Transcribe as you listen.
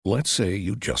Let's say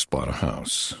you just bought a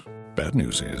house. Bad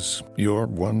news is, you're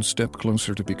one step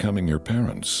closer to becoming your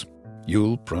parents.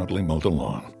 You'll proudly mow the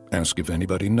lawn, ask if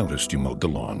anybody noticed you mowed the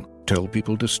lawn, tell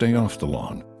people to stay off the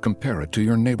lawn, compare it to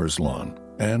your neighbor's lawn,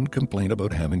 and complain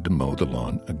about having to mow the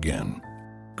lawn again.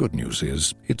 Good news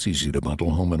is, it's easy to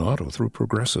bundle home and auto through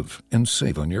Progressive and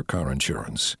save on your car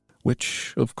insurance,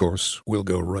 which, of course, will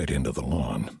go right into the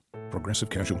lawn. Progressive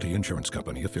Casualty Insurance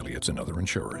Company, affiliates, and other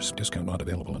insurers. Discount not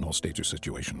available in all states or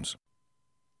situations.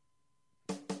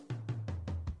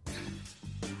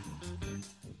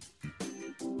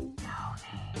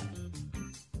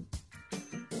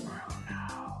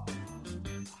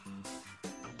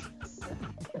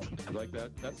 Like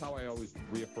that. That's how I always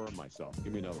reaffirm myself.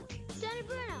 Give me another one. Tony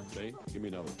Bruno. See? Give me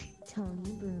another one.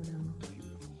 Tony Bruno.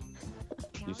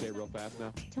 You say it real fast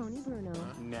now? Tony Bruno.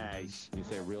 Nice. You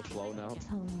say it real slow now?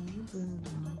 Tony Bruno.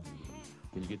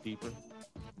 Can you get deeper?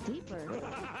 Deeper.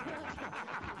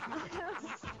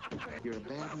 You're a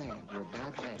bad man. You're a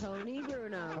bad man. Tony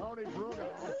Bruno. Tony Bruno.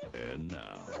 And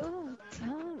now. Oh,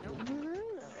 Tony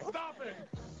Bruno. Stop it!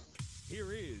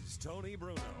 Here is Tony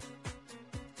Bruno.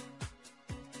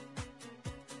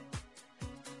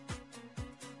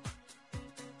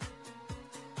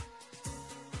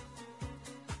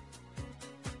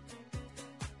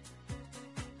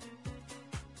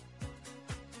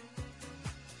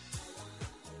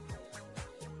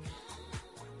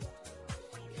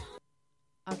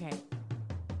 Okay.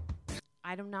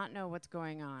 I do not know what's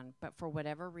going on, but for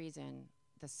whatever reason,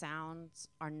 the sounds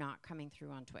are not coming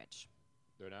through on Twitch.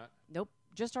 They're not? Nope,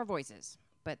 just our voices,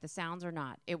 but the sounds are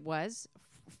not. It was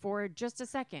for just a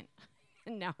second,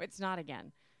 and now it's not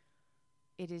again.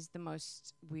 It is the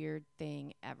most weird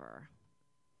thing ever.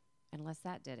 Unless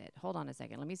that did it. Hold on a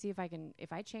second. Let me see if I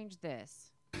change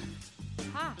this.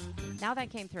 Ha! Now that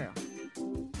came through.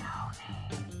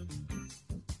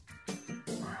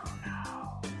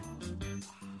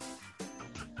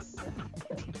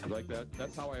 Like that.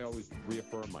 That's how I always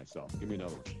reaffirm myself. Give me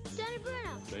another one. Tony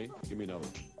Bruno. See? Give me another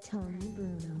one. Tony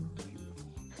Bruno.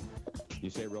 You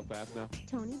say it real fast now?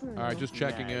 Tony Bruno. All right, just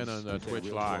checking in on You say Twitch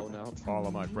real Live. slow now? All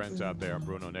of my friends out there on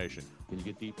BrunoNation. Can you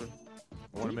get deeper?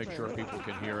 I want to make sure people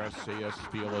can hear us, see us,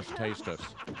 feel us, taste us.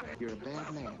 You're a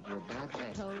bad man. You're a bad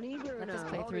man. Tony Bruno. Let this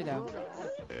play through, though.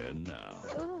 And now.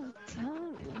 Oh,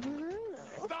 Tony Bruno.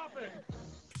 Stop it!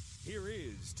 Here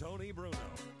is Tony Bruno.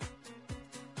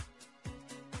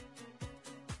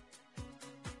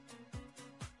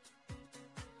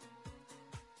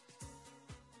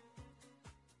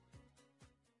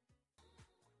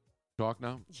 Talk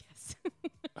now? Yes.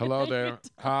 Hello there.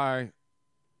 Hi.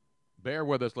 Bear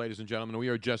with us, ladies and gentlemen. We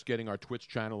are just getting our Twitch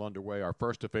channel underway, our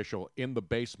first official In the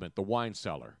Basement, the wine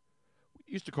cellar.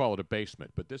 We used to call it a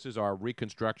basement, but this is our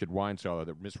reconstructed wine cellar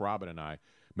that Miss Robin and I,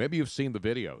 maybe you've seen the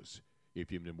videos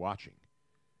if you've been watching.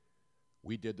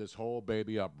 We did this whole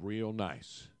baby up real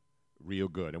nice, real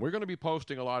good. And we're going to be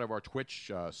posting a lot of our Twitch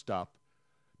stuff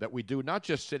that we do, not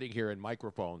just sitting here in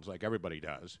microphones like everybody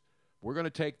does. We're going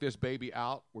to take this baby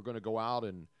out. We're going to go out,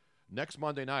 and next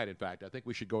Monday night, in fact, I think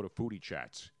we should go to Foodie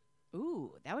Chats.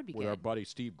 Ooh, that would be with good. our buddy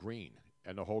Steve Green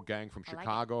and the whole gang from I like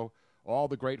Chicago. All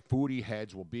the great foodie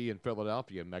heads will be in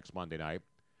Philadelphia next Monday night.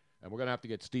 And we're going to have to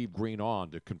get Steve Green on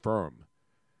to confirm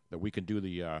that we can do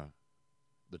the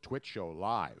Twitch show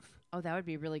live. Oh, that would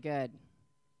be really good.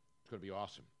 It's going to be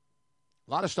awesome.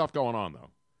 A lot of stuff going on,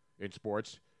 though, in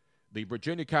sports. The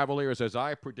Virginia Cavaliers, as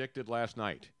I predicted last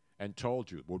night and told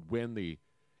you, would win the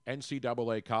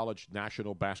NCAA College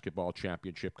National Basketball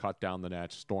Championship, cut down the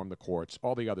nets, storm the courts,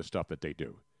 all the other stuff that they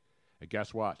do. And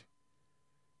guess what?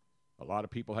 A lot of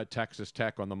people had Texas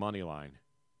Tech on the money line.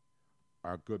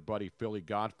 Our good buddy Philly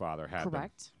Godfather had them.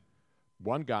 Correct.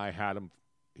 One guy had him.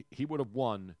 He would have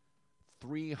won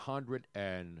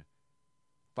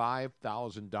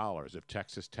 $305,000 if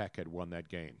Texas Tech had won that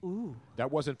game. Ooh.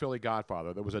 That wasn't Philly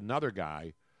Godfather. There was another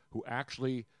guy who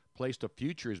actually placed a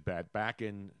futures bet back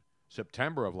in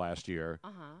September of last year.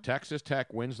 Uh-huh. Texas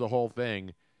Tech wins the whole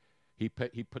thing. He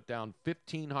put down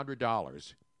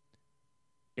 $1,500,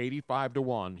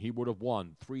 85-1. He would have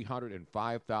won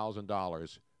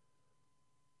 $305,000.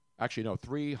 Actually, no,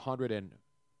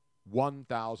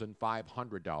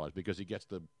 $301,500 because he gets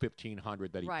the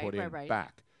 $1,500 that he put in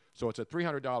back. So it's a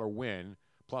 $300 win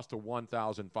plus the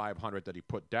 $1,500 that he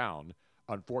put down.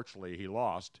 Unfortunately, he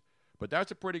lost. But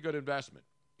that's a pretty good investment,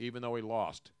 even though he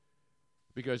lost.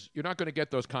 Because you're not going to get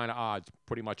those kind of odds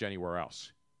pretty much anywhere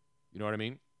else. You know what I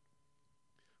mean?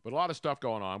 But a lot of stuff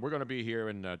going on. We're going to be here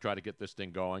and try to get this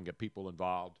thing going, get people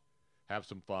involved, have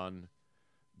some fun.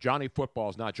 Johnny Football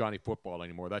is not Johnny Football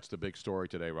anymore. That's the big story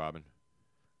today, Robin.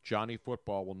 Johnny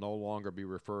Football will no longer be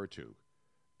referred to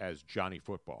as Johnny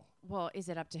Football. Well, is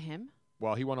it up to him?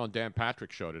 Well, he went on Dan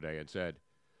Patrick's show today and said,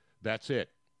 that's it.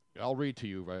 I'll read to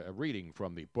you a reading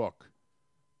from the book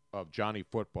of Johnny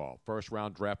Football,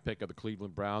 first-round draft pick of the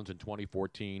Cleveland Browns in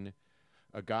 2014,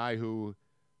 a guy who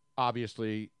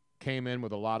obviously came in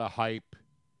with a lot of hype,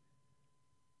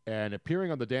 and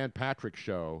appearing on the Dan Patrick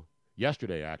show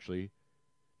yesterday, actually,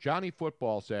 Johnny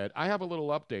Football said, I have a little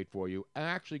update for you. I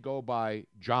actually go by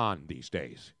John these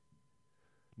days.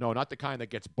 No, not the kind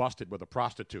that gets busted with a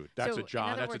prostitute. That's So, a John.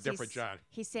 in other That's words, a different John.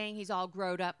 He's saying he's all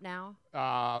growed up now.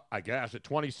 I guess at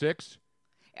 26.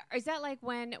 Is that like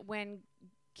when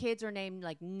kids are named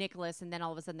like Nicholas and then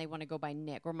all of a sudden they want to go by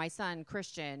Nick? Or my son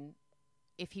Christian,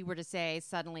 if he were to say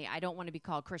suddenly, I don't want to be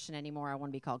called Christian anymore, I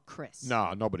want to be called Chris.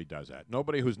 No, nobody does that.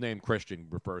 Nobody who's named Christian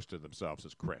refers to themselves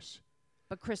as Chris.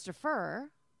 But Christopher.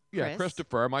 Yeah, Chris.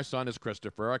 Christopher. My son is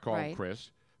Christopher. I call him Right.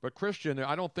 Chris. But Christian,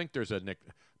 I don't think there's a Nick.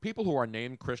 People who are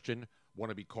named Christian want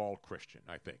to be called Christian,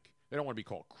 I think. They don't want to be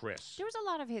called Chris. There was a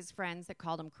lot of his friends that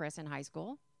called him Chris in high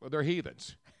school. Well, they're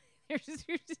heathens. That's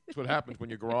what happens when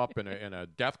you grow up in a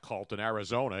death cult in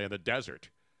Arizona in the desert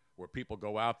where people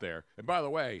go out there. And by the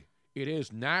way, it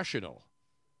is national.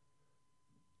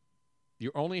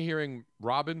 You're only hearing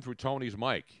Robin through Tony's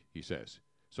mic, he says.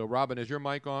 So, Robin, is your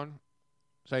mic on?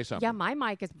 Say something. Yeah, my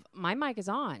mic is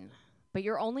on, but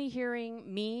you're only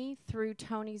hearing me through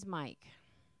Tony's mic.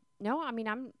 No, I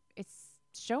mean it's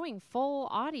showing full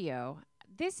audio.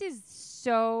 This is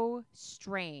so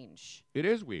strange. It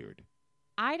is weird.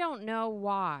 I don't know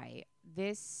why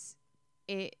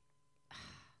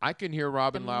I can hear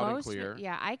Robin the loud and most- clear.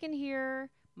 Yeah, I can hear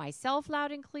myself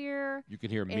loud and clear. You can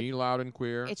hear me loud and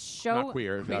clear. It's not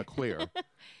queer, clear.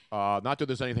 Not that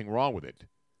there's anything wrong with it,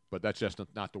 but that's just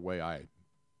not the way I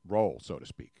roll, so to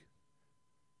speak.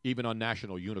 Even on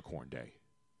National Unicorn Day.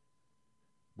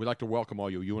 We'd like to welcome all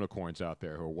you unicorns out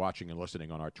there who are watching and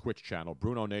listening on our Twitch channel,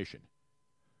 BrunoNation.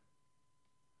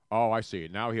 Oh, I see.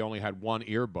 Now he only had one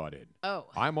earbud in. Oh.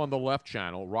 I'm on the left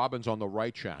channel. Robin's on the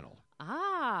right channel.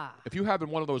 Ah. If you have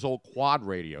one of those old quad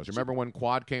radios, remember when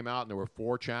quad came out and there were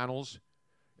 4 channels?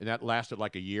 And that lasted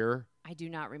like a year? I do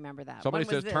not remember that. Somebody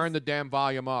When was says, turn this? the damn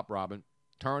volume up, Robin.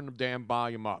 Turn the damn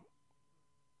volume up.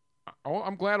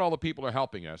 I'm glad all the people are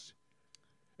helping us,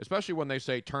 especially when they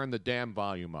say turn the damn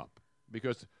volume up,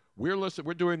 because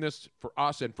we're doing this for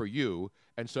us and for you,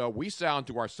 and so we sound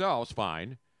to ourselves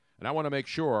fine, and I want to make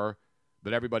sure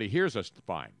that everybody hears us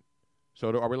fine. So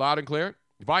are we loud and clear?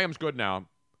 Volume's good now.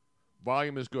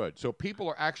 Volume is good. So people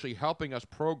are actually helping us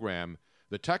program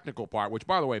the technical part, which,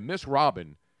 by the way, Miss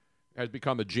Robin has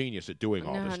become a genius at doing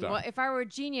all this stuff. Well, if I were a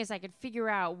genius, I could figure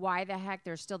out why the heck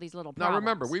there's still these little problems. Now,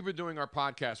 remember, we've been doing our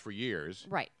podcast for years.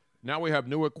 Right. Now we have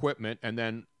new equipment, and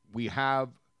then we have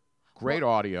great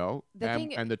audio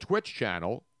and the Twitch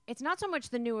channel. It's not so much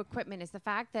the new equipment, it's the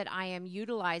fact that I am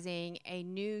utilizing a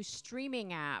new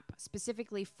streaming app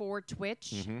specifically for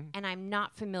Twitch, and I'm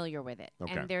not familiar with it.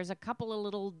 Okay. And there's a couple of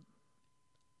little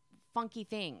funky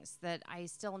things that I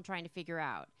still am trying to figure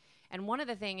out. And one of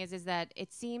the things is that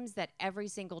it seems that every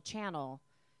single channel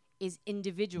is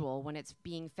individual when it's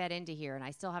being fed into here, and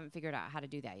I still haven't figured out how to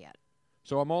do that yet.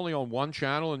 So I'm only on one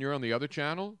channel, and you're on the other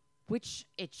channel? Which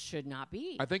it should not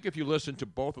be. I think if you listen to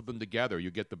both of them together,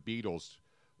 you get the Beatles,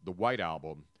 the White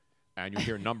Album, and you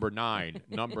hear number 9,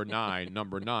 number 9,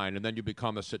 number 9, and then you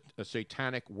become a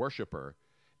satanic worshiper,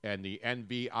 and the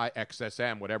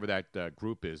NVIXSM, whatever that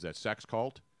group is, that sex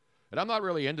cult. And I'm not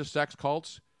really into sex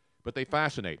cults, but they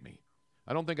fascinate me.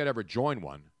 I don't think I'd ever join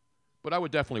one, but I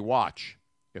would definitely watch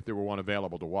if there were one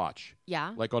available to watch.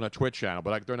 Yeah. Like on a Twitch channel,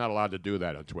 but they're not allowed to do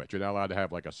that on Twitch. You're not allowed to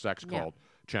have like a sex cult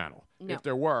channel. No. If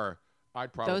there were,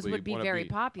 I'd probably Those would be very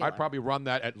popular. I'd probably run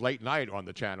that at late night on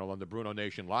the channel, on the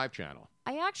BrunoNation live channel.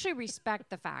 I actually respect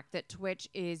the fact that Twitch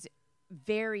is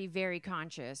very, very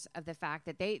conscious of the fact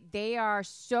that they are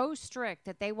so strict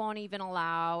that they won't even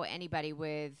allow anybody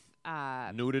with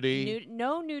Nudity.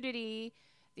 no nudity.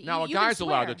 Now, You a can guy's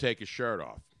allowed to swear. take his shirt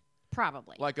off.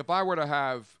 Probably. Like if I were to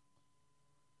have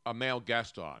a male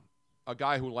guest on, a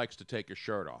guy who likes to take his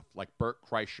shirt off, like Bert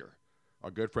Kreischer, our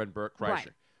good friend Bert Kreischer. Right.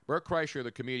 Bert Kreischer,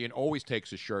 the comedian, always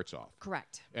takes his shirts off.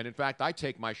 Correct. And in fact, I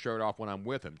take my shirt off when I'm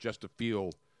with him just to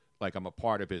feel like I'm a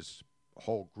part of his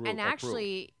whole group. And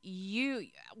actually,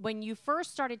 when you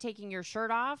first started taking your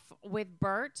shirt off with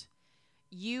Bert,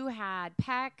 you had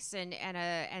pecs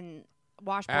and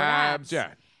washboard abs. Yeah.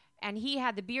 And he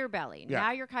had the beer belly. Yeah.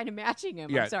 Now you're kind of matching him.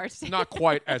 Yeah, I'm sorry to say. not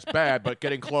quite as bad, but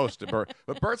getting close to Bert.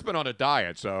 But Bert's been on a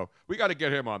diet, so we got to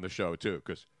get him on the show, too,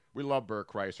 because we love Bert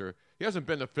Kreischer. He hasn't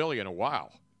been to Philly in a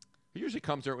while. He usually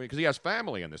comes there because he has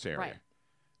family in this area. Right.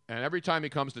 And every time he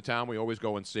comes to town, we always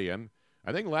go and see him.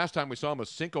 I think last time we saw him was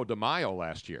Cinco de Mayo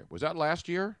last year. Was that last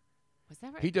year? Was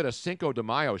that right? He did a Cinco de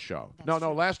Mayo show. That's No, true.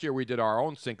 last year we did our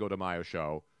own Cinco de Mayo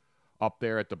show up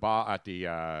there at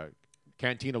the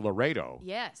Cantina Laredo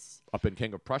Yes. up in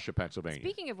King of Prussia, Pennsylvania.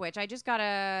 Speaking of which, I just got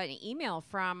an email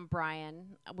from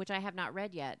Brian, which I have not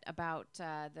read yet, about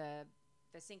the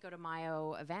Cinco de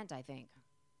Mayo event, I think,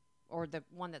 or the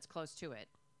one that's close to it.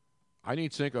 I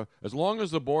need Cinco. As long as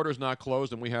the border's not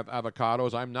closed and we have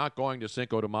avocados, I'm not going to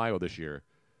Cinco de Mayo this year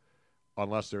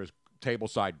unless there's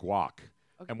tableside guac.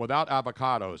 Okay. And without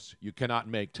avocados, you cannot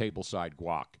make tableside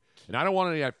guac. And I don't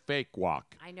want any of that fake guac.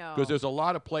 I know. Because there's a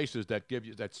lot of places that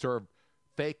serve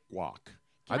fake guac.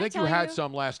 I think you tell had you?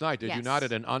 some last night, did you not,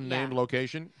 Yes. at an unnamed Yeah.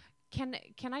 location? Can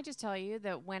I just tell you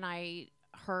that when I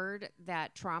heard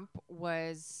that Trump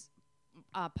was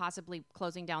possibly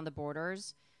closing down the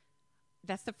borders,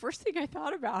 that's the first thing I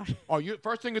thought about. Oh,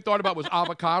 first thing you thought about was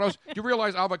avocados? Do you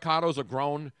realize avocados are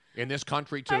grown in this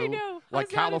country, too? I know.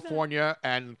 Like How sad is that? California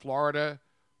and Florida,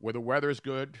 where the weather's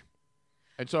good.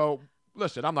 And so,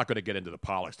 listen, I'm not going to get into the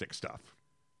politics stuff.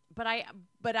 But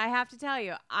I have to tell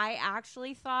you, I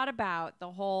actually thought about the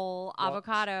whole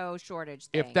avocado shortage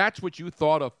thing. If that's what you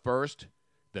thought of first,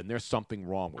 then there's something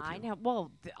wrong with you. I know.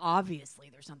 Well, obviously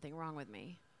there's something wrong with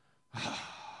me.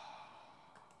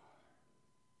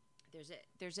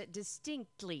 There's a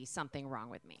distinctly something wrong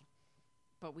with me.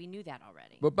 But we knew that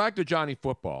already. But back to Johnny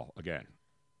Football again.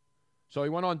 So he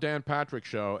went on Dan Patrick's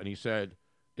show and he said,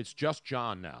 it's just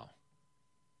John now.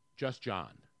 Just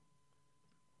John.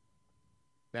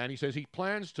 And he says he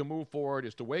plans to move forward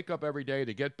is to wake up every day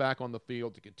to get back on the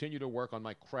field, to continue to work on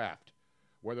my craft,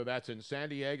 whether that's in San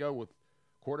Diego with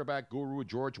quarterback guru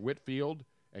George Whitfield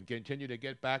and continue to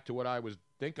get back to what I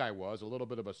think I was, a little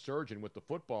bit of a surgeon with the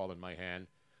football in my hand.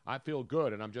 I feel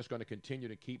good, and I'm just going to continue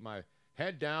to keep my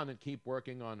head down and keep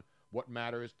working on what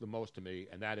matters the most to me,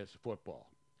 and that is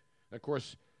football. And of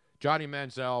course, Johnny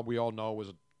Manziel, we all know, was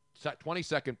a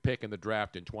 22nd pick in the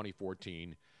draft in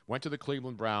 2014, went to the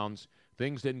Cleveland Browns.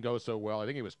 Things didn't go so well. I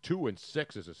think he was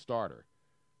 2-6 as a starter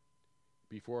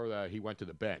before he went to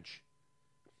the bench.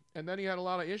 And then he had a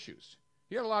lot of issues.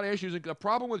 And the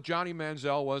problem with Johnny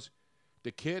Manziel was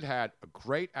the kid had a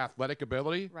great athletic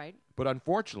ability. Right. But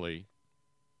unfortunately,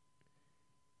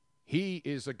 he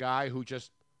is a guy who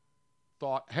just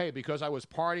thought, hey, because I was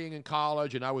partying in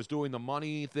college and I was doing the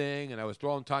money thing and I was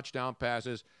throwing touchdown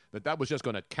passes, that was just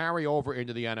going to carry over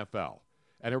into the NFL.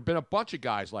 And there have been a bunch of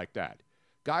guys like that.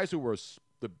 Guys who were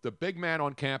the big man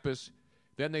on campus,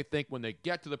 then they think when they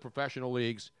get to the professional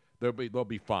leagues, they'll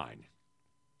be fine.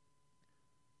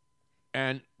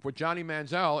 And for Johnny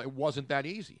Manziel, it wasn't that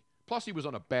easy. Plus, he was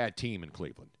on a bad team in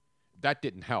Cleveland. That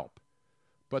didn't help.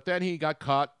 But then he got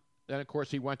cut. Then, of course,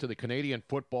 he went to the Canadian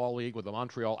Football League with the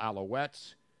Montreal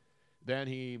Alouettes. Then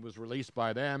he was released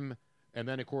by them. And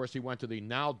then, of course, he went to the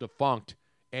now-defunct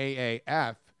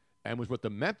AAF and was with the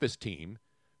Memphis team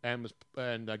and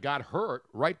got hurt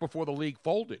right before the league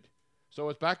folded. So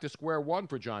it's back to square one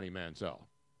for Johnny Manziel.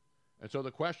 And so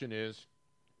the question is,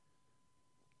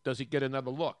 does he get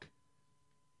another look?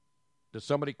 Does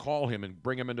somebody call him and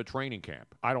bring him into training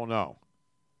camp? I don't know.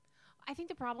 I think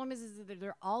the problem is that there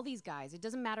are all these guys. It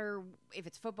doesn't matter if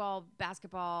it's football,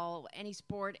 basketball, any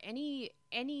sport,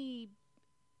 any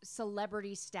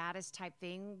celebrity status type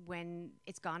thing when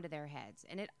it's gone to their heads.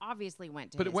 And it obviously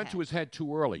went to But his it went head. to his head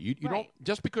too early. You Right. don't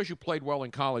just because you played well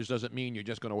in college doesn't mean you're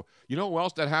just going to. You know who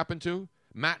else that happened to?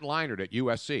 Matt Leinart at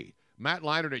USC. Matt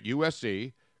Leinart at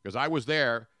USC, because I was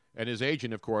there, and his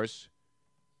agent, of course,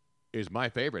 is my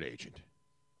favorite agent.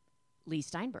 Lee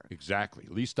Steinberg. Exactly.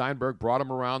 Lee Steinberg brought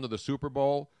him around to the Super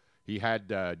Bowl. He hadn't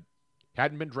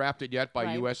been drafted yet by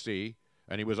Right. USC,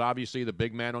 and he was obviously the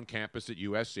big man on campus at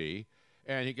USC.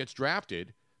 And he gets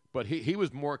drafted, but he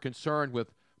was more concerned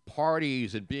with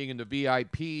parties and being in the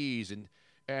VIPs.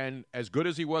 And as good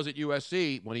as he was at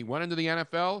USC, when he went into the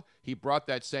NFL, he brought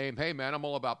that same, hey, man, I'm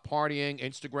all about partying,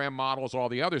 Instagram models, all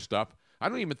the other stuff. I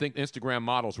don't even think Instagram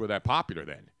models were that popular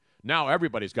then. Now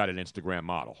everybody's got an Instagram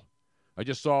model. I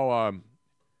just saw,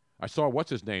 what's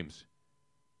his name's?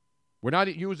 We're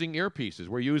not using earpieces.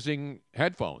 We're using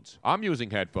headphones. I'm using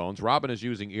headphones. Robin is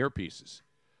using earpieces.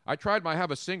 I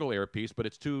have a single earpiece, but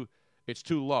it's too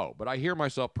low. But I hear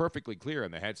myself perfectly clear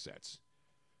in the headsets.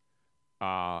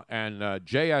 And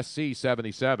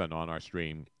JSC77 on our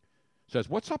stream says,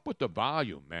 what's up with the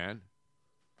volume, man?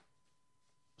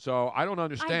 So I don't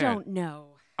understand. I don't know.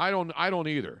 I don't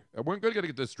either. We're going to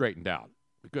get this straightened out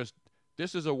because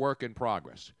this is a work in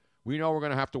progress. We know we're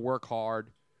going to have to work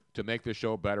hard to make this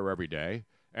show better every day,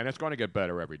 and it's going to get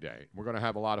better every day. We're going to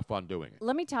have a lot of fun doing it.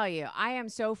 Let me tell you, I am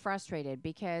so frustrated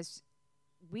because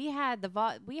we had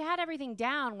we had everything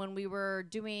down when we were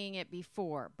doing it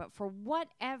before, but for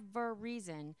whatever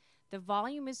reason, the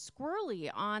volume is squirrely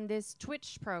on this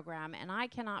Twitch program, and I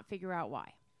cannot figure out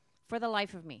why. For the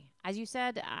life of me. As you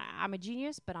said, I'm a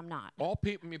genius, but I'm not. All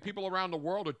people, people around the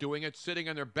world are doing it sitting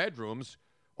in their bedrooms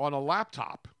on a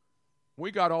laptop.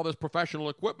 We got all this professional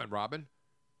equipment, Robin.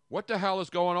 What the hell is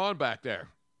going on back there?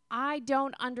 I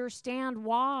don't understand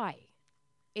why.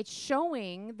 It's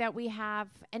showing that we have,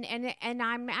 and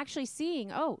I'm actually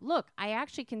seeing, oh, look, I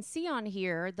actually can see on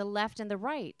here the left and the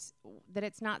right, that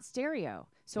it's not stereo.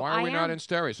 So why are we not in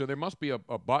stereo? So there must be a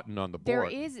button on the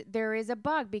board. There is a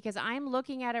bug, because I'm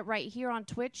looking at it right here on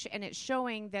Twitch, and it's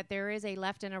showing that there is a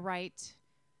left and a right,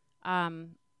 and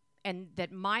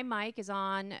that my mic is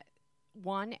on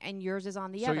one and yours is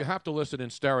on the other. So you have to listen in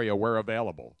stereo where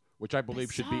available, which I believe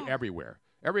should be Bizarre. everywhere.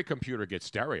 Every computer gets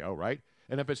stereo, right?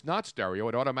 And if it's not stereo,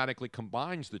 it automatically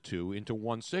combines the two into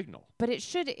one signal. But it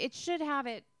should have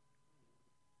it.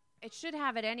 It should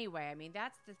have it anyway. I mean,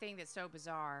 that's the thing that's so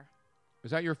bizarre.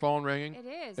 Is that your phone ringing? It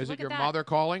is. Is Look it your at that. mother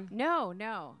calling? No.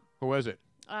 Who is it?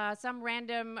 Some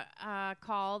random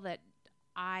call that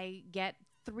I get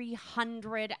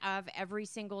 300 of every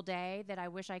single day that I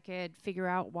wish I could figure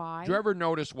out why. Do you ever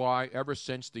notice why, ever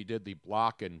since they did the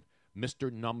block and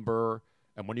Mr. Number,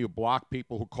 and when you block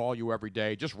people who call you every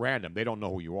day, just random, they don't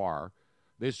know who you are,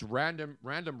 there's random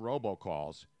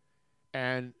robocalls,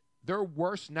 and they're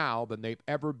worse now than they've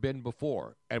ever been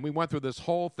before. And we went through this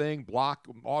whole thing,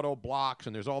 auto blocks,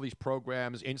 and there's all these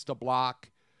programs, Insta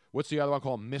Block. What's the other one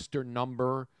called? Mr.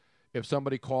 Number. If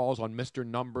somebody calls on Mr.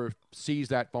 Number, sees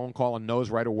that phone call and knows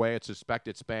right away it's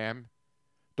suspected spam.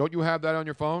 Don't you have that on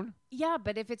your phone? Yeah,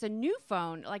 but if it's a new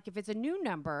phone, like if it's a new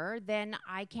number, then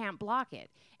I can't block it.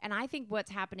 And I think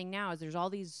what's happening now is there's all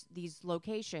these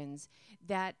locations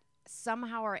that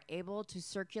somehow are able to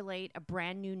circulate a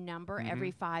brand new number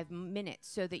every 5 minutes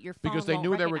so that your phone Because they won't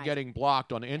knew they were recognize getting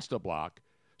blocked on InstaBlock.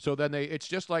 So then it's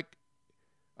just like,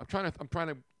 I'm trying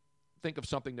to think of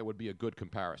something that would be a good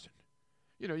comparison.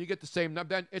 You know, you get the same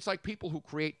number. Then it's like people who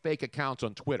create fake accounts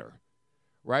on Twitter,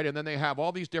 right? And then they have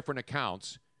all these different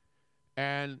accounts,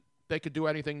 and they could do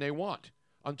anything they want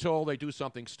until they do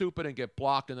something stupid and get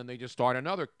blocked, and then they just start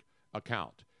another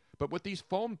account. But with these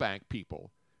phone bank people,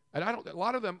 and a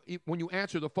lot of them, when you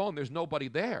answer the phone, there's nobody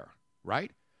there,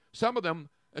 right? Some of them,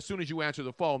 as soon as you answer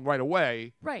the phone right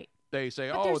away, Right. they say,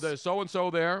 But oh, there's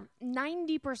so-and-so there.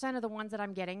 90% of the ones that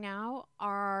I'm getting now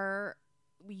are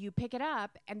you pick it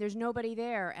up and there's nobody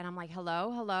there, and I'm like,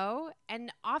 hello.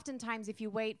 And oftentimes if you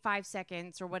wait 5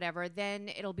 seconds or whatever, then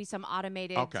it'll be some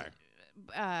automated Okay.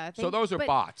 Thing. So those are But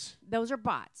bots. Those are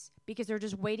bots because they're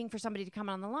just waiting for somebody to come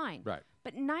on the line. Right.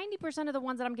 But 90% of the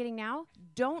ones that I'm getting now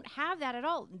don't have that at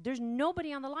all. There's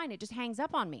nobody on the line. It just hangs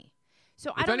up on me.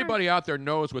 So I If don't anybody out there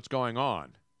knows what's going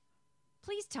on,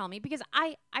 please tell me, because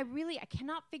I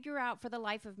cannot figure out for the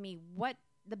life of me what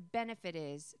the benefit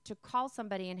is to call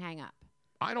somebody and hang up.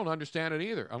 I don't understand it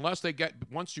either. Unless they get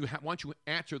once you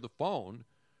answer the phone,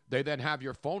 they then have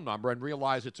your phone number and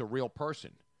realize it's a real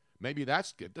person. Maybe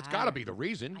that's got to be the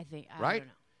reason. I think I right? don't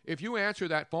know. If you answer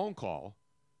that phone call,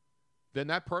 then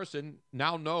that person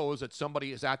now knows that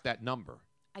somebody is at that number.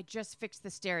 I just fixed the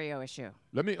stereo issue.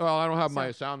 I don't have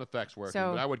my sound effects working,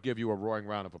 so- but I would give you a roaring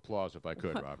round of applause if I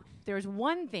could, Robert. There's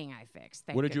one thing I fixed.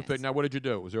 Thank What did you goodness. fix? Now, what did you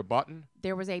do? Was there a button?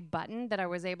 There was a button that I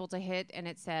was able to hit, and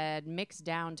it said mix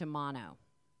down to mono.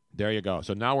 There you go.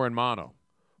 So now we're in mono.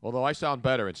 Although I sound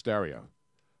better in stereo.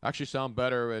 I actually sound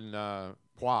better in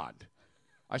quad.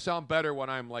 I sound better when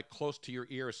I'm like close to your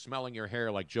ear, smelling your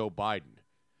hair like Joe Biden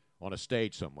on a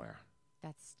stage somewhere.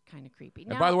 That's kind of creepy.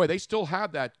 And by the way, they still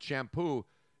have that shampoo.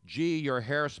 Gee, your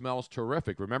hair smells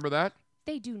terrific. Remember that?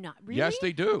 They do not. Really? Yes,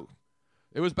 they do.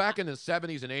 It was back in the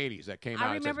 70s and 80s that came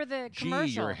out. I It remember says, the Gee,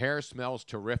 commercial. your hair smells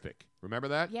terrific. Remember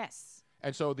that? Yes.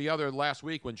 And so last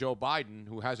week when Joe Biden,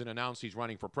 who hasn't announced he's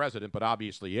running for president, but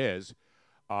obviously is,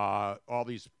 all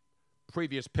these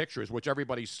previous pictures, which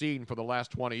everybody's seen for the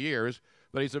last 20 years,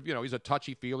 that he's a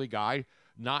touchy-feely guy,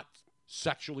 not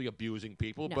sexually abusing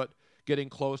people, No. but getting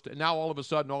close to. And now all of a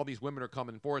sudden, all these women are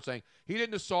coming forward saying, he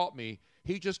didn't assault me.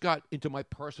 He just got into my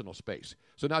personal space.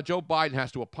 So now Joe Biden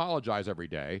has to apologize every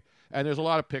day. And there's a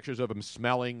lot of pictures of him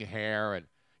smelling hair. And,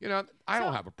 I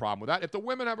don't have a problem with that. If the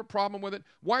women have a problem with it,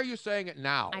 why are you saying it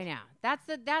now? I know. That's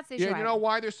the issue. Yeah, you know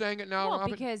why they're saying it now, Well,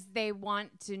 Robin? because they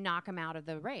want to knock him out of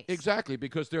the race. Exactly,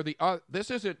 because they're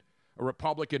this isn't a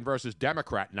Republican versus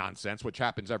Democrat nonsense, which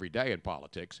happens every day in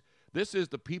politics. This is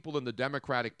the people in the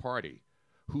Democratic Party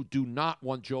who do not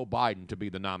want Joe Biden to be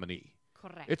the nominee.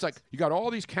 Correct. It's like you got all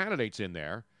these candidates in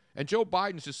there, and Joe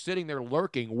Biden's just sitting there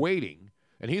lurking, waiting,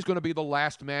 And he's going to be the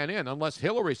last man in unless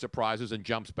Hillary surprises and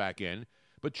jumps back in.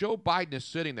 But Joe Biden is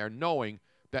sitting there knowing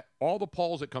that all the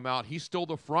polls that come out, he's still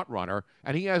the front runner,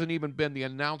 and he hasn't even been the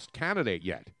announced candidate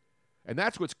yet. And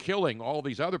that's what's killing all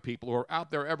these other people who are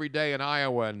out there every day in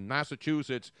Iowa and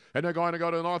Massachusetts, and they're going to go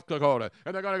to North Dakota,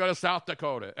 and they're going to go to South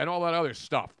Dakota, and all that other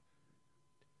stuff.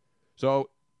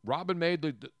 So Robin made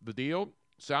the deal.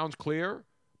 Sounds clear.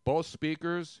 Both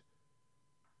speakers.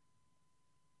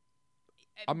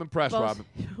 I'm impressed, Robin.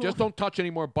 Just don't touch any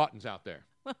more buttons out there.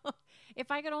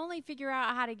 If I could only figure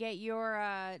out how to get your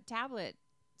tablet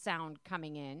sound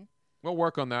coming in. We'll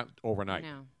work on that overnight.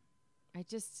 No.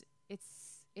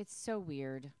 It's so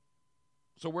weird.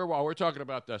 So we're talking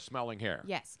about the smelling hair.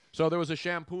 Yes. So there was a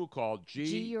shampoo called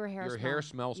G Your Hair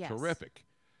smells yes. terrific.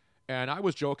 And I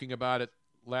was joking about it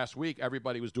last week.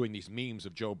 Everybody was doing these memes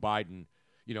of Joe Biden,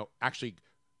 actually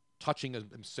touching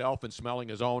himself and smelling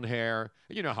his own hair.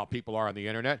 You know how people are on the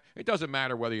internet. It doesn't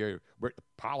matter whether you're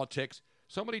politics.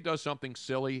 Somebody does something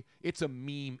silly, it's a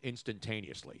meme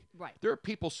instantaneously. Right. There are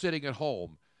people sitting at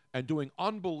home and doing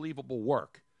unbelievable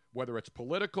work, whether it's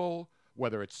political,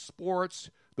 whether it's sports.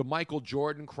 The Michael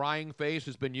Jordan crying face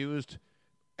has been used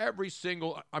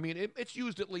it's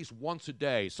used at least once a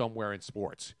day somewhere in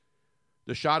sports.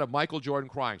 The shot of Michael Jordan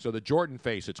crying. So the Jordan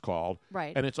face, it's called.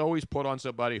 Right. And it's always put on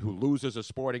somebody who loses a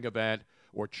sporting event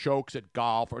or chokes at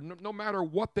golf or no matter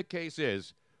what the case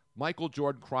is, Michael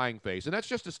Jordan crying face. And that's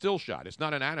just a still shot. It's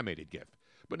not an animated GIF.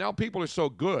 But now people are so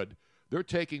good, they're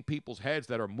taking people's heads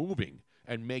that are moving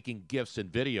and making GIFs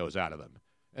and videos out of them.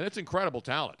 And it's incredible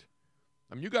talent.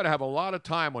 I mean, you got to have a lot of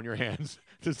time on your hands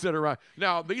to sit around.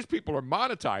 Now, these people are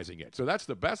monetizing it, so that's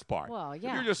the best part. Well, yeah.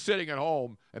 If you're just sitting at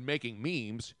home and making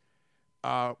memes,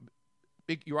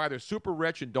 you're either super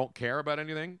rich and don't care about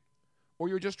anything, or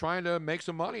you're just trying to make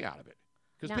some money out of it.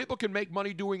 Because people can make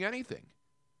money doing anything.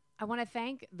 I want to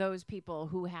thank those people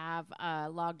who have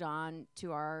logged on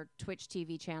to our Twitch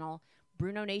TV channel,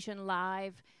 BrunoNation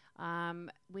Live.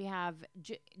 We have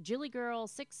Jilly Girl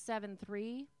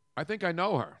 673. I think I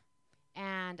know her.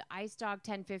 And Ice Dog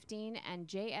 1015 and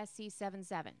JSC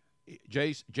 77.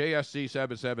 JSC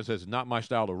 77 says, not my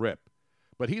style to rip.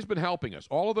 But he's been helping us.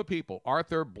 All of the people,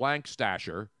 Arthur Blank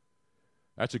Stasher.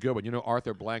 That's a good one. You know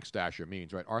Arthur Blank Stasher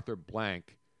means, right? Arthur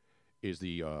Blank is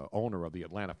the owner of the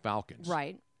Atlanta Falcons.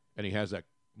 Right. And he has that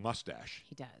mustache.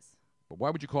 He does. But why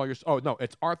would you call yours? Oh, no,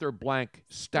 it's Arthur Blank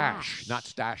Stash, not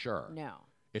Stasher. No.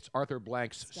 It's Arthur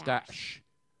Blank's Stash.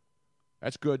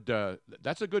 That's good.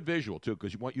 That's a good visual, too,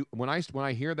 because when I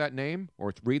hear that name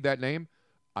or read that name,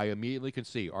 I immediately can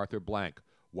see Arthur Blank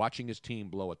watching his team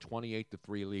blow a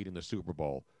 28-3 lead in the Super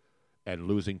Bowl and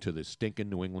losing to the stinking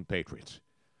New England Patriots.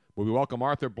 But we welcome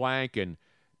Arthur Blank and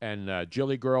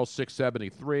Jilly Girl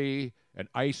 673 and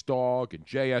Ice Dog and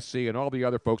JSC and all the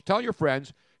other folks. Tell your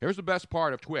friends. Here's the best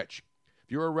part of Twitch.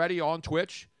 If you're already on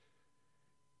Twitch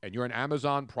and you're an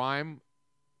Amazon Prime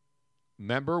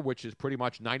member, which is pretty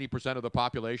much 90% of the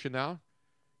population now,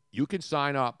 you can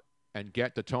sign up and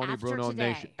get the Tony Bruno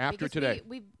Nation after today.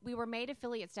 We were made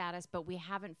affiliate status, but we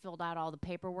haven't filled out all the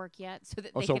paperwork yet.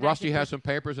 So Rusty has some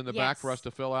papers in the back for us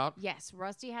to fill out? Yes,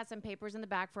 Rusty has some papers in the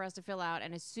back for us to fill out,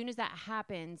 and as soon as that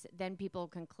happens, then people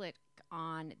can click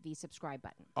on the subscribe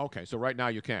button. Okay, so right now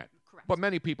you can't. Correct. But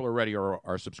many people already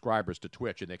are subscribers to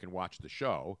Twitch, and they can watch the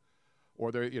show.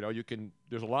 Or there's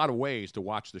a lot of ways to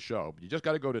watch the show. You just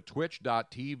got to go to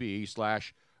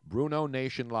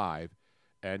twitch.tv/BrunoNation Live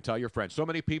and tell your friends. So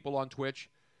many people on Twitch.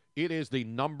 It is the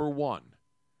 #1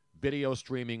 video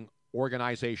streaming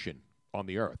organization on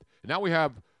the earth. And now we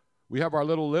have our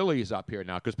little lilies up here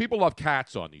now because people love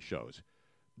cats on these shows.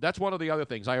 That's one of the other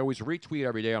things I always retweet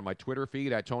every day on my Twitter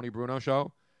feed at Tony Bruno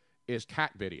Show is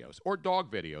cat videos or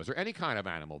dog videos or any kind of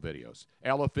animal videos.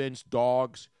 Elephants,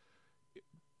 dogs,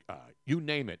 you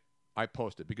name it, I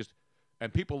post it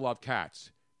and people love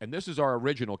cats. And this is our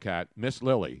original cat, Miss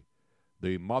Lily,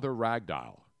 the mother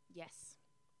ragdoll. Yes.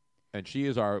 And she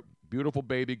is our beautiful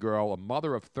baby girl, a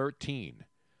mother of 13.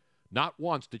 Not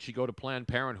once did she go to Planned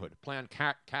Parenthood, Planned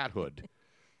Cathood,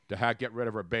 to get rid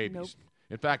of her babies. Nope.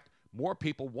 In fact, more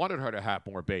people wanted her to have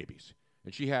more babies.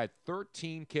 And she had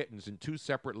 13 kittens in 2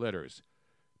 separate litters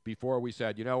before we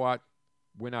said, you know what,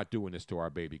 we're not doing this to our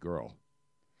baby girl.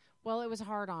 Well, it was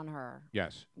hard on her.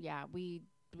 Yes. Yeah, we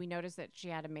noticed that she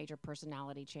had a major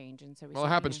personality change, and so it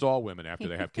happens to all women after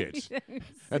they have kids,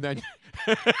 and then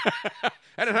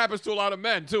and it happens to a lot of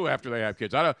men too after they have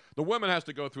kids. The woman has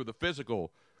to go through the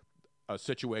physical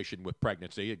situation with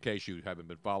pregnancy. In case you haven't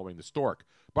been following the stork.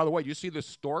 By the way, you see the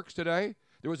storks today?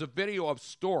 There was a video of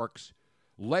storks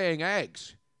laying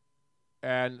eggs,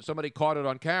 and somebody caught it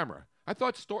on camera. I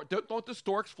thought don't the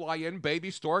storks fly in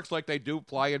baby storks like they do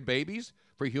fly in babies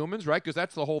for humans, right? Because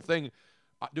that's the whole thing.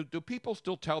 Do people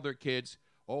still tell their kids,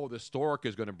 "Oh, the stork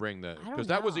is going to bring the"? Because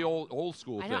that was the old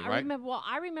school thing, right? I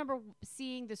remember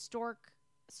seeing the stork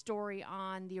story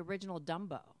on the original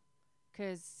Dumbo,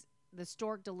 because the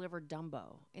stork delivered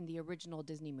Dumbo in the original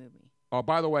Disney movie. Oh,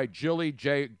 by the way, Jilly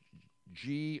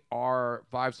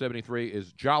GR573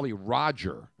 is Jolly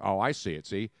Roger. Oh, I see it.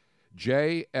 See,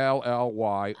 JLLYRG,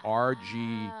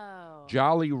 Oh.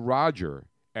 Jolly Roger,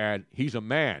 and he's a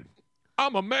man.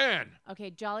 I'm a man. Okay,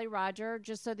 Jolly Roger,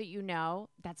 just so that you know,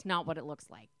 that's not what it looks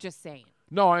like. Just saying.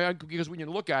 No, because when you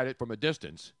look at it from a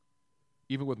distance,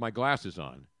 even with my glasses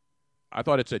on, I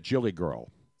thought it said Jilly Girl.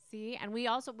 See, and we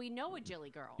know a Jilly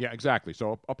Girl. Yeah, exactly.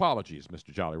 So apologies,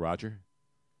 Mr. Jolly Roger.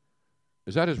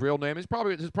 Is that his real name? His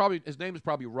name is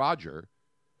probably Roger,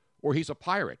 or he's a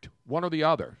pirate. One or the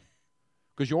other.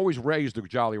 Because you always raise the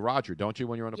Jolly Roger, don't you,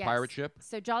 when you're on a Yes. pirate ship?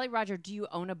 So Jolly Roger, do you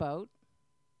own a boat?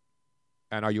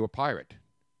 And are you a pirate?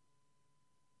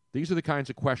 These are the kinds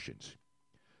of questions.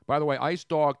 By the way, Ice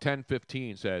Dog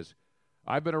 1015 says,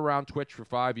 I've been around Twitch for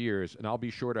 5 years, and I'll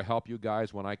be sure to help you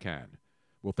guys when I can.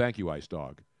 Well, thank you, Ice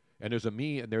Dog. And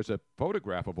there's a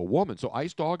photograph of a woman. So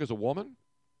Ice Dog is a woman?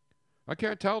 I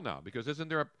can't tell now, because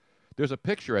there's a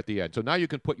picture at the end. So now you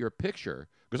can put your picture,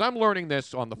 because I'm learning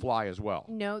this on the fly as well.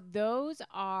 No, those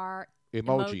are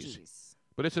Emojis.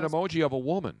 But it's an emoji of a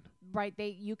woman. Right,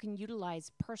 you can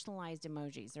utilize personalized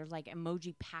emojis. There's like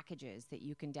emoji packages that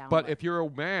you can download. But if you're a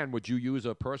man, would you use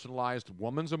a personalized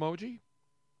woman's emoji?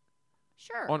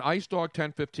 Sure. On Ice Dog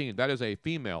 1015, that is a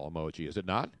female emoji, is it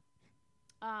not?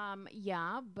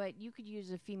 Yeah, but you could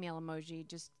use a female emoji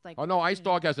just like. Oh no, Ice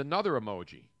Dog has another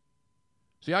emoji.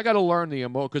 See, I got to learn the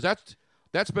emoji because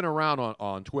that's been around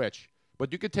on Twitch.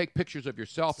 But you could take pictures of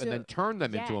yourself and then turn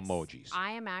them into emojis.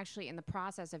 I am actually in the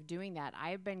process of doing that.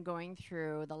 I've been going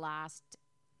through the last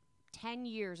 10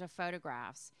 years of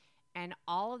photographs, and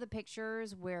all of the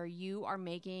pictures where you are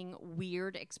making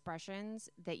weird expressions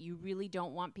that you really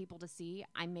don't want people to see,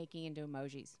 I'm making into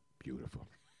emojis. Beautiful.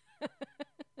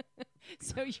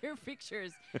 So your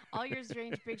pictures, all your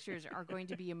strange pictures are going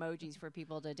to be emojis for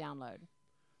people to download.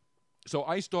 So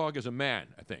Ice Dog is a man,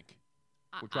 I think.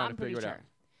 We're trying I'm to figure pretty it sure. out.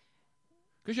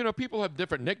 Because, people have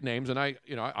different nicknames, and I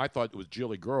thought it was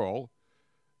Jilly Girl,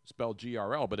 spelled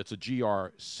GRL, but it's a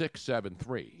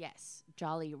GR673. Yes,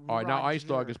 Jolly Roger. All right, now Ice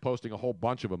Dog is posting a whole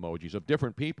bunch of emojis of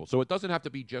different people. So it doesn't have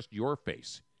to be just your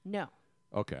face. No.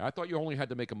 Okay, I thought you only had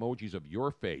to make emojis of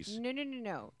your face.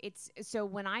 No. It's so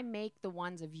when I make the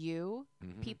ones of you,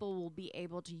 people will be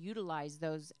able to utilize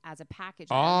those as a package.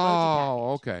 An emoji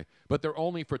Oh, package. okay. But they're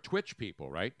only for Twitch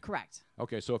people, right? Correct.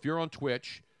 Okay, so if you're on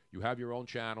Twitch, you have your own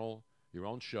channel, your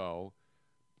own show,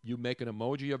 you make an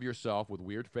emoji of yourself with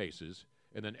weird faces,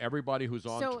 and then everybody who's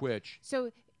on Twitch.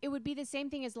 So it would be the same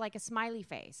thing as like a smiley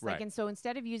face. Right. Like, and so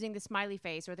instead of using the smiley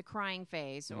face or the crying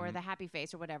face or the happy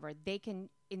face or whatever, they can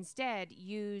instead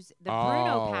use the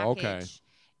Bruno package, okay.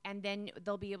 and then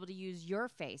they'll be able to use your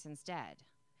face instead.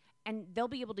 And they'll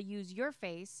be able to use your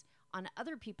face on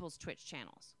other people's Twitch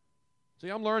channels. See,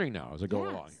 I'm learning now as I go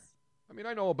along Yes. here. I mean,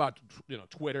 I know about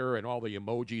Twitter and all the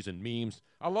emojis and memes.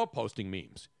 I love posting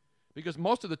memes because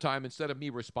most of the time, instead of me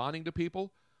responding to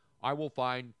people, I will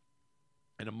find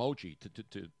an emoji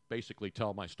to basically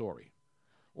tell my story.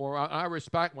 Or when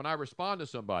I respond to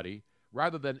somebody,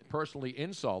 rather than personally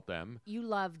insult them. You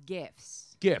love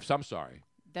GIFs. GIFs, I'm sorry.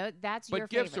 That's but your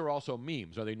GIFs favorite. are also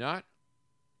memes, are they not?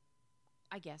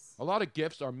 I guess. A lot of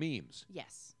GIFs are memes.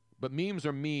 Yes. But memes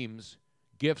are memes,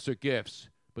 GIFs are GIFs,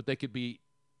 but they could be...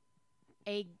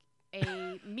 A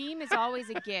meme is always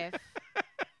a GIF.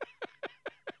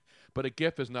 But a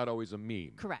GIF is not always a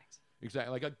meme. Correct.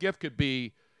 Exactly. Like a GIF could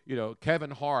be,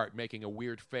 Kevin Hart making a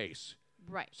weird face.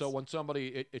 Right. So when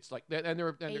somebody, it's like, and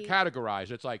they're categorized.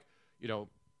 It's like,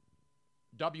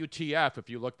 WTF. If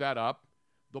you look that up,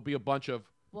 there'll be a bunch of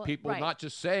people not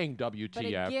just saying WTF. But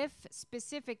a GIF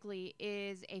specifically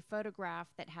is a photograph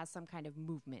that has some kind of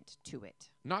movement to it.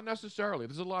 Not necessarily.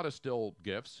 There's a lot of still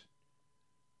GIFs.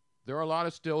 There are a lot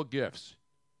of still GIFs.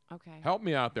 Okay. Help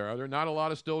me out there. Are there not a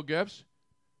lot of still GIFs?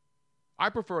 I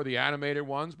prefer the animated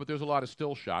ones, but there's a lot of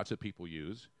still shots that people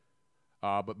use.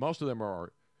 But most of them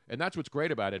are, and that's what's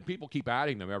great about it. People keep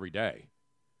adding them every day.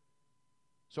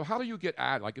 So how do you get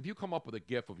added? Like if you come up with a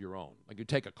GIF of your own, like you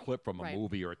take a clip from a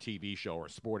movie or a TV show or a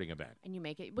sporting event. And you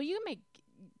make it. Well, you can make.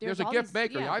 There's a GIF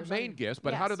maker. Yeah, I've made GIFs,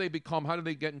 but how do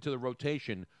they get into the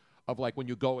rotation of like when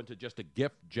you go into just a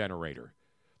GIF generator?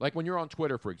 Like when you're on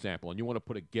Twitter, for example, and you want to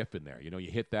put a GIF in there.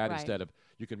 You hit that instead of,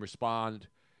 you can respond,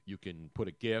 you can put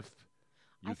a GIF.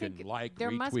 You I can think like, there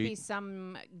retweet. must be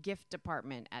some gift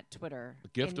department at Twitter.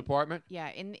 Gift department? Yeah,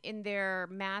 in their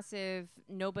massive,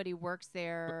 nobody works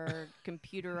there,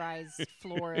 computerized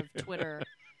floor of Twitter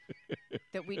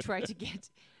that we tried to get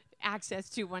access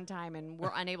to one time, and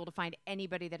we're unable to find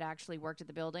anybody that actually worked at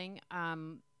the building.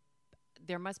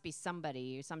 There must be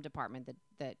somebody, some department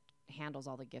that handles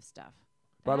all the gift stuff.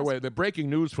 By the way, the breaking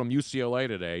news from UCLA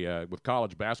today with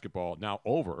college basketball now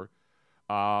over.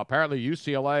 Apparently,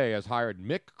 UCLA has hired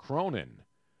Mick Cronin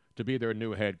to be their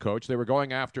new head coach. They were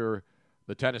going after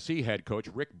the Tennessee head coach,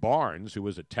 Rick Barnes, who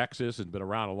was at Texas and been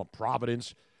around a lot,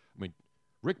 Providence. I mean,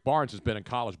 Rick Barnes has been in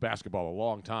college basketball a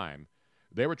long time.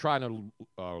 They were trying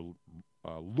to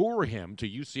lure him to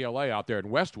UCLA out there in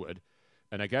Westwood,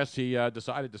 and I guess he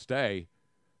decided to stay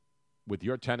with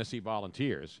your Tennessee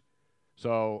Volunteers.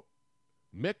 So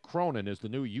Mick Cronin is the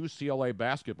new UCLA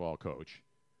basketball coach,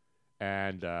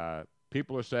 and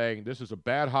people are saying this is a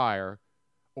bad hire.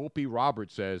 Opie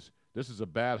Roberts says this is a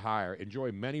bad hire.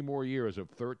 Enjoy many more years of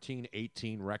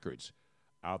 13-18 records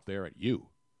out there at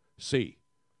UCLA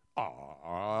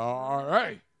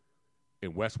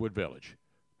in Westwood Village.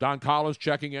 Don Collins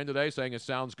checking in today saying it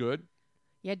sounds good.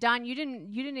 Yeah, Don, you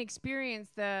didn't experience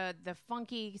the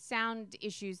funky sound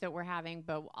issues that we're having,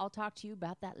 but I'll talk to you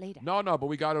about that later. No, but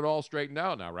we got it all straightened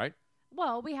out now, right?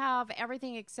 Well, we have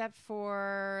everything except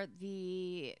for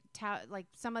the like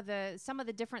some of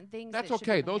the different things. That's that should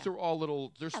okay. be Those are all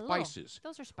little. They're spices.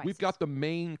 Those are spices. We've got the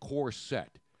main course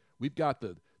set. We've got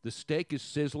the steak is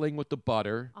sizzling with the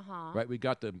butter. Right. We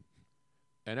got and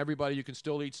everybody, you can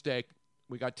still eat steak.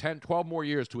 We got 10, 12 more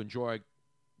years to enjoy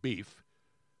beef.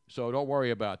 So don't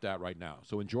worry about that right now.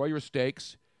 So enjoy your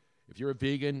steaks. If you're a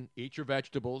vegan, eat your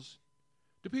vegetables.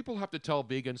 Do people have to tell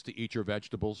vegans to eat your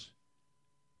vegetables?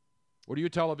 Or do you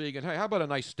tell a vegan, hey, how about a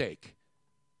nice steak?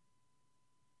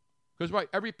 Because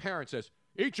every parent says,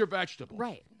 eat your vegetables.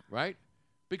 Right?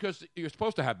 Because you're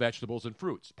supposed to have vegetables and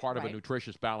fruits, part of a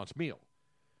nutritious, balanced meal.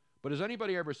 But has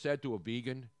anybody ever said to a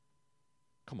vegan,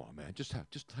 come on, man, just have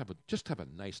a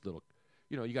nice little,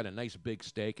 you got a nice big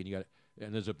steak and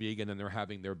there's a vegan and they're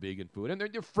having their vegan food. And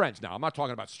they're friends now. I'm not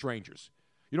talking about strangers.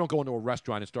 You don't go into a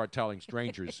restaurant and start telling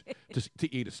strangers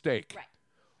to eat a steak. Right.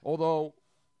 Although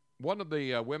one of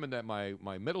the women that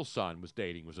my middle son was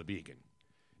dating was a vegan.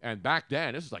 And back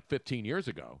then, this is like 15 years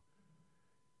ago,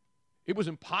 it was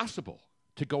impossible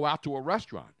to go out to a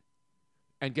restaurant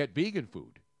and get vegan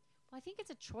food. Well, I think it's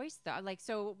a choice, though. Like,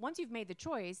 so once you've made the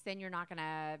choice, then you're not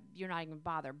even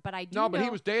bother. But I do know. No, but he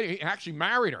was dating. He actually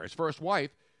married her, his first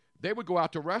wife. They would go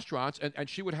out to restaurants, and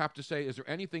she would have to say, is there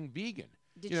anything vegan?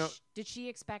 Did she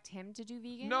expect him to do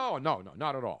vegan? No,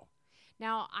 not at all.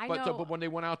 Now, I know. But when they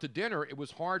went out to dinner, it was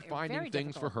hard finding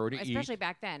things for her to eat. Especially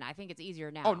back then. I think it's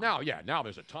easier now. Oh, now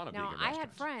there's a ton of vegan restaurants. I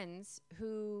had friends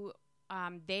who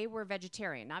they were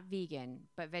vegetarian, not vegan,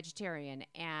 but vegetarian,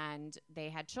 and they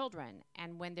had children.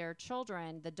 And when their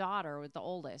children, the daughter was the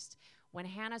oldest, when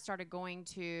Hannah started going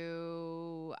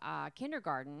to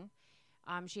kindergarten,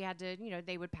 she had to,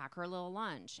 they would pack her a little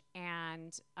lunch.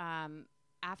 And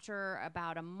after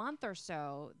about a month or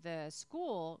so, the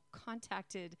school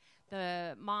contacted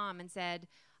the mom and said,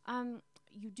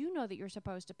 you do know that you're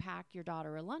supposed to pack your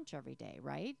daughter a lunch every day,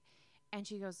 right? And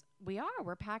she goes, we are.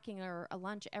 We're packing her a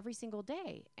lunch every single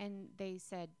day. And they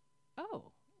said,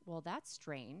 oh, well, that's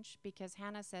strange because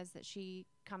Hannah says that she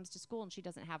comes to school and she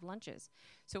doesn't have lunches.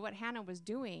 So what Hannah was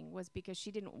doing was because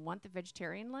she didn't want the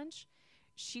vegetarian lunch,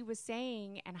 she was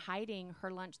saying and hiding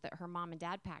her lunch that her mom and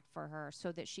dad packed for her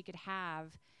so that she could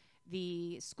have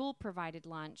the school-provided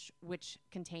lunch, which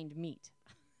contained meat.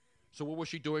 So what was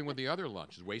she doing with the other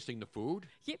lunches? Wasting the food?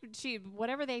 Yeah,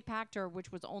 whatever they packed her,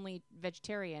 which was only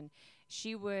vegetarian,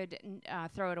 she would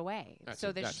throw it away. That's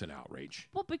an outrage.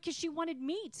 Well, because she wanted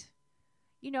meat.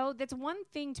 That's one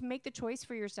thing to make the choice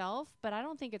for yourself, but I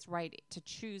don't think it's right to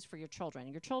choose for your children.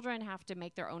 Your children have to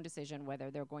make their own decision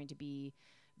whether they're going to be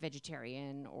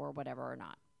vegetarian or whatever or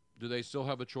not. Do they still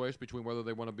have a choice between whether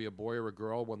they want to be a boy or a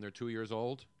girl when they're 2 years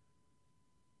old?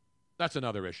 That's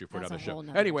another issue for another show.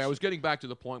 Anyway, I was getting back to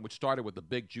the point which started with the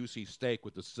big juicy steak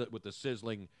with the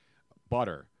sizzling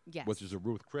butter, which is a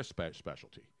Ruth Chris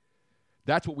specialty.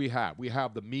 That's what we have. We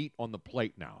have the meat on the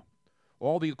plate now.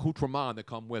 All the accoutrements that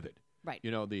come with it. Right.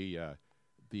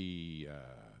 The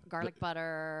garlic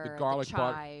butter, the garlic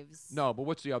chives. Butter. No, but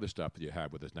what's the other stuff that you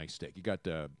have with this nice steak? You got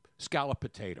scalloped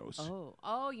potatoes.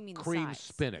 Oh, you mean the cream sides.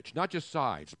 spinach, not just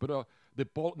sides, but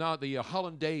the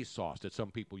hollandaise sauce that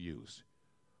some people use.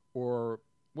 Or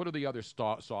what are the other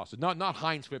sauces? Not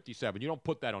Heinz 57. You don't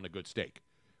put that on a good steak.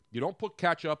 You don't put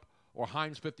ketchup or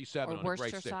Heinz 57 on a great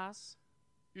steak. Worcestershire sauce?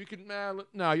 You can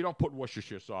no, you don't put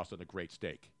Worcestershire sauce on a great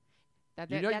steak. That,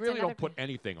 You that's really another don't put que-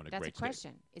 anything on a That's great a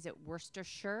question. Is it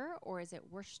Worcestershire or is it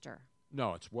Worcester? steak.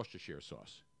 No, it's Worcestershire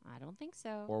sauce I don't think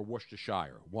so. or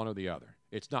Worcestershire, one or the other.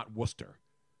 It's not Worcester.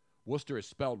 Worcester is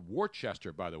spelled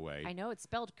Worcester, by the way. I know it's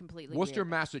spelled completely Worcester, weird.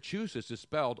 Massachusetts is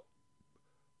spelled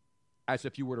as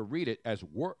if you were to read it as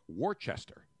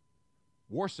Worcester.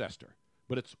 Worcester.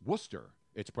 But it's Worcester,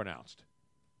 it's pronounced.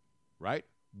 Right?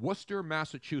 Worcester,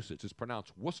 Massachusetts is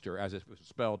pronounced Worcester as if it's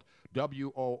spelled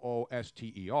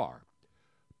Wooster.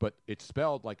 But it's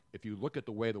spelled like, if you look at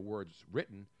the way the word's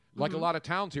written, like a lot of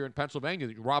towns here in Pennsylvania.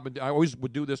 Robin, I always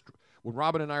would do this when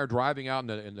Robin and I are driving out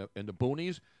in the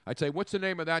boonies. I'd say, "What's the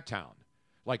name of that town?"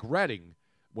 Like Reading.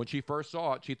 When she first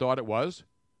saw it, she thought it was.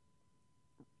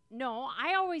 No,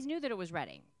 I always knew that it was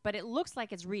Reading, but it looks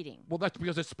like it's reading. Well, that's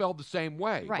because it's spelled the same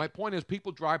way. Right. My point is,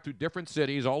 people drive through different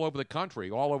cities all over the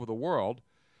country, all over the world,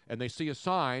 and they see a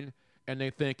sign and they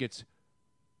think it's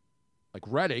like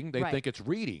Reading. They Right. think it's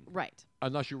reading. Right.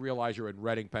 Unless you realize you're in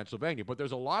Reading, Pennsylvania. But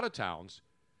there's a lot of towns,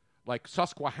 like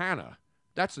Susquehanna.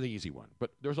 That's the easy one.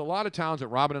 But there's a lot of towns that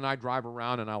Robin and I drive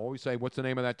around, and I always say, "What's the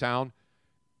name of that town?"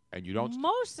 And you don't.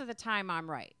 Most of the time, I'm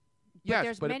right. But Yes,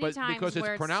 there's but many times because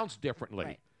where it's pronounced differently.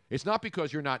 Right. It's not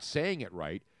because you're not saying it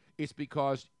right. It's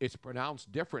because it's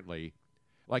pronounced differently,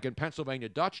 like in Pennsylvania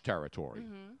Dutch territory,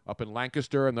 up in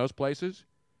Lancaster and those places.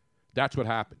 That's what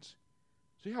happens.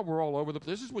 See how we're all over the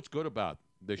place? This is what's good about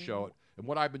this show and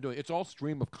what I've been doing. It's all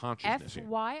stream of consciousness here.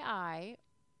 FYI,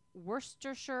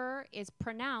 Worcestershire is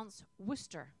pronounced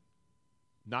Worcester.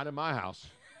 Not in my house.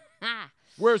 Ah,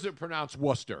 Where is it pronounced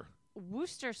Worcester?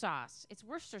 Worcester sauce. It's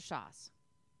Worcester sauce.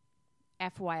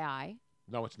 FYI.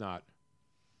 No, it's not.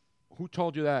 Who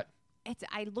told you that?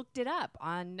 I looked it up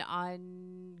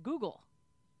on Google.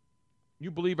 You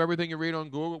believe everything you read on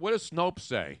Google? What does Snopes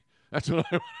say? That's what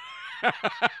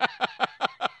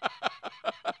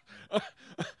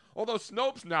Although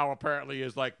Snopes now apparently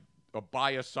is like a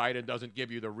bias site and doesn't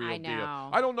give you the real I deal. know.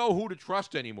 I don't know who to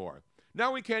trust anymore.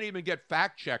 Now we can't even get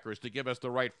fact checkers to give us the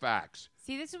right facts.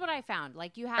 See, this is what I found.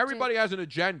 Like you have Everybody to, has an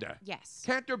agenda. Yes.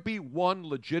 Can't there be one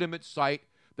legitimate site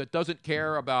that doesn't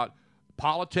care about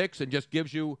politics and just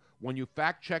gives you, when you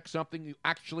fact check something, you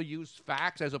actually use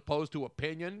facts as opposed to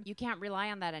opinion? You can't rely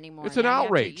on that anymore. It's an Now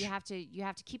outrage. You have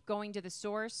to keep going to the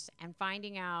source and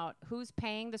finding out who's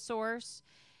paying the source.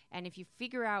 And if you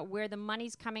figure out where the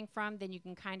money's coming from, then you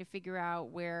can kind of figure out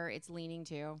where it's leaning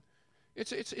to.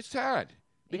 It's sad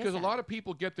because a sad. lot of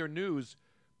people get their news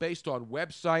based on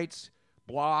websites,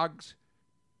 blogs,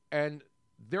 and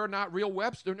they're not real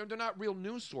they're not real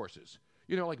news sources.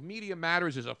 You know, like Media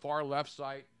Matters is a far left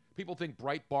site. People think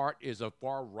Breitbart is a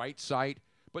far right site,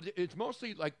 but it's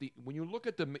mostly like when you look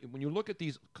at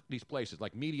these places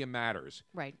like Media Matters,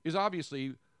 Right. is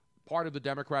obviously part of the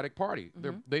Democratic Party.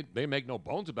 They make no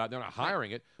bones about it. They're not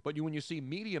hiring it. But when you see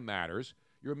Media Matters,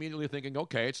 you're immediately thinking,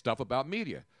 okay, it's stuff about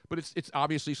media. But it's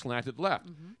obviously slanted left.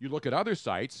 You look at other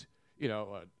sites, you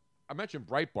know, I mentioned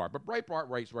Breitbart, but Breitbart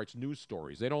writes news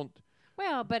stories. They don't.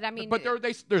 Well, but I mean, But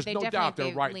there's they no doubt they're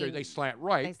definitely right. lean- They slant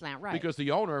right. They slant right. Because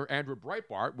the owner, Andrew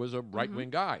Breitbart, was a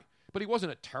right-wing guy. But he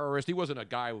wasn't a terrorist. He wasn't a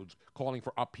guy who was calling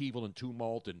for upheaval and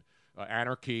tumult and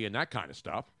anarchy and that kind of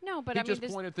stuff. No, but he I mean, just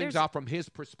there's- pointed things there's- out from his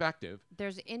perspective.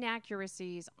 there's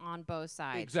inaccuracies on both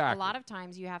sides. Exactly. A lot of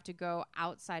times you have to go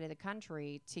outside of the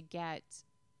country to get,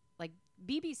 like,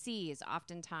 BBC is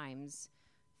oftentimes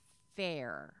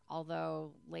fair,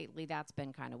 although lately that's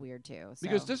been kind of weird too. So.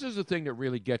 Because this is the thing that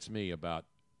really gets me about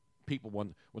people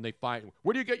when they find,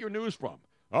 where do you get your news from?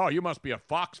 Oh, you must be a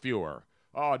Fox viewer.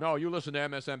 Oh, no, you listen to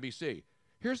MSNBC.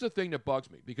 Here's the thing that bugs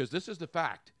me, because this is the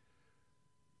fact.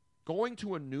 Going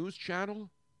to a news channel,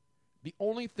 the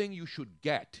only thing you should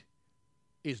get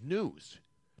is news.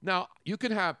 Now, you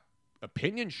can have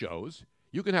opinion shows,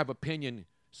 you can have opinion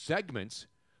segments,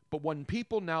 but when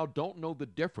people now don't know the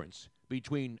difference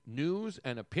between news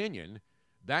and opinion,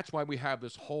 that's why we have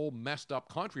this whole messed up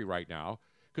country right now,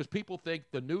 because people think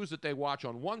the news that they watch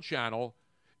on one channel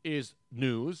is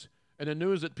news, and the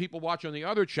news that people watch on the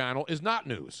other channel is not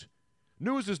news.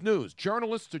 News is news.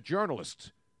 Journalists are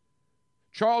journalists.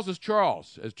 Charles is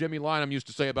Charles, as Jimmy Lynam used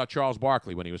to say about Charles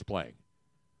Barkley when he was playing.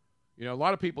 You know, a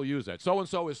lot of people use that.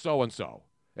 So-and-so is so-and-so.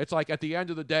 It's like at the end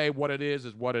of the day, what it is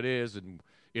what it is, and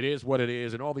it is what it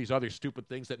is, and all these other stupid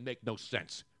things that make no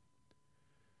sense.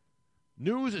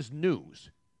 News is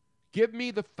news. Give me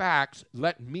the facts.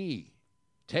 Let me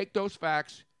take those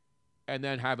facts and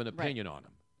then have an opinion on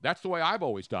them. That's the way I've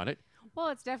always done it. Well,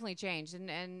 it's definitely changed,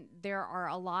 and there are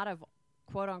a lot of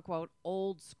quote unquote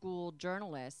old school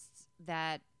journalists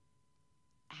that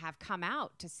have come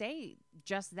out to say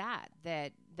just that.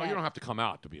 Oh, you don't have to come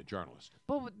out to be a journalist.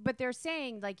 But they're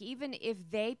saying, like, even if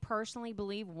they personally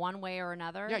believe one way or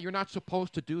another. Yeah, you're not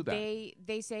supposed to do that.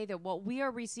 They say that what we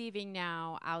are receiving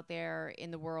now out there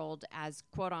in the world as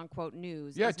quote unquote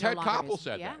news. Yeah, is Ted no longer Koppel news.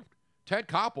 said Yeah. that. Ted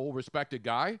Koppel, respected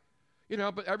guy,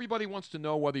 but everybody wants to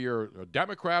know whether you're a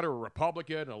Democrat or a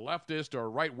Republican, a leftist or a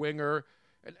right winger,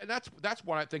 and that's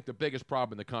what I think the biggest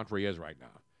problem in the country is right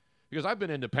now. Because I've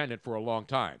been independent for a long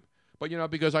time, but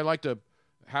because I like to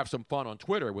have some fun on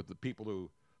Twitter with the people who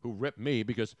rip me,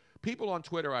 because people on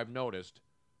Twitter, I've noticed,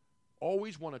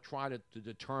 always want to try to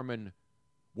determine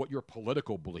what your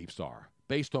political beliefs are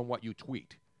based on what you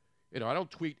tweet. I don't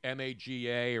tweet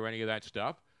MAGA or any of that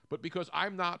stuff, but because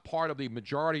I'm not part of the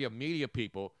majority of media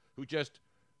people who just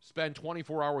spend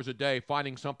 24 hours a day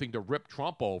finding something to rip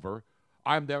Trump over,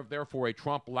 I'm therefore a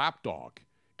Trump lapdog.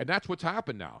 And that's what's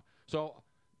happened now. So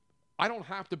I don't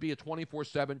have to be a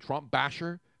 24/7 Trump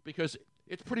basher because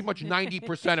it's pretty much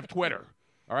 90% of Twitter.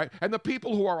 All right? And the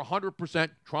people who are 100%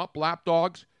 Trump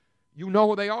lapdogs, you know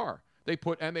who they are. They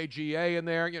put MAGA in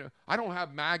there. I don't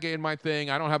have MAGA in my thing.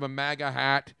 I don't have a MAGA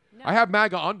hat. No. I have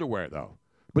MAGA underwear, though.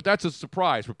 But that's a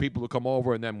surprise for people who come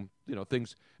over and then,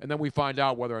 things, and then we find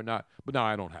out whether or not. But no,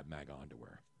 I don't have MAGA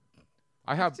underwear.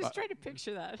 I have. Just trying to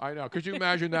picture that. I know. Could you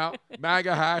imagine now?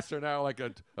 MAGA hats are now like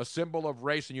a symbol of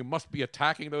race, and you must be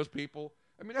attacking those people.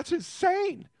 I mean, that's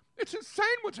insane. It's insane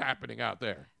what's happening out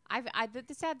there.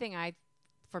 The sad thing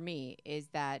for me is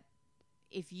that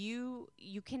if you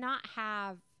cannot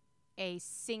have a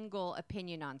single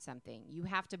opinion on something, you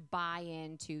have to buy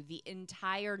into the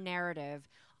entire narrative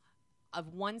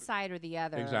of one side or the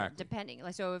other. Exactly.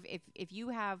 Depending. So if you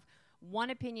have one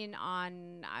opinion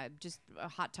on just a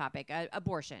hot topic,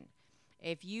 abortion.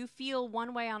 If you feel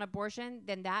one way on abortion,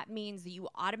 then that means that you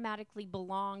automatically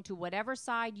belong to whatever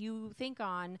side you think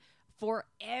on for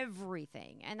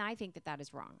everything. And I think that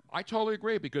is wrong. I totally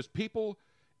agree because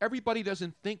everybody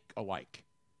doesn't think alike,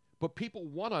 but people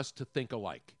want us to think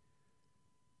alike.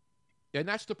 And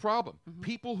that's the problem. Mm-hmm.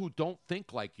 People who don't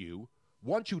think like you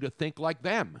want you to think like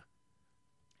them.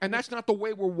 And that's not the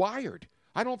way we're wired.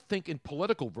 I don't think in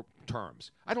political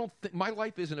terms. My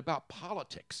life isn't about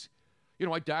politics.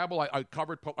 I dabble. I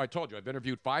told you, I've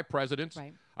interviewed 5 presidents.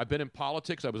 Right. I've been in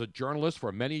politics. I was a journalist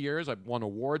for many years. I've won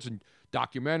awards in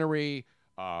documentary,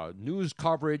 news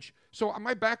coverage. So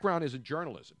my background is in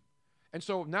journalism. And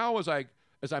so now as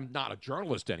I'm not a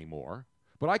journalist anymore,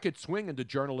 but I could swing into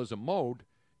journalism mode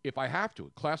if I have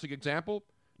to. Classic example,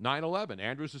 9/11.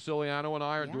 Andrew Siciliano and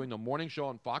I are doing the morning show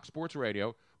on Fox Sports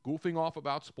Radio, goofing off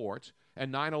about sports,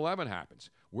 and 9/11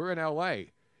 happens. We're in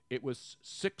L.A. It was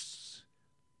 6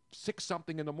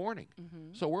 something in the morning.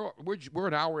 Mm-hmm. So we're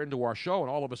an hour into our show, and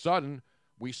all of a sudden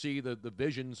we see the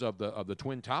visions of the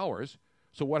Twin Towers.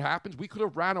 So what happens? We could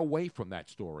have ran away from that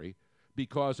story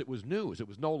because it was news. It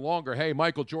was no longer, hey,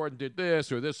 Michael Jordan did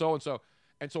this or this so-and-so.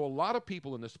 And so a lot of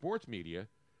people in the sports media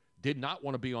did not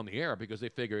want to be on the air because they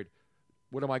figured,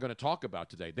 what am I going to talk about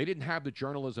today? They didn't have the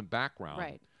journalism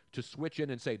background to switch in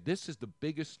and say, this is the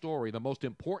biggest story, the most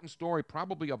important story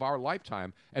probably of our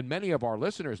lifetime and many of our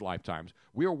listeners' lifetimes.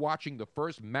 We are watching the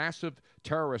first massive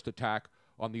terrorist attack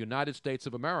on the United States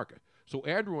of America. So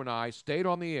Andrew and I stayed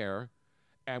on the air,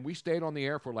 and we stayed on the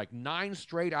air for like 9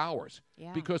 straight hours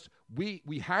because we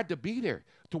had to be there.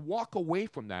 To walk away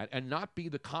from that and not be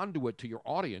the conduit to your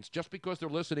audience just because they're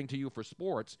listening to you for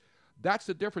sports, that's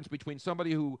the difference between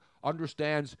somebody who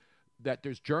understands that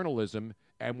there's journalism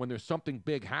and when there's something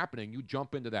big happening, you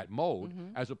jump into that mode,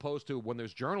 as opposed to when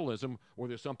there's journalism or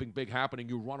there's something big happening,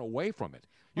 you run away from it.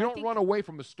 You don't run away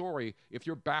from a story if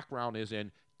your background is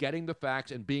in getting the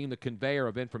facts and being the conveyor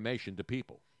of information to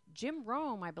people. Jim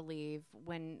Rome, I believe,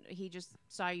 when he just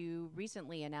saw you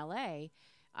recently in L.A.,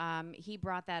 he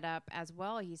brought that up as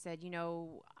well. He said,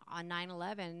 on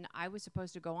 9/11, I was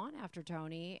supposed to go on after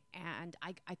Tony, and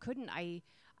I couldn't.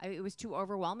 It was too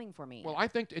overwhelming for me. Well, I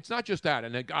think it's not just that,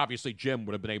 and obviously Jim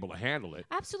would have been able to handle it.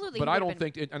 Absolutely. But I don't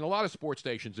think, and a lot of sports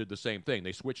stations did the same thing.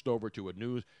 They switched over to a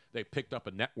news, they picked up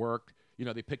a network,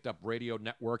 they picked up radio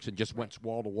networks and just went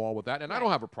wall to wall with that. And I don't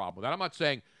have a problem with that. I'm not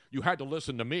saying you had to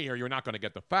listen to me or you're not going to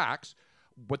get the facts.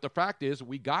 But the fact is,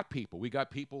 we got people. We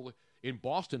got people in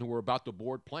Boston who were about to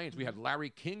board planes. We had Larry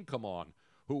King come on,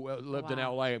 who lived in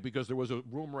L.A. because there was a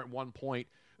rumor at one point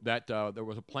that there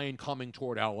was a plane coming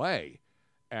toward L.A.,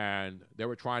 and they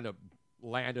were trying to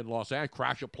land in Los Angeles,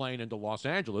 crash a plane into Los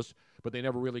Angeles, but they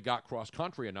never really got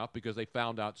cross-country enough because they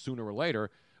found out sooner or later,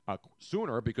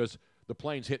 because the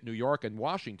planes hit New York and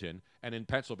Washington and in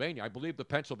Pennsylvania. I believe the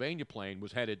Pennsylvania plane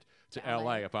was headed to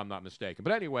L.A., if I'm not mistaken.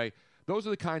 But anyway, those are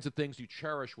the kinds of things you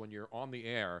cherish when you're on the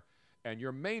air, and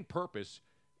your main purpose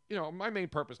my main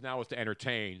purpose now is to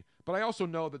entertain, but I also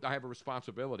know that I have a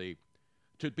responsibility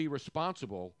to be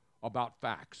responsible about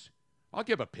facts. I'll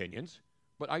give opinions,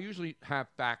 but I usually have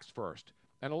facts first.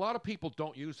 And a lot of people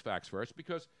don't use facts first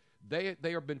because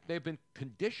they've been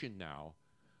conditioned now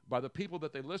by the people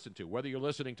that they listen to, whether you're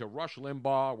listening to Rush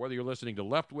Limbaugh, whether you're listening to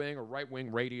left-wing or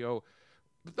right-wing radio.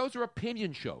 Those are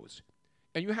opinion shows.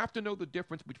 And you have to know the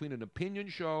difference between an opinion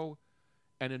show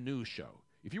and a news show.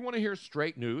 If you want to hear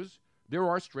straight news, there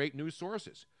are straight news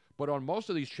sources. But on most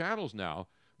of these channels now,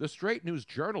 the straight news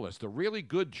journalists, the really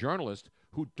good journalists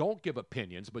who don't give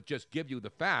opinions but just give you the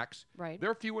facts,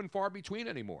 they're few and far between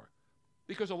anymore.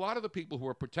 Because a lot of the people who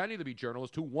are pretending to be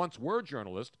journalists, who once were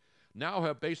journalists, now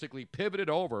have basically pivoted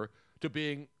over to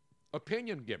being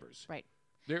opinion givers. Right.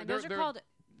 Those are called,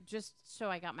 just so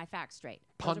I got my facts straight,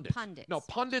 pundits. Pundits. No,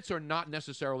 pundits are not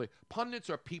necessarily, pundits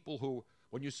are people who,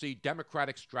 when you see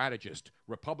Democratic strategist,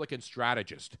 Republican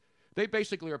strategist, they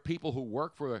basically are people who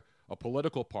work for a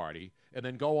political party and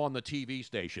then go on the TV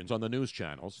stations, on the news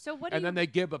channels, then they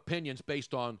give opinions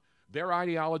based on their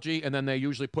ideology, and then they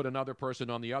usually put another person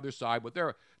on the other side. But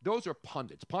those are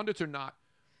pundits. Pundits are not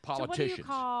politicians. So what do you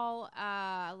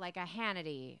call like a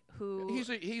Hannity who?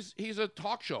 He's a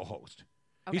talk show host.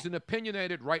 Okay. He's an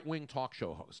opinionated right-wing talk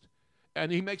show host,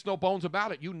 and he makes no bones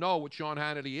about it. You know what Sean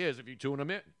Hannity is if you tune him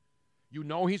in. You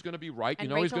know he's going to be right. And you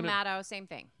know Rachel he's going to. Maddow, same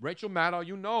thing. Rachel Maddow,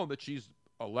 you know that she's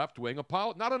a left-wing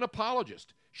not an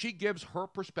apologist. She gives her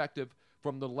perspective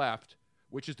from the left,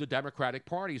 which is the Democratic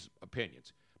Party's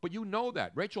opinions. But you know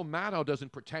that. Rachel Maddow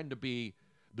doesn't pretend to be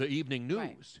the evening news.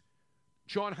 Right.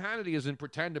 Sean Hannity doesn't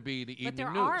pretend to be the evening news.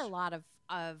 But there are a lot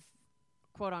of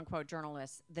quote-unquote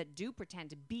journalists that do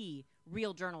pretend to be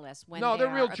real journalists when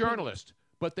they're real journalists,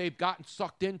 but they've gotten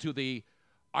sucked into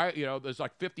there's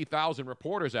like 50,000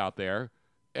 reporters out there,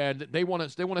 and they want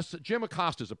to. Jim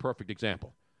Acosta is a perfect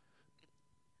example.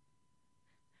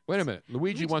 Wait a minute.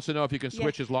 Luigi wants to know if you can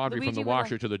switch his laundry from the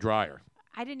washer to the dryer.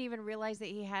 I didn't even realize that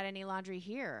he had any laundry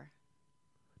here.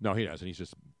 No, he doesn't. He's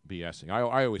just BSing.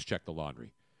 I always check the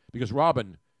laundry because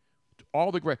Robin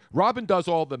does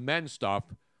all the men's stuff.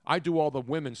 I do all the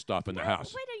women's stuff in the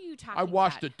house. What are you talking I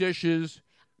wash about? the dishes.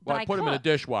 Well, I put them in the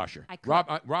dishwasher.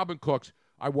 Robin cooks.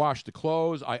 I wash the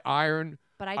clothes. I iron.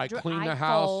 But I clean the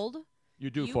house. Fold.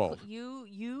 You fold.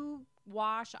 You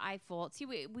wash. I fold. See,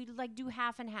 we like do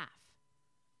half and half.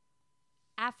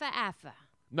 Affa.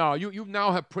 No, you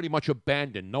now have pretty much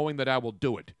abandoned knowing that I will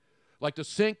do it. Like the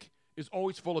sink is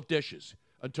always full of dishes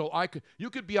until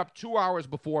you could be up 2 hours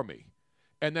before me,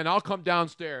 and then I'll come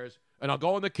downstairs and I'll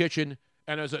go in the kitchen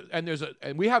and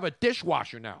we have a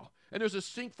dishwasher now, and there's a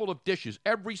sink full of dishes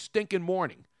every stinking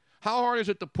morning. How hard is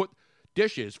it to put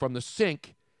dishes from the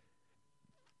sink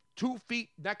 2 feet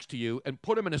next to you and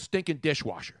put them in a stinking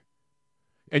dishwasher?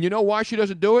 And you know why she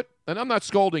doesn't do it? And I'm not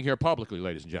scolding here publicly,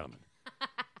 ladies and gentlemen.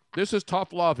 This is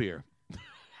tough love here.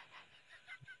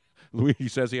 Luigi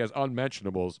says he has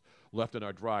unmentionables left in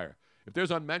our dryer. If there's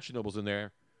unmentionables in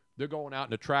there, they're going out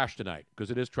in the trash tonight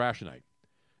because it is trash night.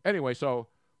 Anyway, so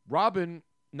Robin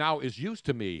now is used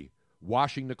to me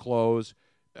washing the clothes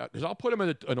because I'll put them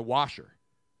in a washer,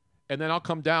 and then I'll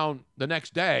come down the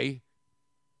next day,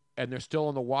 and they're still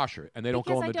in the washer, and they don't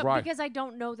go in the dryer. Because I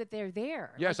don't know that they're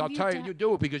there. Yes, I'll tell you, you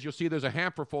do it because you'll see there's a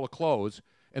hamper full of clothes,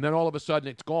 and then all of a sudden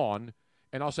it's gone.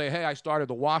 And I'll say, hey, I started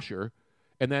the washer,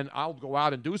 and then I'll go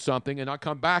out and do something, and I'll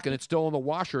come back, and it's still in the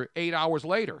washer 8 hours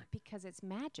later. Because it's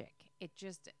magic.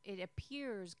 It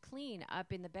appears clean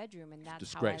up in the bedroom, and that's how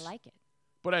disgrace. I like it.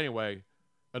 But anyway,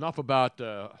 enough about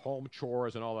home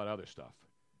chores and all that other stuff.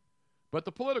 But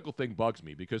the political thing bugs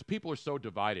me because people are so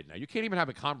divided now. You can't even have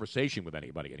a conversation with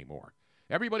anybody anymore.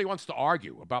 Everybody wants to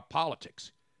argue about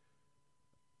politics.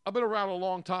 I've been around a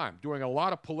long time, doing a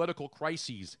lot of political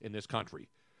crises in this country.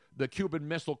 The Cuban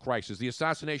Missile Crisis, the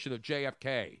assassination of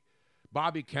JFK,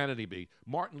 Bobby Kennedy,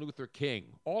 Martin Luther King,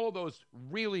 all of those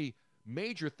really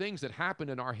major things that happened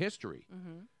in our history.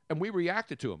 Mm-hmm. And we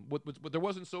reacted to them. But there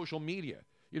wasn't social media.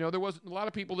 There wasn't a lot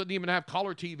of people didn't even have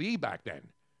color TV back then.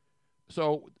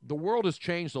 So the world has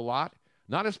changed a lot,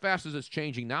 not as fast as it's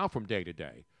changing now from day to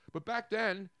day. But back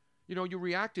then, you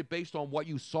reacted based on what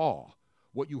you saw,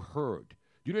 what you heard.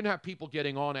 You didn't have people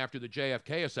getting on after the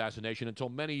JFK assassination until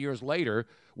many years later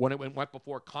when it went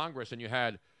before Congress and you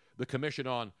had the commission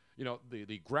on,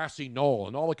 the grassy knoll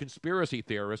and all the conspiracy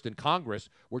theorists in Congress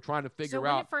were trying to figure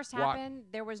out. So when it first happened,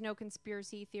 there was no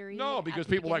conspiracy theory? No, because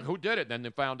people were like, who did it? Then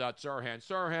they found out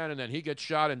Sirhan, and then he gets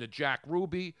shot into Jack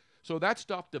Ruby. So that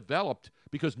stuff developed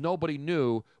because nobody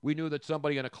knew. We knew that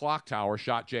somebody in a clock tower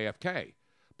shot JFK.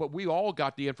 But we all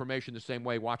got the information the same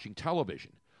way watching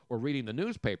television or reading the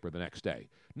newspaper the next day.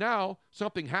 Now,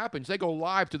 something happens, they go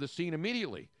live to the scene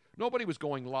immediately. Nobody was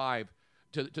going live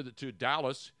to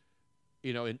Dallas,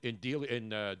 in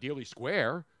Dealey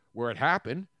Square where it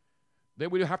happened. They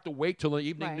would have to wait till the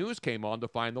evening news came on to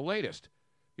find the latest.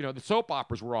 The soap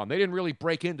operas were on. They didn't really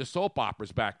break into soap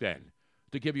operas back then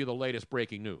to give you the latest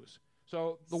breaking news.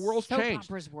 So the world's changed.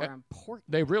 Soap operas were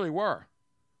important. They really were.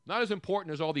 Not as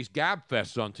important as all these gab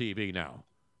fests on TV now.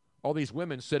 All these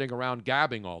women sitting around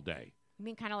gabbing all day. You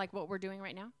mean kind of like what we're doing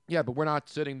right now? Yeah, but we're not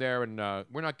sitting there and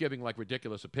we're not giving like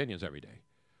ridiculous opinions every day.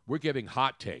 We're giving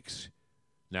hot takes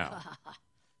now.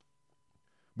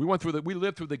 We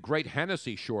lived through the great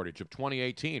Hennessy shortage of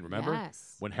 2018, remember?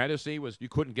 Yes. When Hennessy you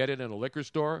couldn't get it in a liquor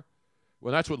store?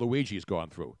 Well, that's what Luigi's gone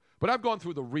through. But I've gone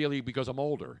through because I'm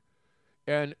older.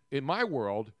 And in my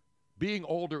world, being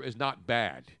older is not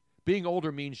bad. Being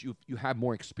older means you have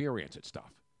more experience at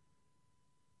stuff.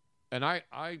 And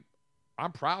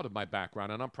I'm proud of my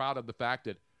background, and I'm proud of the fact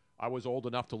that I was old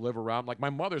enough to live around. Like, my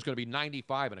mother's going to be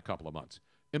 95 in a couple of months.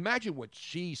 Imagine what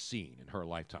she's seen in her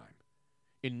lifetime.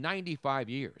 In 95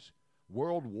 years,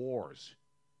 world wars,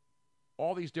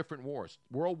 all these different wars,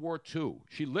 World War II.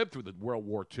 She lived through the World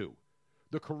War II,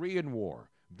 the Korean War,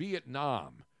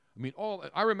 Vietnam.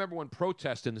 I remember when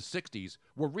protests in the 60s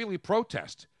were really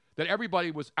protests, that everybody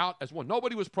was out as one.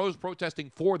 Nobody was protesting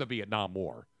for the Vietnam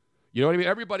War. You know what I mean?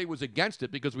 Everybody was against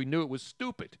it because we knew it was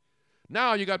stupid.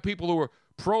 Now you got people who are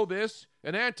pro this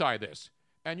and anti this,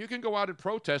 and you can go out and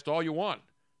protest all you want.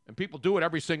 And people do it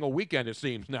every single weekend, it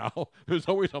seems now. There's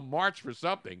always a march for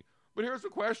something. But here's the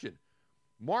question.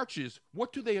 Marches,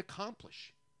 what do they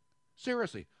accomplish?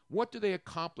 Seriously, what do they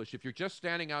accomplish if you're just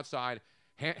standing outside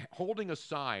holding a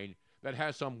sign that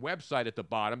has some website at the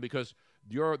bottom because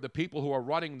the people who are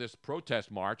running this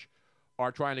protest march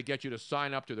are trying to get you to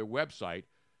sign up to their website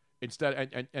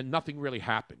instead, and nothing really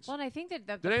happens? Well, and I think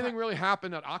that Did anything really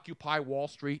happen at Occupy Wall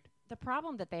Street? The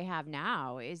problem that they have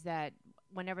now is that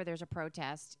whenever there's a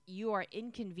protest, you are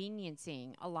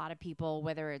inconveniencing a lot of people,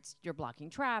 whether it's you're blocking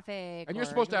traffic. And you're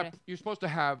supposed to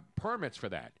have permits for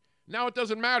that. Now it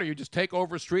doesn't matter. You just take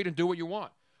over a street and do what you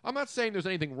want. I'm not saying there's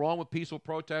anything wrong with peaceful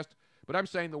protest, but I'm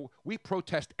saying that we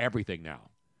protest everything now.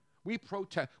 When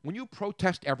you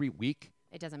protest every week,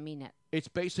 it doesn't mean it. It's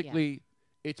basically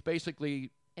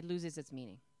it loses its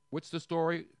meaning. What's the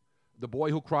story? The boy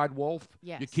who cried wolf?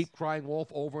 Yes. You keep crying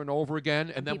wolf over and over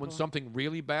again, and then when something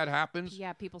really bad happens,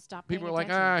 people stop paying people are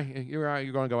attention. like,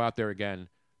 you're going to go out there again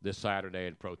this Saturday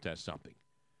and protest something.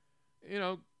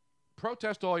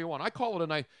 Protest all you want. I call it a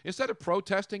night. Instead of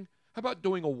protesting, how about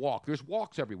doing a walk? There's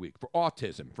walks every week for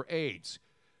autism, for AIDS.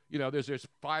 There's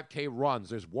 5K runs.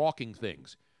 There's walking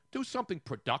things. Do something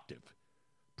productive.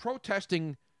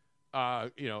 Protesting,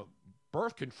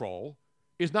 birth control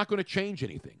is not going to change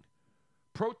anything.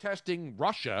 Protesting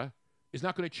Russia is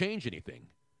not going to change anything.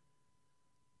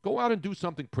 Go out and do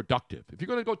something productive. If you're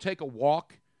going to go take a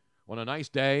walk on a nice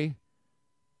day,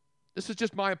 this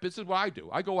is what I do.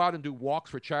 I go out and do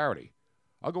walks for charity.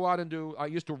 I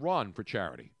used to run for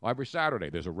charity. Every Saturday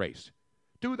there's a race.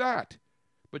 Do that.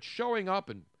 But showing up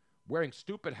and wearing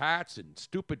stupid hats and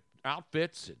stupid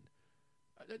outfits,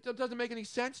 it doesn't make any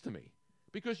sense to me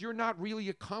because you're not really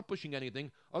accomplishing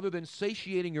anything other than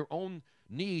satiating your own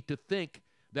need to think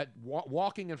that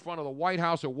walking in front of the White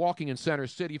House or walking in Center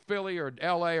City, Philly or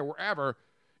L.A. or wherever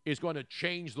is going to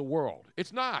change the world.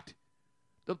 It's not.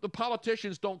 The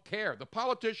politicians don't care. The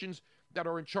politicians that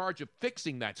are in charge of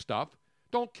fixing that stuff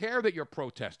don't care that you're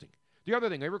protesting. The other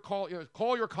thing,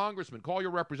 call your congressman, call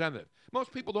your representative.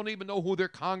 Most people don't even know who their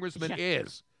congressman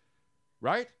is,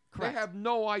 right? Correct. They have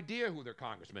no idea who their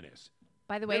congressman is.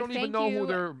 By the way, they don't even know who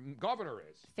their governor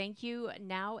is. Thank you,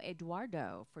 now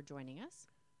Eduardo, for joining us.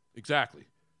 Exactly.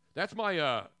 That's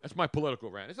my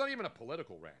political rant. It's not even a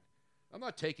political rant. I'm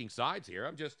not taking sides here.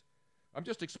 I'm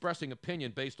just expressing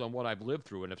opinion based on what I've lived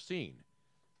through and have seen.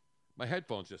 My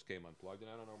headphones just came unplugged, and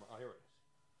I don't know. Oh, here it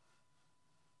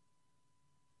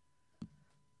is.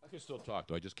 I can still talk,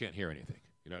 though. I just can't hear anything.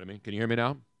 You know what I mean? Can you hear me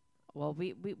now? Well,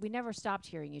 we never stopped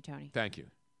hearing you, Tony. Thank you.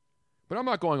 But I'm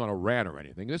not going on a rant or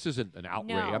anything. This isn't an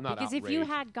outrage. No, I'm not because outraged. if you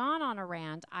had gone on a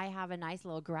rant, I have a nice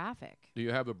little graphic. Do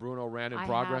you have the Bruno rant in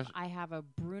progress? I have a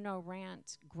Bruno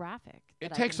rant graphic.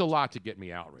 It takes a lot to get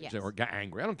me outraged Yes. or get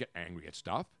angry. I don't get angry at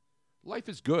stuff. Life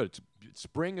is good.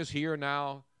 Spring is here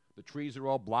now. The trees are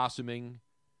all blossoming.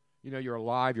 You're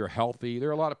alive. You're healthy. There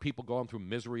are a lot of people going through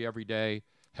misery every day,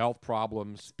 health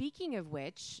problems. Speaking of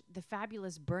which, the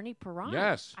fabulous Bernie Perron.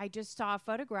 Yes. I just saw a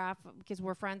photograph because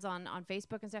we're friends on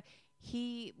Facebook and stuff.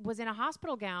 He was in a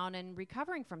hospital gown and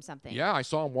recovering from something. Yeah, I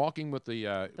saw him walking with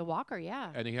the walker, yeah.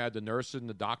 and he had the nurse and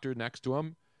the doctor next to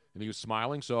him. and he was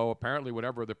smiling. So apparently,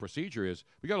 whatever the procedure is,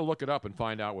 we got to look it up and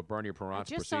find out what Bernie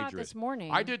Perrant's I just procedure saw it this is.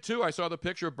 morning. I did too. I saw the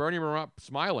picture of Bernie Perrant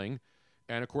smiling,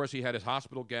 and of course, he had his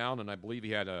hospital gown, and I believe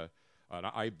he had an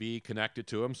IV connected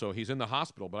to him. So he's in the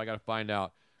hospital. But I got to find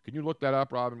out. Can you look that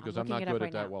up, Robin? Because I'm not good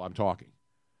at that while I'm talking.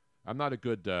 I'm not a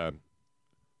good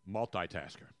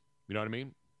multitasker. You know what I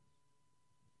mean?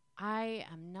 I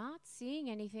am not seeing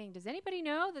anything. Does anybody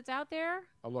know that's out there?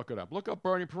 I'll look it up. Look up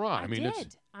Bernie Perrant. I mean,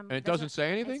 did. and it doesn't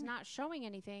say anything? It's not showing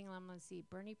anything. I'm going to see.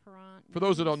 Bernie Perrant. For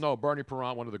those that don't know, Bernie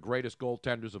Perrant, one of the greatest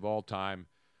goaltenders of all time,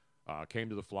 came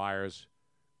to the Flyers.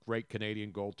 Great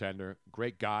Canadian goaltender.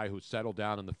 Great guy who settled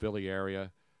down in the Philly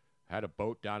area. Had a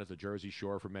boat down at the Jersey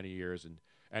Shore for many years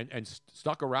and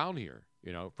stuck around here.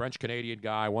 You know, French-Canadian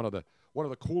guy, one of the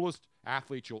coolest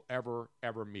athletes you'll ever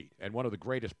meet, and one of the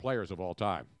greatest players of all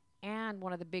time. And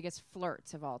one of the biggest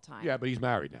flirts of all time. Yeah, but he's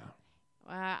married now.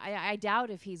 I doubt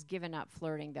if he's given up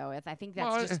flirting, though. I think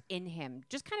that's just in him.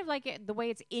 Just kind of like the way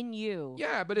it's in you.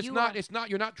 Yeah, but it's not.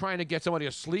 You're not trying to get somebody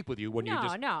to sleep with you when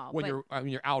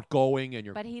you're outgoing and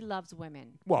you're. But he loves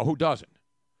women. Well, who doesn't?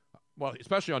 Well,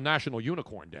 especially on National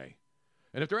Unicorn Day.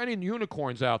 And if there are any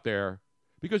unicorns out there,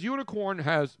 because unicorn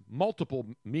has multiple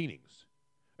meanings,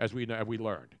 as we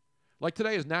learned. Like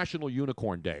today is National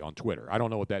Unicorn Day on Twitter. I don't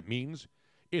know what that means.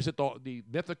 Is it the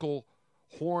mythical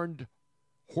horned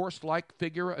horse-like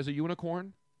figure as a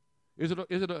unicorn? Is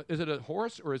it a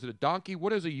horse or is it a donkey?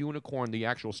 What is a unicorn? The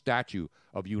actual statue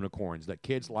of unicorns that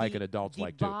kids like and adults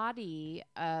like too. The body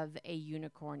of a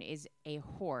unicorn is a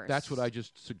horse. That's what I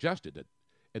just suggested.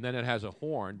 And then it has a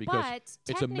horn because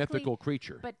it's a mythical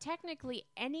creature. But technically,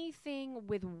 anything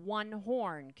with one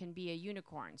horn can be a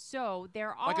unicorn. So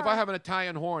there are... Like if I have an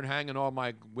Italian horn hanging on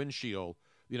my windshield,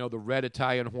 you know, the red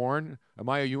Italian horn, am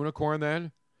I a unicorn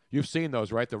then? You've seen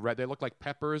those, right? The red, they look like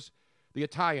peppers. The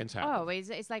Italians have them.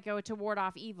 It's like to ward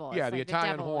off evil. Yeah, it's the like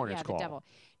Italian devil. horn it's called. The devil.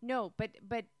 No, but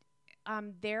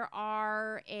there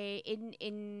are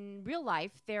in real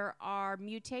life there are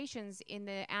mutations in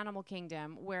the animal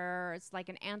kingdom where it's like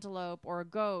an antelope or a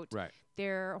goat. Right.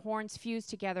 Their horns fuse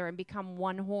together and become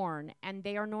one horn, and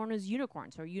they are known as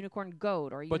unicorns or unicorn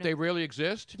goat or. But they really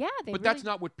exist. Yeah, but that's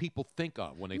not what people think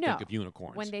of when they think of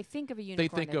unicorns. When they think of a unicorn,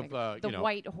 they think of the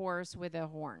white horse with a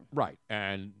horn. Right,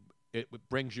 and it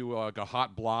brings you like a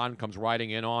hot blonde comes riding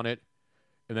in on it,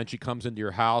 and then she comes into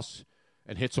your house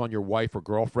and hits on your wife or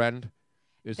girlfriend.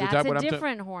 That's a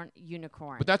different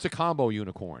unicorn. But that's a combo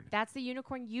unicorn. That's the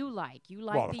unicorn you like. You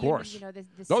like of course.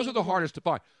 Those are the hardest to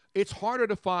find. It's harder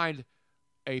to find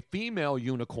a female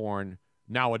unicorn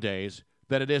nowadays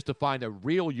than it is to find a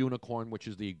real unicorn, which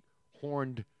is the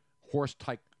horned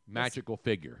horse-type magical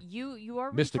figure. You are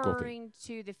referring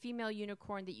to the female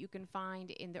unicorn that you can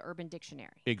find in the Urban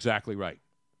Dictionary. Exactly right.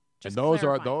 Just and those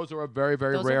clarifying. are a very,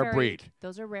 very rare breed.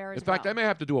 Those are rare In fact, I may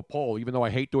have to do a poll, even though I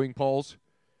hate doing polls.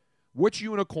 Which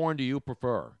unicorn do you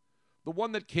prefer? The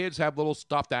one that kids have little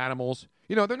stuffed animals.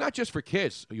 You know, they're not just for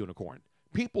kids, a unicorn.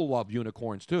 People love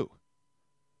unicorns too.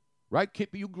 Right?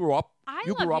 You grew up. I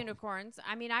love unicorns.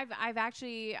 I mean, I've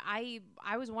actually, I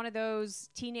was one of those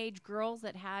teenage girls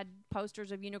that had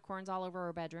posters of unicorns all over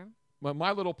her bedroom. Well,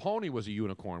 My Little Pony was a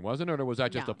unicorn, wasn't it? Or was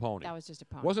that just a pony? That was just a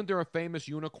pony. Wasn't there a famous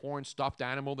unicorn stuffed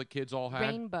animal that kids all had?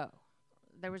 Rainbow.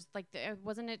 There was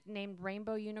wasn't it named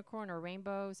Rainbow Unicorn or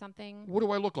Rainbow something? What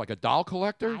do I look like, a doll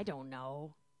collector? I don't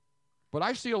know. But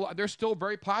I see a lot. They're still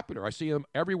very popular. I see them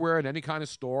everywhere in any kind of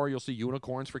store. You'll see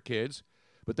unicorns for kids.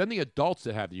 But then the adults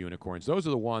that have the unicorns, those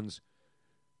are the ones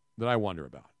that I wonder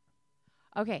about.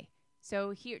 Okay,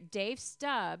 so here, Dave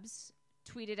Stubbs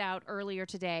tweeted out earlier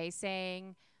today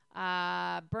saying,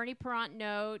 Bernie Perrant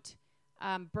note,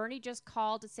 Bernie just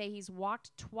called to say he's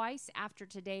walked twice after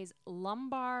today's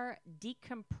lumbar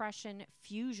decompression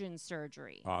fusion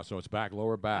surgery. So it's back,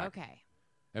 lower back. Okay.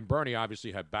 And Bernie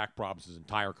obviously had back problems his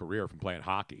entire career from playing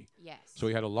hockey. Yes. So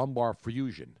he had a lumbar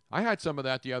fusion. I had some of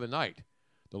that the other night.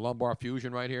 The lumbar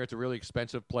fusion right here. It's a really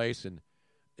expensive place, and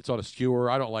it's on a skewer.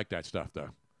 I don't like that stuff, though.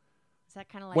 Is that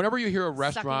kind of like whenever you hear a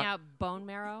restaurant sucking out bone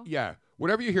marrow? Yeah.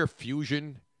 Whenever you hear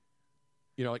fusion,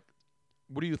 you know, like,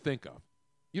 what do you think of?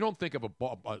 You don't think of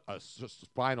a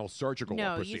spinal surgical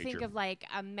procedure. No, you think of like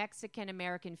a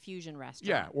Mexican-American fusion restaurant.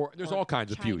 Yeah, or there's all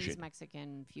kinds of fusion.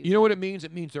 Chinese-Mexican fusion. You know what it means?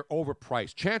 It means they're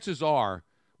overpriced. Chances are,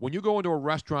 when you go into a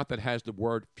restaurant that has the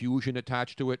word fusion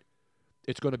attached to it,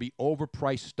 it's going to be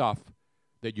overpriced stuff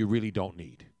that you really don't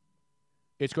need.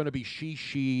 It's going to be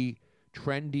she,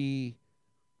 trendy,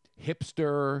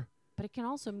 hipster. But it can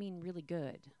also mean really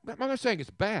good. I'm not saying it's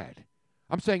bad.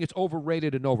 I'm saying it's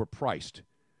overrated and overpriced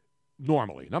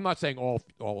normally. And I'm not saying all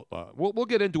we'll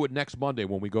get into it next Monday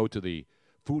when we go to the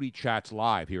Foodie Chats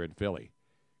Live here in Philly.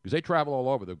 Because they travel all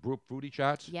over. The group Foodie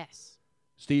Chats. Yes.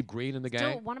 Steve Green and the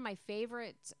Still, gang. one of my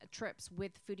favorite trips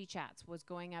with Foodie Chats was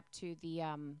going up to the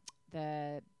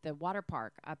water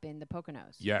park up in the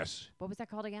Poconos. Yes. What was that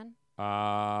called again?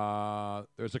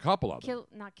 There's a couple of them.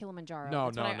 Not Kilimanjaro. No,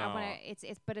 That's no, what no.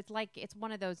 It's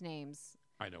one of those names.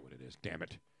 I know what it is. Damn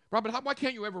it. Robin, why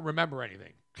can't you ever remember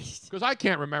anything? Because I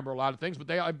can't remember a lot of things, but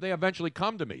they eventually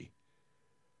come to me.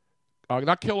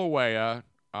 Not Kilauea.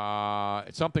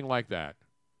 It's something like that.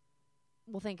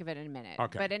 We'll think of it in a minute.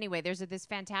 Okay. But anyway, there's this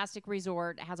fantastic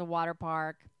resort. It has a water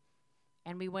park.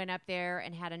 And we went up there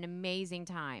and had an amazing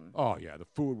time. Oh yeah, the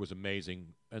food was amazing,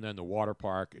 and then the water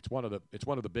park. It's one of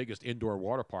the biggest indoor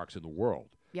water parks in the world.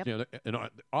 Yep. You know, and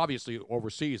obviously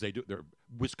overseas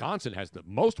Wisconsin has the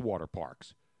most water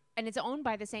parks. And it's owned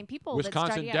by the same people.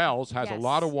 Wisconsin Dells has a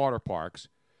lot of water parks,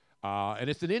 and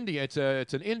it's an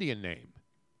Indian name.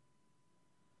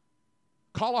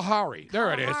 Kalahari.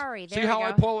 There it is. Kalahari, See there how we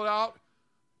I go. pull it out?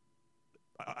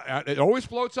 It always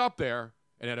floats up there,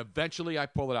 and then eventually I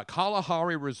pull it out.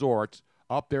 Kalahari Resorts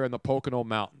up there in the Pocono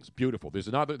Mountains. Beautiful.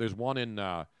 There's one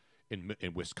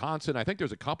in Wisconsin. I think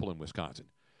there's a couple in Wisconsin.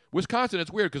 Wisconsin,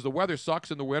 it's weird because the weather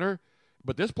sucks in the winter,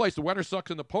 but this place, the weather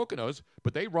sucks in the Poconos,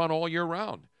 but they run all year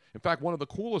round. In fact, one of the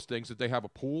coolest things is they have a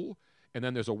pool, and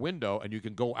then there's a window, and you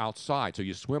can go outside. So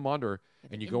you swim under,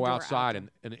 and you go outside, and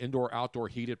an indoor-outdoor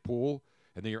heated pool,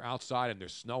 and then you're outside, and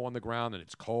there's snow on the ground, and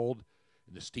it's cold,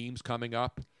 and the steam's coming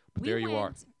up. But there you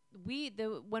are.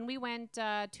 When we went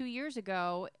 2 years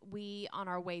ago, we on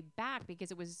our way back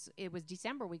because it was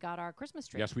December. We got our Christmas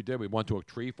tree. Yes, we did. We went to a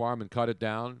tree farm and cut it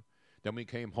down. Then we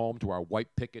came home to our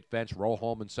white picket fence row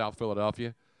home in South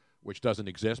Philadelphia, which doesn't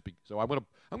exist. So I'm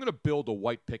gonna build a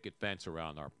white picket fence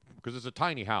around because it's a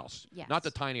tiny house. Yes. Not the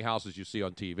tiny houses you see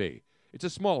on TV. It's a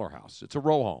smaller house. It's a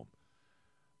row home.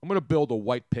 I'm gonna build a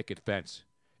white picket fence,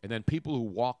 and then people who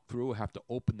walk through have to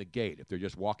open the gate if they're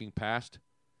just walking past.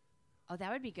 Oh, that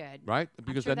would be good. Right?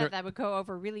 Because I'm sure that would go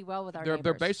over really well with our they're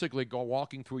neighbors. basically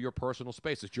walking through your personal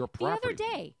space. It's your The property. other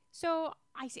day, so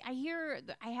I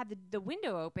had the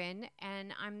window open,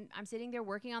 and I'm sitting there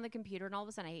working on the computer, and all of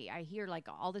a sudden I hear like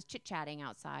all this chit chatting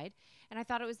outside, and I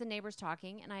thought it was the neighbors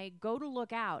talking, and I go to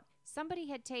look out. Somebody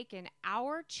had taken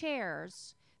our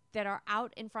chairs that are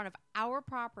out in front of our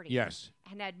property. Yes.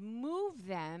 And had moved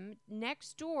them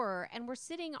next door, and were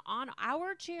sitting on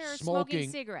our chairs smoking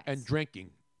cigarettes and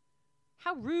drinking.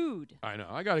 How rude. I know.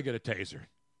 I got to get a taser.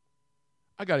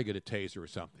 I got to get a taser or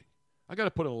something. I got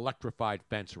to put an electrified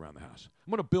fence around the house.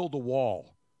 I'm going to build a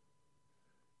wall,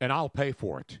 and I'll pay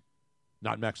for it,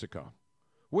 not Mexico.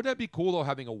 Wouldn't that be cool, though,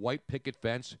 having a white picket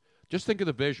fence? Just think of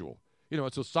the visual. You know,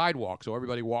 it's a sidewalk, so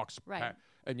everybody walks. Right.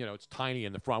 And, you know, it's tiny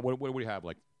in the front. What do we have,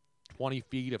 like 20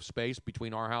 feet of space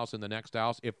between our house and the next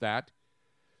house, if that?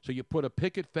 So you put a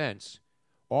picket fence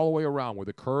all the way around where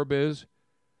the curb is.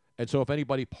 And so if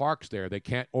anybody parks there, they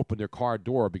can't open their car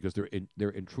door because they're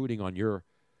intruding on your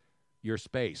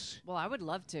space. Well, I would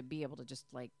love to be able to just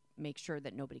like make sure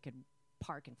that nobody could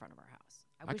park in front of our house.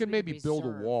 I could maybe build a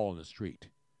wall in the street,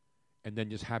 and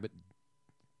then just have it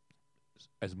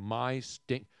as my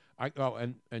stink.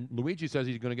 And Luigi says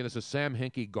he's going to get us a Sam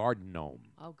Hinkie garden gnome.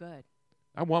 Oh, good.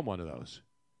 I want one of those.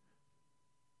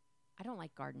 I don't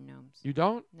like garden gnomes. You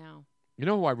don't? No. You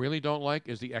know who I really don't like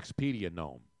is the Expedia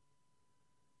gnome.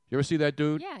 You ever see that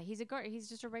dude? Yeah, he's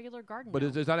just a regular garden But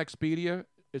gnome. is that Expedia?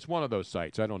 It's one of those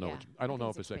sites. I don't know. Yeah, I don't know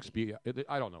if think it's it's Expedia.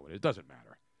 I don't know. It doesn't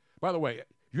matter. By the way, if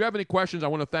you have any questions, I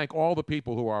want to thank all the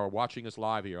people who are watching us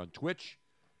live here on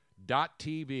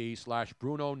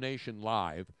twitch.tv/BrunoNation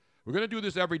Live. We're going to do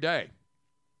this every day.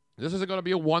 This isn't going to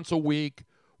be a once a week,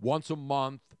 once a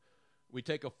month. We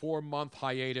take a 4-month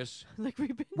hiatus. Like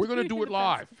we're going to do it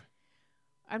live.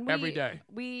 And every day.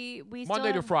 We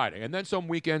Monday to Friday, and then some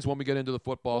weekends when we get into the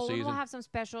football season. We'll have some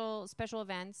special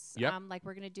events. Yep. Like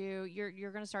we're gonna do.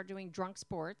 You're gonna start doing drunk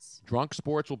sports. Drunk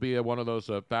sports will be one of those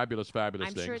fabulous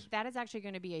I'm things. sure that is actually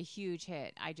going to be a huge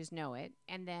hit. I just know it.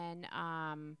 And then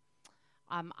I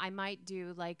might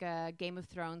do like a Game of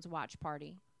Thrones watch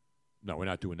party. No, we're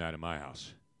not doing that in my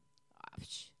house.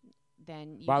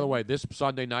 Then. By the way, this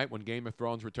Sunday night when Game of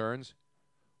Thrones returns,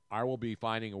 I will be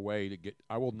finding a way to get.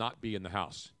 I will not be in the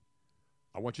house.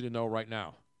 I want you to know right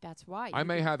now. That's why. I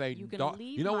may have a. You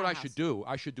know what I should do?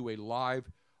 I should do a live.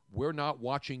 We're not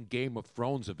watching Game of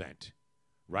Thrones event,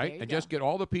 right? And just get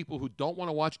all the people who don't want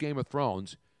to watch Game of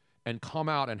Thrones, and come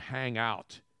out and hang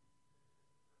out.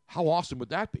 How awesome would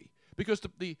that be? Because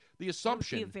the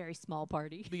assumption. It would be a very small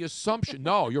party. The assumption.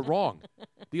 No, you're wrong.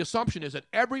 The assumption is that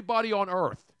everybody on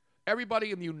Earth,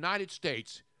 everybody in the United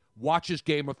States, watches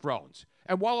Game of Thrones.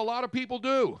 And while a lot of people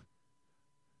do,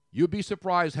 you'd be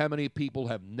surprised how many people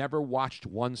have never watched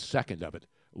 1 second of it.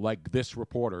 like this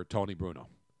reporter, Tony Bruno.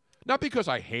 Not because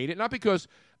I hate it, not because,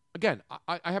 again,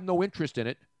 I have no interest in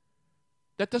it.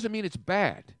 That doesn't mean it's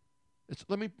bad.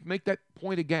 Let me make that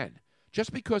point again.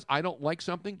 Just because I don't like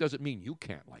something doesn't mean you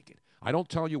can't like it. I don't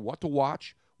tell you what to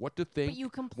watch, what to think, But you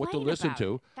complain what to listen about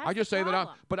to. it. That's I just the say that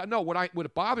problem. but no,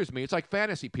 what bothers me, it's like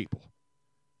fantasy people.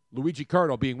 Luigi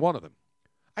Curto being one of them.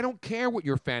 I don't care what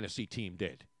your fantasy team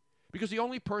did. Because the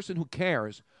only person who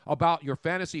cares about your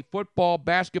fantasy football,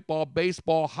 basketball,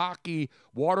 baseball, hockey,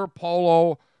 water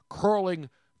polo, curling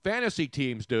fantasy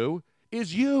teams do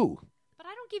is you. But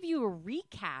I don't give you a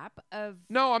recap of.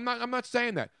 No, I'm not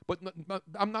saying that. But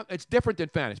I'm not. It's different than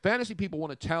fantasy. Fantasy people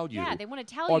want to tell you. Yeah, they want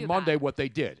to tell you on about Monday it. what they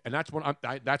did, and that's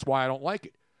that's why I don't like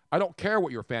it. I don't care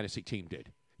what your fantasy team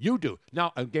did. You do.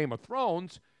 Now, in Game of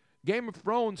Thrones,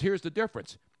 here's the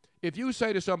difference. If you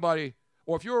say to somebody,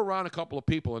 or if you're around a couple of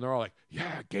people and they're all like,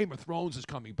 yeah, Game of Thrones is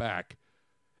coming back,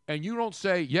 and you don't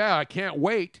say, yeah, I can't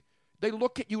wait, they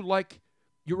look at you like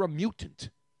you're a mutant.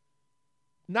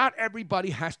 Not everybody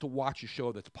has to watch a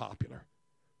show that's popular.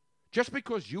 Just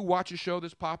because you watch a show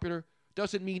that's popular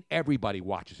doesn't mean everybody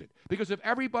watches it. Because if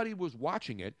everybody was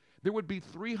watching it, there would be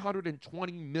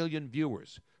 320 million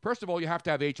viewers. First of all, you have to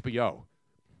have HBO.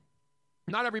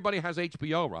 Not everybody has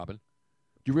HBO, Robin.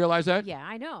 Do you realize that? Yeah,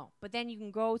 I know. But then you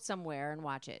can go somewhere and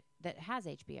watch it that has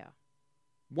HBO.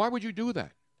 Why would you do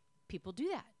that? People do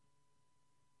that.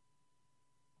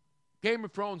 Game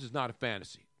of Thrones is not a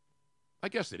fantasy. I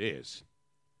guess it is.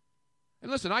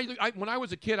 And listen, when I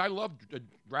was a kid, I loved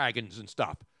dragons and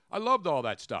stuff. I loved all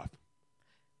that stuff.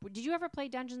 Did you ever play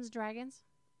Dungeons and Dragons?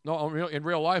 No, in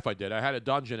real life I did. I had a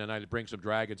dungeon, and I'd bring some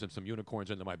dragons and some unicorns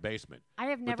into my basement. I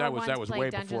have But never that was once way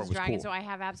played before Dungeons it and was Dragons, cool. so I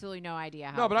have absolutely no idea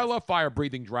how. No, but I it love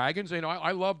fire-breathing dragons. You know,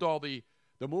 I loved all the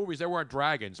movies. They weren't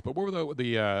dragons, but what were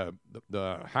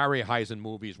the Harry Heisen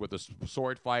movies with the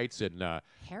sword fights and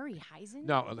Harry Heisen?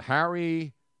 no,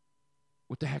 Harry,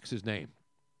 what the heck's his name?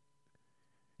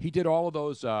 He did all of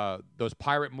those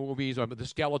pirate movies, the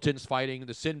skeletons fighting,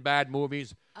 the Sinbad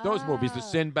movies. Those movies, the Oh.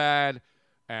 Sinbad,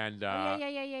 and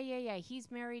Yeah.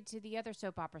 He's married to the other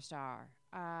soap opera star.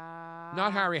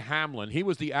 not Harry Hamlin. He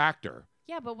was the actor.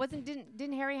 Yeah, but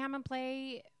didn't Harry Hammond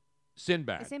play?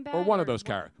 Sinbad, Sinbad or one of or those what?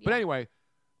 characters. Yeah. But anyway,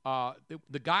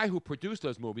 the guy who produced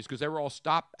those movies, because they were all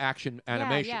stop action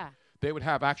animation, Yeah. they would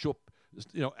have actual,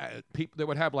 people. They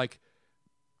would have like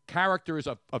characters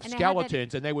of And they had that-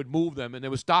 skeletons, and they would move them, and they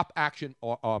would stop action,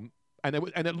 and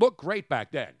it looked great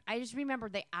back then. I just remember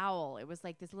the owl. It was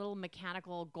like this little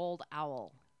mechanical gold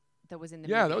owl that was in the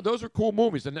Yeah, movie. those are cool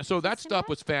movies, and so that Sinbad? stuff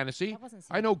was fantasy. That wasn't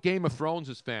I know Game of Thrones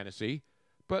is fantasy,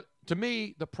 but to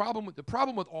me, the problem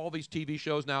with all these TV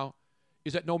shows now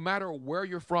is that no matter where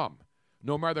you're from,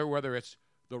 no matter whether it's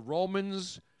the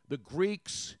Romans, the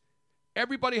Greeks,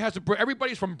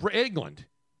 everybody's from England,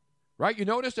 right? You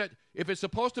notice that if it's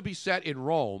supposed to be set in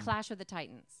Rome, Clash of the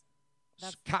Titans.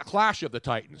 That's- Clash of the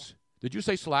Titans. Did you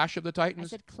say Slash of the I Titans?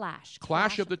 said Clash.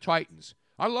 Clash of the Titans.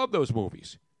 I love those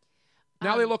movies.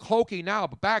 Now they look hokey now,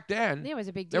 but back then It was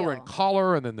a big they deal. were in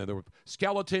color, and then there were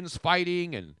skeletons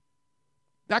fighting, and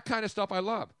that kind of stuff I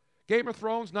love. Game of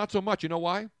Thrones, not so much. You know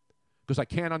why? Because I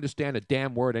can't understand a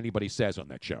damn word anybody says on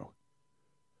that show.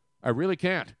 I really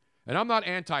can't. And I'm not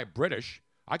anti-British.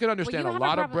 I can understand a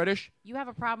lot of British. You have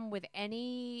a problem with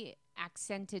any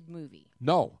accented movie.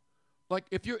 No. Like,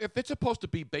 if it's supposed to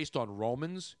be based on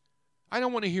Romans, I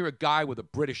don't want to hear a guy with a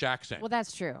British accent. Well,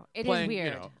 that's true. It is Playing, you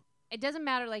weird. know. It doesn't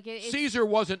matter. Like it's Caesar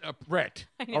wasn't a Brit,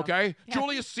 I know. okay? Yeah.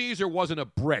 Julius Caesar wasn't a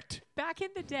Brit. back in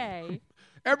the day.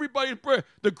 Everybody's Brit.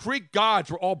 The Greek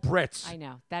gods were all Brits. I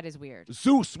know that is weird.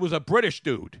 Zeus was a British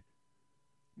dude.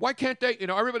 Why can't they?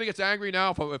 Everybody gets angry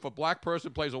now if a black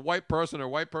person plays a white person, or a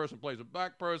white person plays a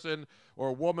black person, or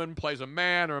a woman plays a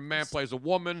man, or a man plays a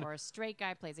woman. Or a straight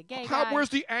guy plays a gay guy. Where's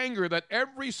the anger that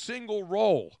every single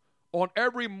role on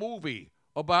every movie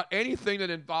about anything that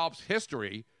involves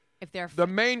history, if they're the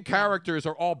main characters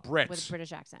are all Brits? with a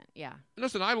British accent? Yeah.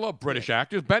 Listen, I love British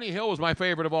actors. Benny Hill was my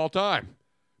favorite of all time.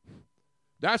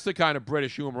 That's the kind of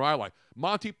British humor I like.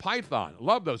 Monty Python,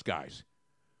 love those guys.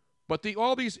 But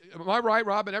all these, am I right,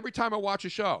 Robin? Every time I watch a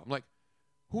show, I'm like,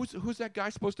 who's that guy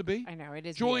supposed to be? I know it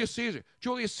is. Julius Caesar.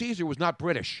 Julius Caesar was not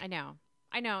British. I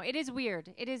know. It is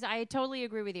weird. It is. I totally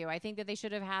agree with you. I think that they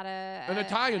should have had An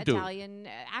Italian dude. Italian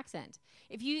accent.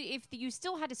 If you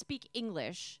still had to speak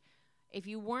English, if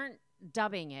you weren't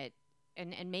dubbing it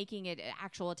and making it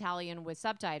actual Italian with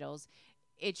subtitles,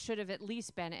 it should have at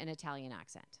least been an Italian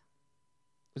accent.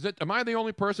 Am I the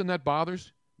only person that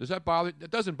bothers? Does that bother?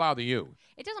 It doesn't bother you.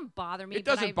 It doesn't bother me. It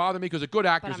doesn't bother me because a good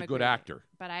actor is a good actor.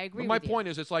 But I agree. But my with you. point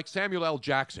is, it's like Samuel L.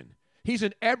 Jackson. He's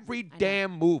in every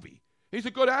damn movie. He's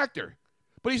a good actor.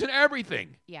 but he's in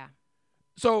everything. Yeah.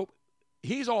 So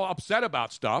he's all upset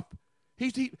about stuff.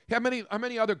 How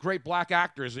many other great black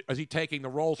actors is he taking the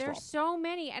roles There's from? so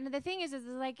many, and the thing is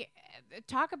like,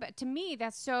 to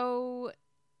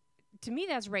me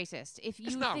that's racist. If you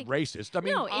It's not think, racist. I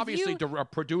mean, No, if obviously, you-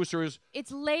 producers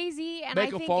it's lazy, and make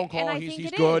I think, a phone call. and I He's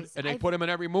think it good, is. and they put him in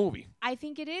every movie. I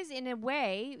think it is in a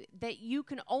way that you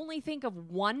can only think of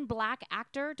one black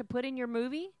actor to put in your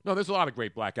movie. No, there's a lot of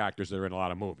great black actors that are in a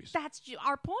lot of movies. That's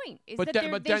our point. Is But that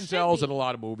but they should Denzel's be. in a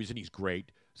lot of movies, and he's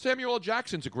great. Samuel L.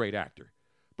 Jackson's a great actor.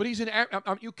 But he's in.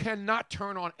 You cannot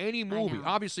turn on any movie. know.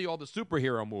 Obviously, all the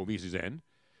superhero movies he's in.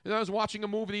 And I was watching a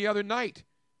movie the other night.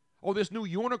 Oh, this new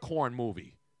unicorn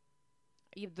movie.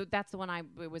 That's the one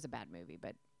it was a bad movie,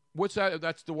 but What's that?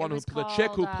 That's the one it was the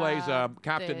chick who called, plays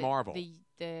Captain Marvel.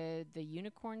 The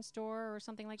unicorn store or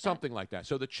something like that. Something like that.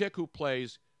 So the chick who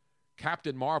plays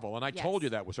Captain Marvel, and I told Yes. you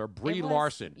that was her, Brie It was-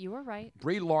 Larson. You were right.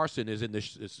 Brie Larson is in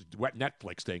this wet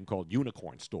Netflix thing called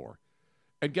Unicorn Store.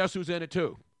 And guess who's in it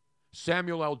too?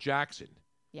 Samuel L. Jackson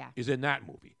Yeah. is in that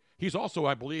movie. He's also,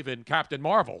 I believe, in Captain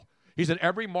Marvel. He's in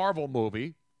every Marvel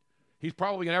movie. He's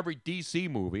probably in every DC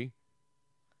movie.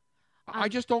 I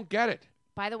just don't get it.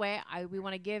 By the way, we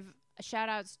want to give shout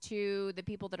outs to the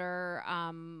people that are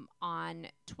on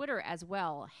Twitter as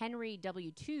well. Henry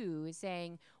W2 is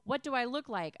saying, "What do I look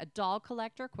like? A doll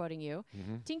collector?" Quoting you.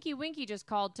 Mm-hmm. Tinky Winky just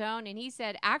called Tone, and he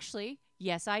said, "Actually,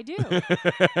 yes, I do."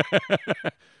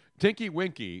 Tinky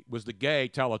Winky was the gay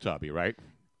Teletubby, right?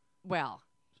 Well,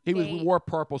 He they- wore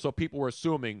purple, so people were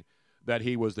assuming that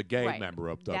he was the gay right. member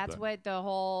of the. That's what the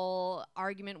whole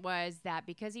argument was, that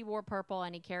because he wore purple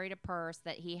and he carried a purse,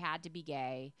 that he had to be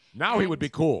gay. Now he would be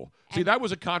cool. See, and- that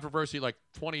was a controversy like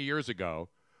 20 years ago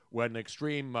when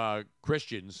extreme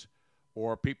Christians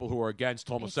or people who are against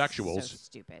homosexuals It's so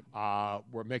stupid.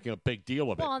 were making a big deal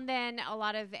of Well, it.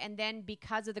 and then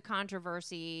because of the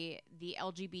controversy, the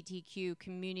LGBTQ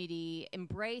community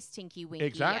embraced Tinky Winky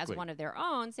Exactly. as one of their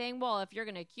own, saying, "Well, if you're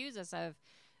going to accuse us of,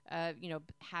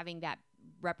 having that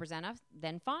represent us,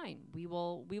 then fine, we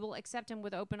will accept him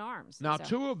with open arms." Now, So-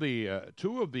 two of the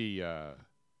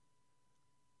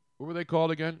what were they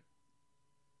called again?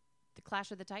 the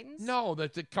Clash of the Titans. No, the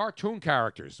cartoon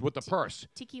characters with the purse.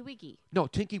 Tinky Winky. No,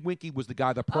 Tinky Winky was the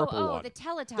guy, the purple oh, one. the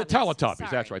Teletubbies. The Teletubbies, Sorry.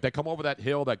 that's right. They come over that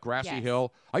hill, that grassy Yes.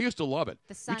 hill. I used to love it.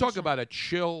 The You talk sunshine. about a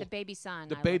chill. The baby sun.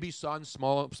 The I baby sun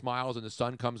smiles and the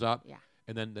sun comes up. Yeah.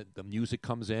 And then the music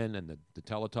comes in and the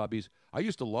Teletubbies. I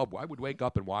used to love. I would wake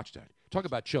up and watch that. Talk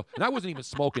about chill. And I wasn't even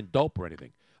smoking dope or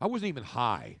anything. I wasn't even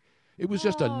high. It was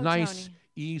just a Oh, nice, Tony.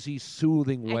 easy,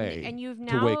 soothing loved it. way And you've to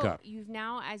now wake up. you've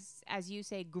now, as you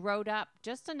say, growed up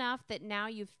just enough that now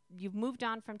you've moved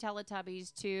on from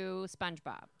Teletubbies to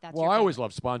SpongeBob. That's Well, your I always favorite.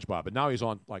 loved SpongeBob, but now he's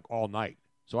on like all night.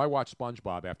 So I watch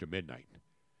SpongeBob after midnight.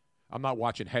 I'm not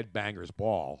watching Headbangers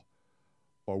Ball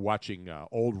or watching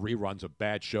old reruns of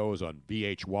bad shows on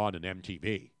VH1 and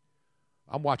MTV.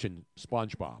 I'm watching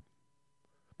SpongeBob.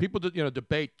 People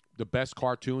debate the best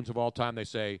cartoons of all time. They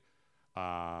say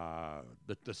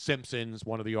the Simpsons,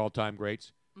 one of the all-time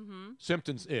greats. Mm-hmm.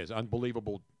 Simpsons is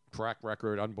unbelievable track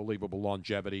record, unbelievable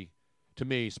longevity. To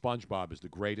me, SpongeBob is the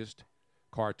greatest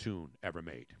cartoon ever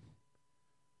made.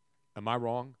 Am I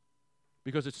wrong?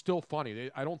 Because it's still funny.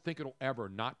 I don't think it'll ever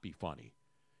not be funny.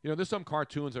 There's some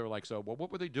cartoons that are like, so, well,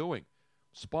 what were they doing?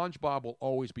 SpongeBob will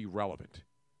always be relevant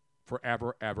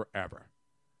forever, ever, ever.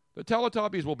 The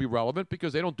Teletubbies will be relevant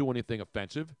because they don't do anything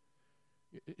offensive.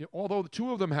 Although the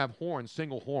two of them have horns,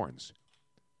 single horns.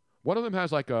 One of them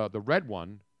has like the red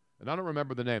one, and I don't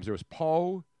remember the names. There was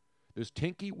Poe, there's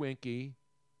Tinky Winky,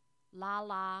 La.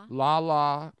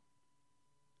 La,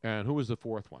 and who was the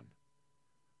fourth one?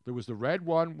 There was the red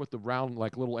one with the round,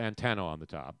 like little antenna on the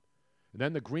top. And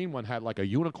then the green one had like a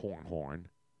unicorn horn.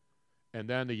 And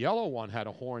then the yellow one had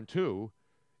a horn too.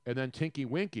 And then Tinky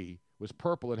Winky was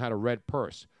purple and had a red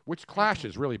purse, which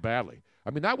clashes really badly. I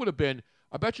mean, that would have been,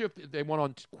 I bet you if they went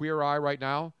on Queer Eye right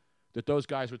now, that those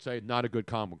guys would say, not a good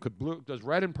combo. Does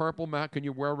red and purple, Matt, can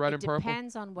you wear red and purple?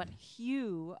 Depends on what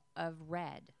hue of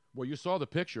red. Well, you saw the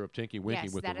picture of Tinky Winky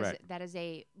Yes, with the red. that is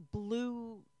a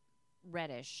blue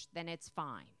reddish, then it's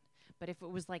fine. But if it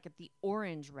was like the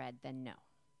orange red, then no.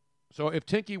 So if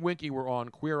Tinky Winky were on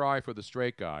Queer Eye for the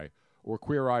straight guy or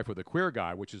Queer Eye for the queer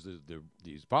guy, which is the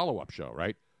follow-up show,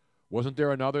 right? Wasn't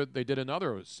there another? They did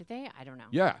another. Did they? I don't know.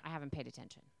 Yeah. I haven't paid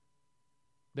attention.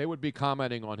 They would be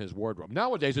commenting on his wardrobe.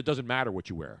 Nowadays, it doesn't matter what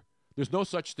you wear. There's no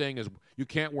such thing as you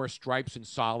can't wear stripes and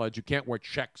solids. You can't wear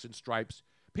checks and stripes.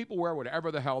 People wear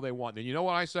whatever the hell they want. And you know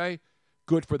what I say?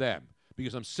 Good for them.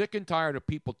 Because I'm sick and tired of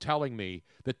people telling me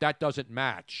that doesn't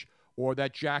match or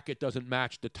that jacket doesn't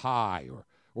match the tie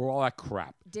or all that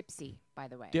crap. Dipsy. by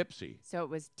the way. Dipsy. So it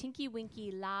was Tinky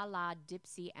Winky, La La,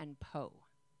 Dipsy, and Poe.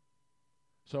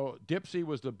 So Dipsy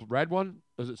was the red one?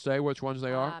 Does it say which ones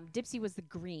they are? Dipsy was the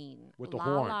green. With the La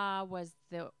horn. La was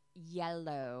the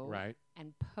yellow. Right.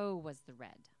 And Poe was the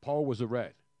red. Poe was the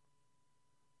red.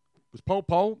 Was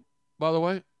Poe, by the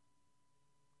way?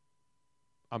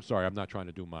 I'm sorry, I'm not trying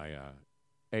to do my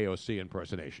AOC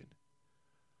impersonation.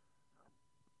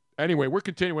 Anyway, we're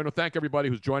continuing. I want to thank everybody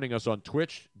who's joining us on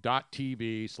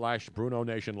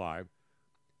twitch.tv/BrunoNation Live.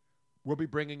 We'll be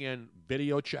bringing in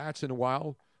video chats in a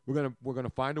while. We're gonna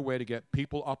find a way to get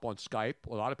people up on Skype.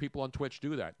 A lot of people on Twitch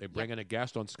do that. They bring in a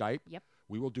guest on Skype. Yep.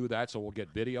 We will do that, so we'll get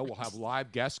video. We'll have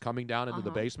live guests coming down into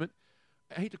the basement.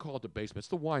 I hate to call it the basement. It's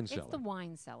the wine cellar. It's the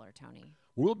wine cellar, Tony.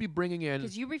 We'll be bringing in...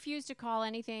 Because you refuse to call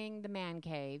anything the man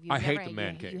cave. I hate the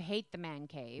man cave. You hate the man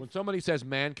cave. When somebody says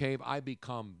man cave, I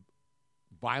become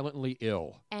violently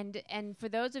ill. And for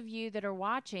those of you that are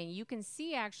watching, you can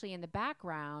see actually in the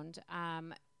background.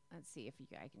 Let's see if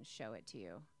I can show it to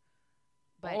you.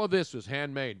 But all of this was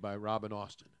handmade by Robin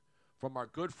Austin from our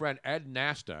good friend Ed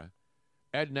Nasta.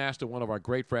 Ed Nasta, one of our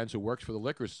great friends who works for the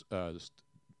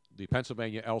the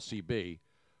Pennsylvania LCB,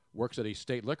 works at a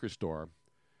state liquor store.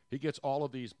 He gets all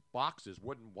of these boxes,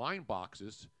 wooden wine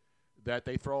boxes, that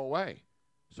they throw away.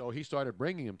 So he started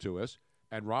bringing them to us,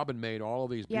 and Robin made all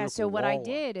of these beautiful so what I wall-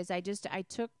 did is I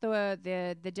took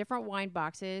the different wine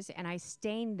boxes and I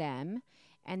stained them,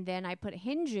 and then I put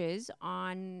hinges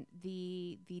on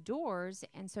the doors,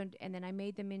 and then I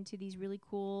made them into these really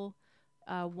cool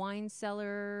wine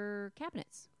cellar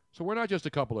cabinets. So we're not just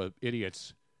a couple of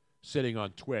idiots sitting on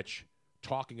Twitch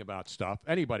talking about stuff.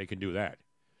 Anybody can do that.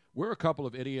 We're a couple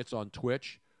of idiots on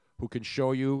Twitch who can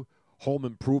show you home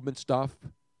improvement stuff.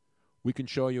 We can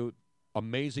show you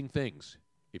amazing things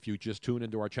if you just tune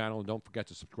into our channel and don't forget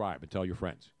to subscribe and tell your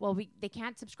friends. Well, they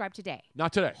can't subscribe today.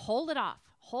 Not today. Hold it off.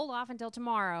 Hold off until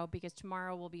tomorrow, because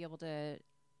tomorrow we'll be able to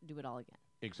do it all again.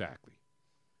 Exactly.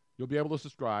 You'll be able to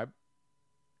subscribe,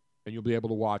 and you'll be able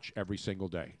to watch every single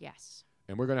day. Yes.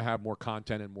 And we're going to have more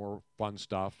content and more fun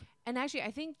stuff. And actually,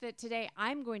 I think that today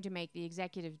I'm going to make the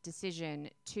executive decision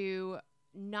to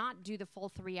not do the full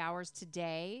 3 hours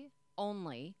today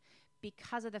only,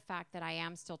 because of the fact that I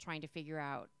am still trying to figure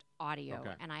out audio.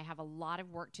 Okay. And I have a lot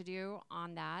of work to do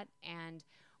on that. And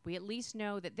we at least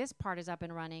know that this part is up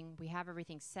and running. We have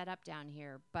everything set up down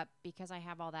here. But because I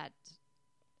have all that...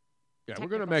 Yeah, we're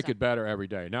going to make it better every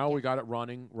day. Now we got it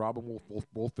running. Robin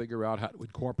will figure out how to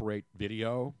incorporate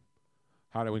video,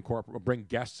 how to bring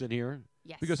guests in here.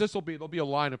 Yes. Because there'll be a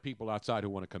line of people outside who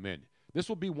want to come in. This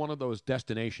will be one of those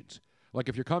destinations. Like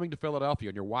if you're coming to Philadelphia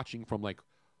and you're watching from like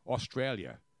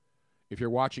Australia, if you're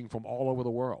watching from all over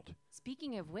the world.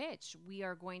 Speaking of which, we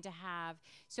are going to have...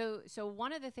 So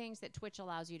one of the things that Twitch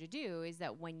allows you to do is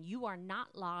that when you are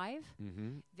not live,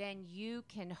 then you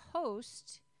can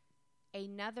host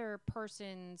another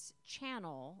person's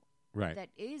channel that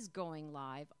is going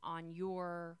live on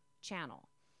your channel.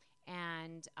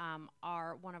 And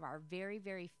one of our very,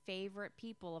 very favorite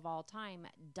people of all time,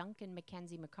 Duncan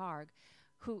Mackenzie McCarg,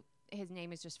 who his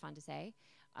name is just fun to say.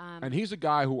 And he's a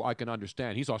guy who I can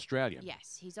understand. He's Australian.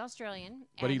 Yes, he's Australian.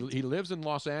 But he lives in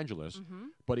Los Angeles,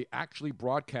 but he actually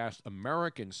broadcasts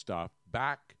American stuff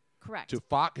back correct to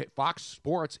Fox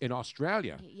Sports in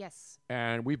Australia. Yes.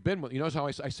 And we've been with, you notice how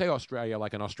I say Australia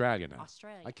like an Australian now.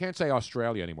 Australia. I can't say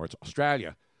Australia anymore. It's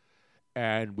Australia.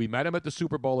 And we met him at the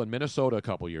Super Bowl in Minnesota a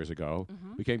couple years ago.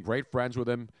 Became great friends with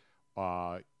him.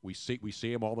 We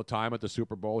see him all the time at the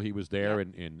Super Bowl. He was there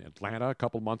in Atlanta a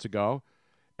couple months ago.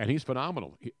 And he's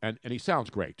phenomenal. And he sounds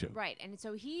great, too. Right. And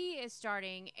so he is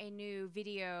starting a new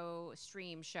video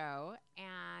stream show.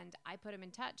 And I put him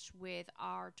in touch with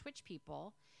our Twitch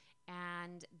people.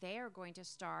 And they are going to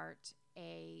start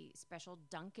a special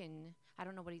Dunkin'. I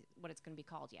don't know what it's going to be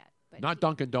called yet. But Not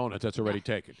Dunkin' Donuts. That's already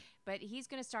taken. But he's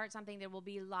going to start something that will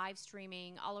be live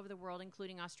streaming all over the world,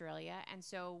 including Australia. And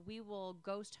so we will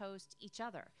ghost host each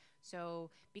other. So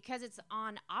because it's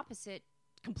on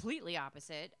completely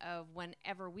opposite of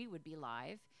whenever we would be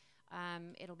live,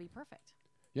 it'll be perfect.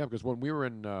 Yeah, because when we were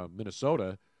in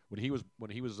Minnesota, when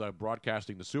he was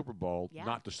broadcasting the Super Bowl,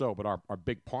 not the show, but our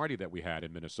big party that we had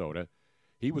in Minnesota,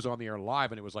 he was on the air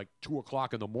live, and it was like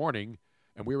 2:00 in the morning,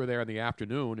 and we were there in the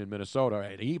afternoon in Minnesota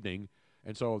at evening.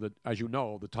 And so, as you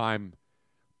know, the time.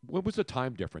 What was the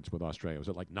time difference with Australia? Was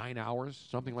it like 9 hours,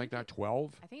 something like that?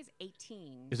 12? I think it's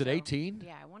 18. Is it 18?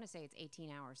 Yeah, I want to say it's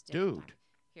 18 hours. Dude. Time.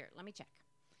 Here, let me check.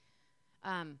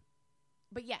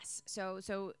 But yes,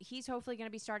 so he's hopefully going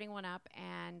to be starting one up,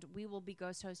 and we will be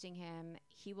ghost hosting him.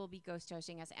 He will be ghost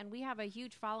hosting us, and we have a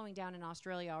huge following down in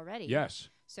Australia already. Yes.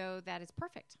 So that is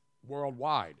perfect.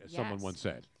 Worldwide, as someone once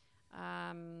said.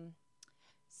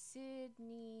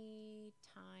 Sydney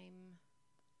time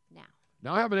now.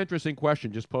 Now, I have an interesting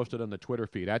question just posted on the Twitter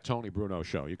feed, at Tony Bruno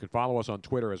Show. You can follow us on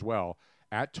Twitter as well,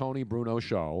 at Tony Bruno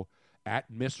Show, at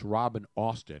Miss Robin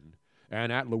Austin,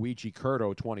 and at Luigi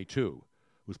Curto 22,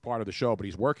 who's part of the show, but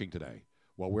he's working today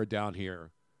while we're down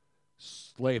here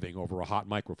slaving over a hot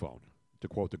microphone, to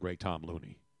quote the great Tom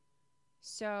Looney.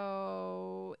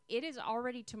 So it is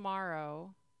already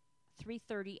tomorrow,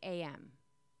 3:30 a.m.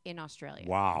 in Australia.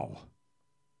 Wow.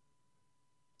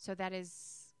 So that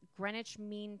is Greenwich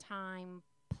Mean Time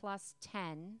plus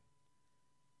 10.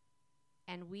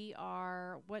 And we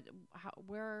are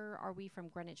where are we from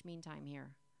Greenwich Mean Time here?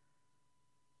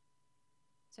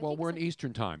 So Well, we're in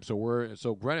Eastern time, so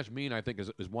Greenwich Mean, I think,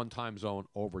 is one time zone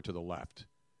over to the left.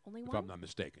 Only if one? I'm not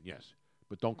mistaken, yes.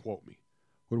 But don't quote me.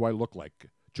 Who do I look like?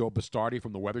 Joe Bastardi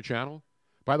from the Weather Channel?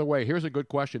 By the way, here's a good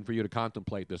question for you to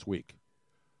contemplate this week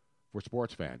for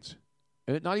sports fans.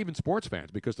 And not even sports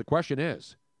fans, because the question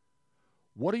is,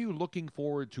 what are you looking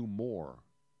forward to more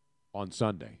on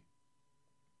Sunday?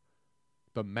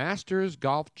 The Masters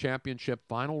Golf Championship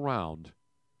final round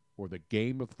or the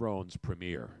Game of Thrones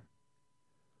premiere?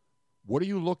 What are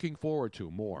you looking forward to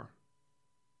more?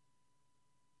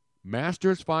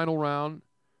 Masters final round.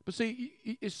 But see,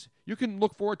 you can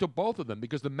look forward to both of them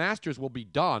because the Masters will be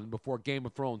done before Game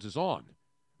of Thrones is on,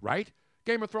 right?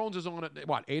 Game of Thrones is on at,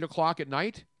 8 o'clock at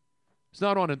night? It's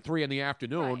not on at 3 in the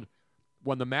afternoon. Right.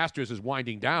 When the Masters is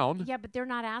winding down. Yeah, but they're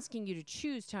not asking you to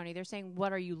choose, Tony. They're saying,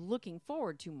 what are you looking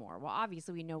forward to more? Well,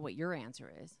 obviously, we know what your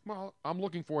answer is. Well, I'm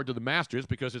looking forward to the Masters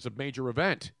because it's a major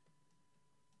event.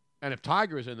 And if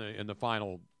Tiger's in the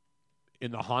final, in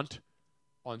the hunt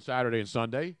on Saturday and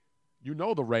Sunday, you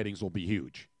know the ratings will be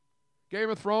huge. Game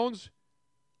of Thrones,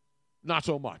 not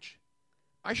so much.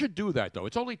 I should do that, though.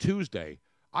 It's only Tuesday.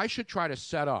 I should try to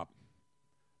set up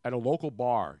at a local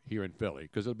bar here in Philly,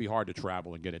 because it'll be hard to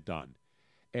travel and get it done,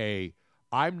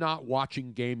 I'm not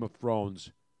watching Game of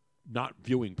Thrones not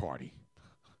viewing party.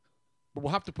 But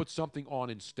we'll have to put something on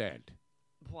instead.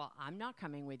 Well, I'm not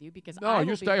coming with you because No,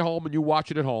 you stay home and you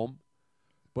watch it at home.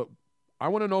 But I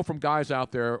want to know from guys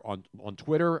out there on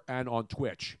Twitter and on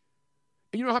Twitch.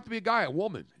 And you don't have to be a guy, a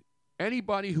woman.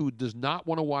 Anybody who does not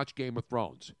want to watch Game of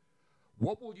Thrones,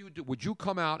 what will you do? Would you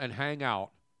come out and hang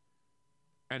out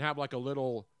and have like a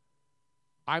little,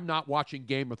 I'm not watching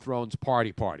Game of Thrones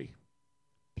party?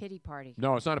 Pity party.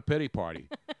 No, it's not a pity party.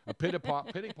 A pity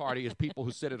party is people who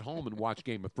sit at home and watch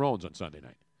Game of Thrones on Sunday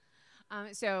night.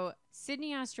 So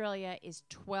Sydney, Australia is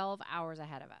 12 hours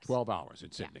ahead of us. 12 hours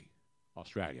in Sydney,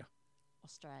 Australia.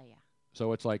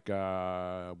 So it's like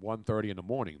 1:30 in the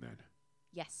morning then.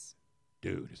 Yes.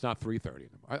 Dude, it's not 3:30 in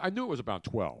the morning. I knew it was about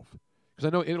 12. Because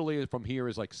I know Italy from here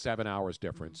is like 7 hours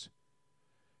difference.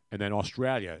 And then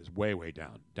Australia is way, way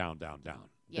down.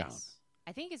 Yes.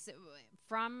 I think it's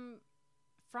from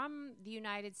the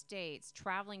United States,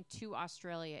 traveling to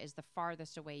Australia is the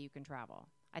farthest away you can travel.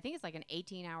 I think it's like an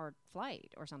 18-hour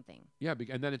flight or something. Yeah,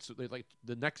 and then it's like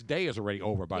the next day is already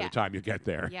over by the time you get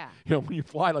there. Yeah. You know, when you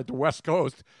fly like the West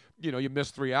Coast, you know, you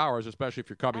miss 3 hours, especially if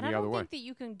you're coming the other way. I don't think that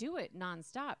you can do it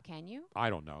nonstop, can you? I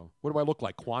don't know. What do I look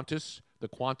like? Qantas? The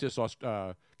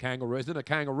Qantas kangaroo. Isn't it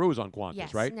kangaroos on Qantas,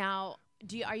 yes. right? Now,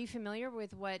 are you familiar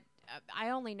with what I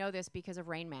only know this because of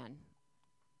Rain Man.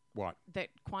 What? That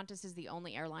Qantas is the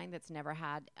only airline that's never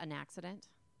had an accident.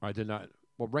 I did not.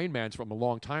 Well, Rain Man's from a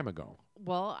long time ago.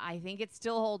 Well, I think it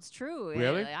still holds true.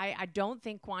 Really? I don't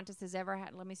think Qantas has ever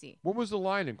had. Let me see. What was the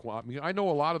line in Qantas? I mean, I know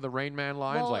a lot of the Rain Man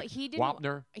lines, Well, like he didn't-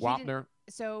 Wapner.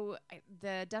 So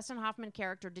the Dustin Hoffman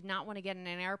character did not want to get in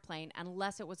an airplane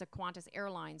unless it was a Qantas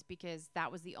Airlines because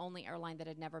that was the only airline that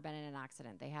had never been in an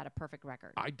accident. They had a perfect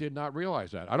record. I did not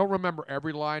realize that. I don't remember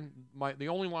every line. The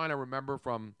only line I remember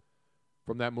from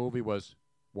that movie was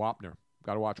Wapner.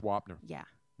 Got to watch Wapner. Yeah.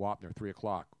 Wapner, 3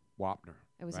 o'clock. Wapner.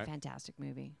 It was right? a fantastic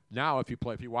movie. Now, if you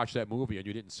watch that movie and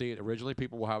you didn't see it originally,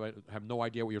 people will have no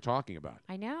idea what you're talking about.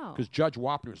 I know. Because Judge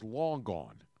Wapner is long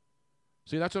gone.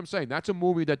 See, that's what I'm saying. That's a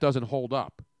movie that doesn't hold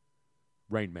up,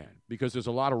 Rain Man, because there's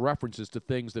a lot of references to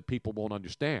things that people won't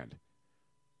understand.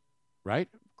 Right?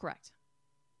 Correct.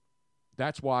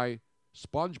 That's why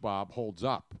SpongeBob holds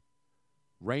up.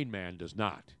 Rain Man does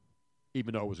not,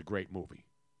 even though it was a great movie.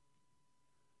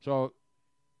 So,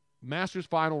 Masters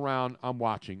final round, I'm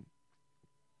watching.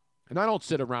 And I don't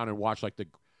sit around and watch like the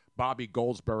Bobby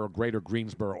Goldsboro Greater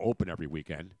Greensboro Open every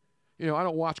weekend. You know, I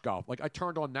don't watch golf. Like I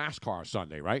turned on NASCAR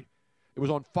Sunday, right? It was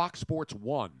on Fox Sports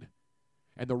 1,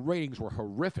 and the ratings were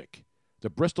horrific. The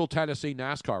Bristol, Tennessee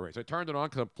NASCAR race. I turned it on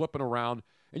because I'm flipping around,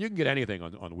 and you can get anything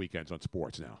on weekends on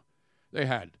sports now. They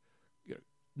had,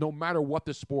 no matter what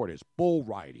the sport is, bull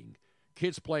riding,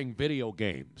 kids playing video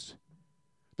games.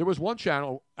 There was one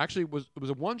channel, actually, it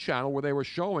was one channel where they were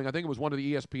showing, I think it was one of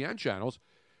the ESPN channels,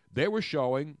 they were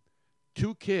showing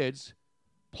 2 kids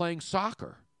playing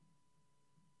soccer,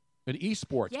 an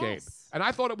esports game. And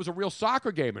I thought it was a real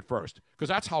soccer game at first because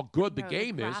that's how good the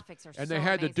game is. And they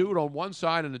had the dude on one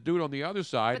side and the dude on the other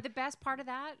side. But the best part of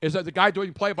that is that the guy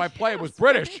doing play-by-play was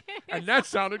British, and that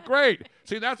sounded great.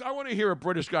 See, I want to hear a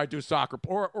British guy do soccer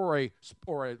or a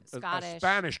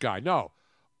Spanish guy. No,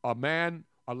 a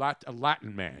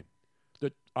Latin man.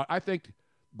 I think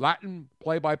Latin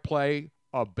play-by-play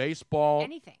of baseball,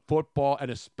 football,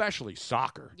 and especially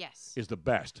soccer is the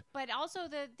best. But also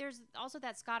there's also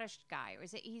that Scottish guy.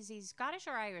 Is it he's Scottish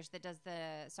or Irish that does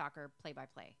the soccer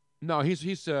play-by-play? No, he's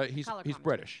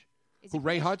British. Is he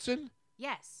Ray British? Hudson?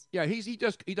 Yes. Yeah, he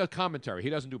does commentary. He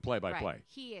doesn't do play-by-play. Right.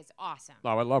 He is awesome.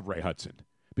 Oh, I love Ray Hudson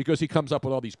because he comes up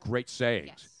with all these great sayings.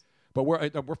 Yes. But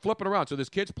we're flipping around. So this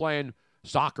kid's playing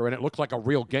soccer, and it looks like a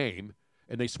real game.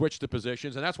 And they switch the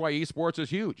positions, and that's why esports is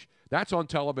huge. That's on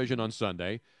television on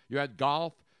Sunday. You had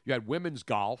golf. You had women's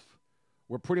golf,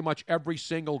 where pretty much every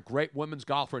single great women's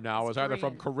golfer now is either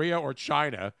from Korea or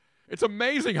China. It's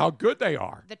amazing how good they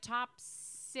are. The top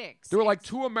 6. There were like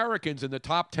 2 Americans in the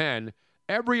top 10.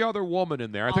 Every other woman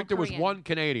in there. I think there was 1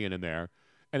 Canadian in there.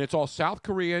 And it's all South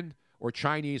Korean or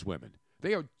Chinese women.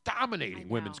 They are dominating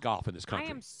women's golf in this country.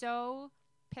 I am so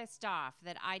pissed off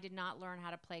that I did not learn how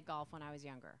to play golf when I was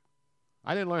younger.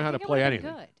 I didn't learn how to play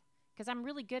anything. Good, because I'm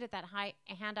really good at that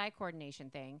hand-eye coordination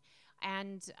thing,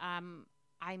 and I'm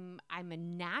a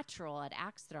natural at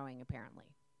axe throwing apparently.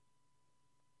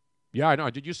 Yeah, I know.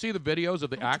 Did you see the videos of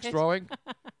the axe throwing?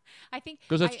 I think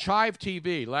because it's Chive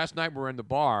TV. Last night we were in the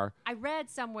bar. I read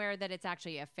somewhere that it's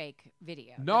actually a fake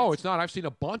video. No, it's not. I've seen a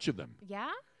bunch of them.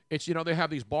 Yeah. It's they have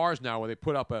these bars now where they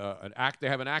put up an axe. They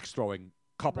have an axe throwing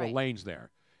couple of lanes there.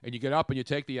 And you get up and you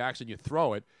take the axe and you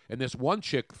throw it. And this one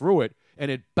chick threw it, and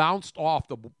it bounced off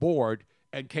the board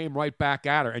and came right back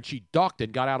at her. And she ducked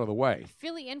and got out of the way.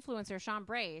 Philly influencer Sean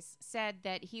Brace said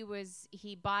that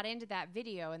he bought into that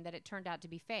video and that it turned out to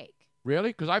be fake. Really?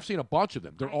 Because I've seen a bunch of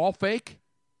them. They're all fake?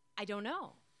 I don't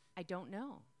know.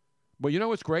 Well, you know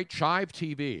what's great? Chive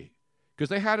TV. Because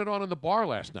they had it on in the bar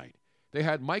last night. They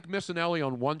had Mike Missinelli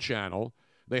on one channel.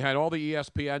 They had all the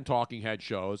ESPN talking head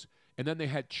shows. And then they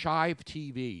had Chive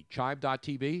TV,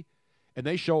 chive.tv, and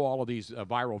they show all of these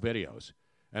viral videos.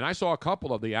 And I saw a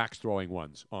couple of the axe throwing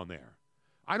ones on there.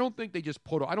 I don't think they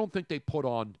put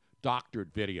on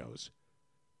doctored videos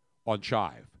on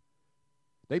Chive.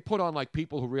 They put on like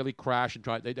people who really crash and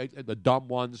try. The dumb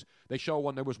ones. They show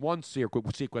one. There was one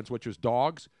sequence which was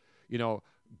dogs.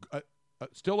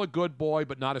 Still a good boy,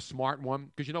 but not a smart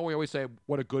one. Because we always say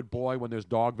what a good boy when there's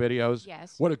dog videos.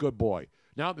 Yes. What a good boy.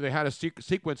 Now they had a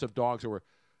sequence of dogs that were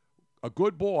a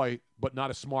good boy, but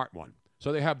not a smart one.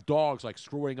 So they have dogs like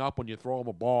screwing up when you throw them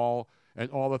a ball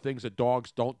and all the things that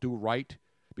dogs don't do right.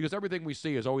 Because everything we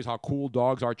see is always how cool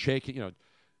dogs are chasing,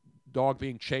 dog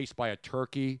being chased by a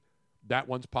turkey. That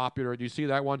one's popular. Do you see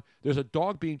that one? There's a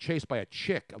dog being chased by a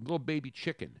chick, a little baby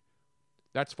chicken.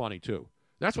 That's funny too.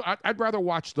 That's what I'd rather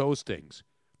watch those things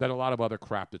than a lot of other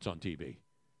crap that's on TV.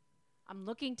 I'm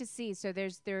looking to see. So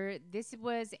this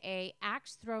was a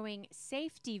axe throwing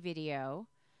safety video,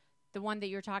 the one that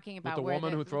you're talking about. With the where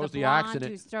woman who throws the the axe and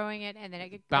who's throwing it, and then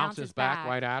it bounces back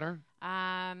right at her.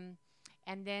 And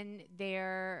then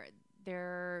it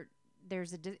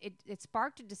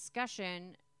sparked a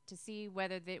discussion to see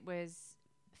whether it was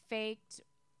faked,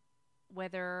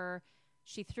 whether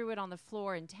she threw it on the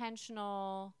floor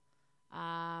intentional.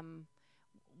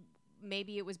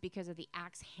 Maybe it was because of the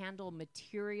axe handle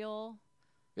material.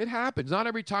 It happens. Not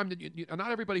every time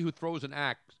not everybody who throws an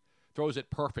axe throws it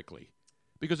perfectly,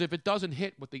 because if it doesn't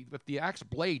hit if the axe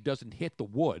blade doesn't hit the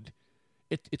wood,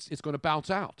 it's going to bounce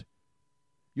out.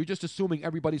 You're just assuming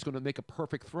everybody's going to make a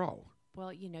perfect throw.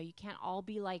 Well, you can't all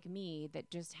be like me that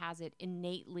just has it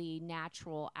innately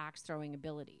natural axe throwing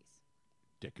abilities.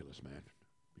 Ridiculous, man.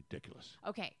 Ridiculous.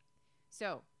 Okay,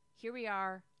 so here we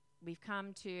are. We've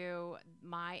come to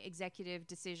my executive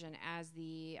decision as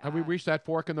the... Have we reached that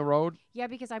fork in the road? Yeah,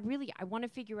 because I want to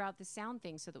figure out the sound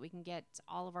thing so that we can get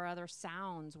all of our other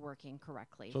sounds working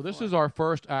correctly. So this is our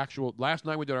first actual... Last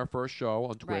night we did our first show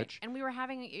on Twitch. Right. And we were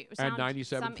having some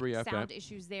 97.3 sound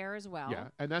issues there as well. Yeah,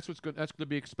 and that's going to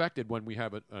be expected when we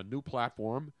have a new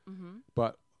platform. Mm-hmm.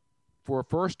 But for a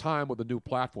first time with a new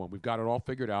platform, we've got it all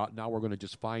figured out. Now we're going to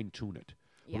just fine-tune it.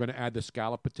 Yeah. We're going to add the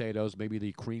scalloped potatoes, maybe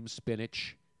the cream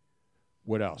spinach.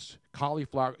 What else?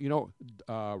 Cauliflower.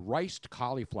 Riced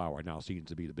cauliflower now seems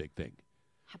to be the big thing.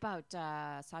 How about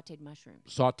sautéed mushrooms?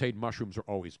 Sautéed mushrooms are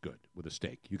always good with a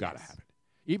steak. You got to have it.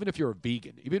 Even if you're a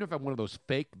vegan, even if I'm one of those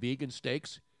fake vegan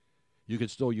steaks, you can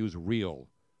still use real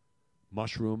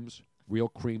mushrooms, real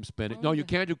cream spinach. Oh, No, you yeah.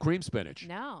 can't do cream spinach.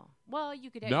 No. Well,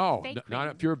 you could No, fake not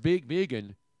cream. if you're a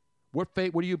vegan. What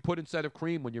do you put instead of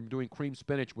cream when you're doing cream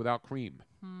spinach without cream?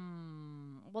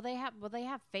 Well, they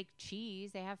have fake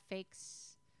cheese. They have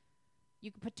fakes.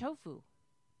 You could put tofu.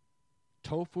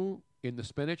 Tofu in the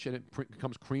spinach and it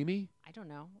becomes creamy? I don't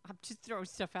know. I'm just throwing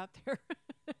stuff out there.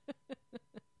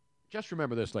 Just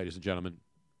remember this, ladies and gentlemen.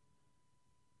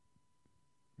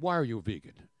 Why are you a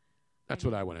vegan? That's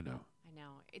what I want to know. I know.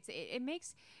 It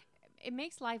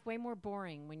makes life way more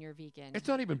boring when you're vegan. It's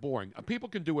not even boring. People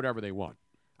can do whatever they want.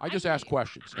 I just I'm- ask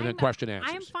questions and then I'm- question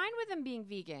answers. I am fine with them being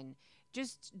vegan.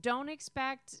 Just don't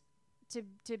expect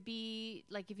to be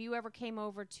like if you ever came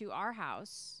over to our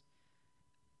house,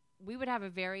 we would have a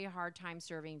very hard time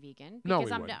serving vegan. No, because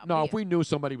we I'm wouldn't. no, No, if we knew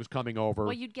somebody was coming over,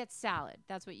 well, you'd get salad.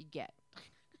 That's what you'd get.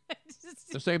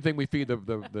 the same thing we feed the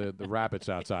rabbits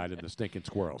outside and the stinking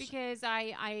squirrels. Because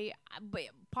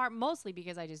mostly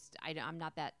because I'm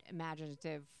not that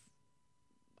imaginative,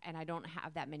 and I don't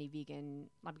have that many vegan.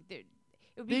 It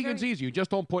would be Vegan's very, easy. You just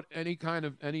don't put any kind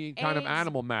of Eggs.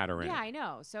 animal matter in Yeah, it. I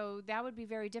know. So that would be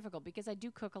very difficult because I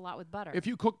do cook a lot with butter. If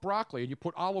you cook broccoli and you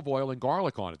put olive oil and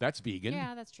garlic on it, that's vegan.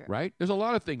 Yeah, that's true. Right? There's a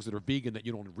lot of things that are vegan that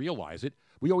you don't realize it.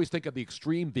 We always think of the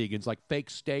extreme vegans like fake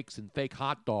steaks and fake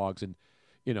hot dogs and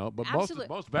but Absolutely.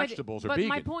 most But- vegetables are but vegan.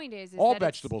 my point is all that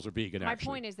it's- vegetables are vegan. My actually,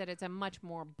 point is that it's a much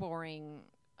more boring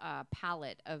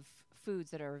palette of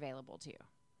foods that are available to you.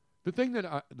 the thing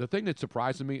that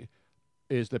surprises me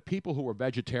is that people who are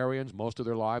vegetarians most of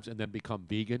their lives and then become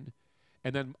vegan,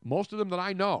 and then most of them that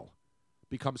I know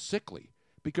become sickly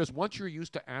because once you're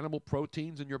used to animal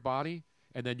proteins in your body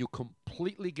and then you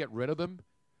completely get rid of them,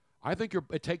 I think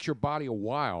it takes your body a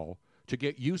while to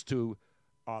get used to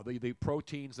the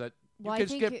proteins that Well, I you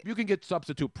can think skip. You can get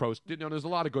substitute protein. There's a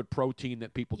lot of good protein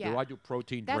that people do. Yeah. I do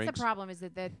protein That's drinks. the problem is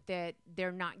that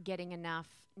they're not getting enough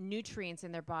nutrients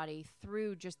in their body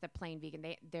through just the plain vegan.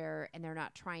 They're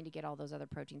not trying to get all those other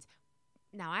proteins.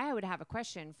 Now, I would have a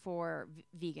question for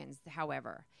vegans,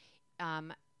 however.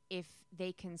 If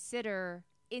they consider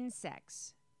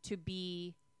insects to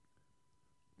be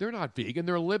They're not vegan.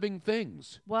 They're living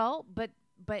things. well, but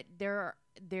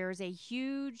there's a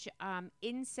huge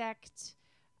insect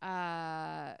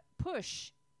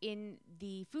push in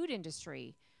the food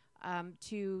industry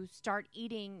to start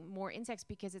eating more insects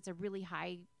because it's a really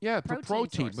high Yeah, for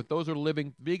protein, source. but those are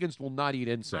living. Vegans will not eat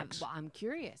insects. I'm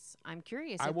curious. I'm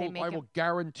curious I if they will. make I it. will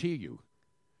guarantee you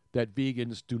that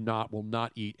vegans will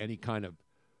not eat any kind of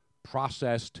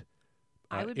processed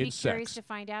I would be insects. curious to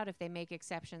find out if they make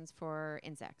exceptions for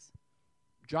insects.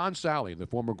 John Sally, the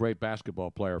former great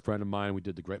basketball player, a friend of mine, we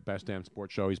did the Great Best Damn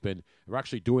Sports Show. We're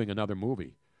actually doing another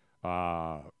movie.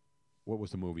 What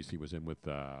was the movies he was in with?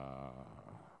 It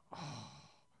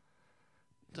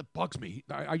bugs me.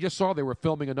 I just saw they were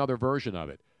filming another version of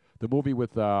it. The movie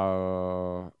with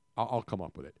I'll come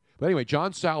up with it. But anyway,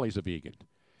 John Sally's a vegan,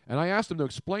 and I asked him to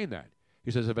explain that.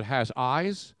 He says if it has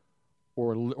eyes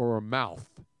or a mouth,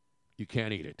 you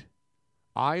can't eat it.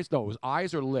 It was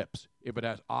eyes or lips. If it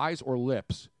has eyes or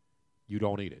lips, you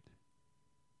don't eat it.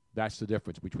 That's the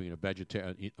difference between a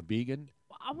vegan.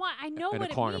 I know And a what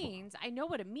it carnivore. means. I know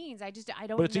what it means. I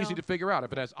don't. But it's know. easy to figure out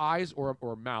if it has eyes or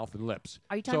mouth and lips.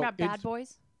 Are you talking So about Bad it's-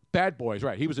 Boys? Bad Boys,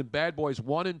 right. He was in Bad Boys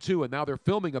 1 and 2, and now they're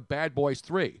filming a Bad Boys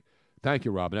 3. Thank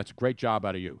you, Robin. That's a great job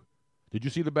out of you. Did you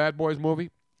see the Bad Boys movie?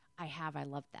 I have. I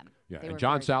love them. Yeah, They and were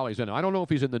John very- Sally's in it. I don't know if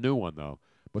he's in the new one, though,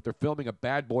 but they're filming a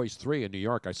Bad Boys 3 in New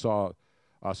York. I saw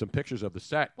some pictures of the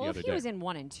set Well, the if other he day. was in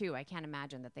 1 and 2, I can't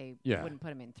imagine that they Yeah. wouldn't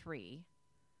put him in 3.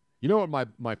 You know what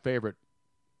my favorite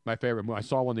movie, I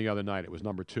saw one the other night. It was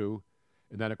number 2,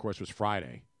 and then, of course, was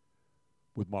Friday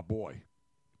with my boy,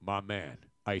 my man,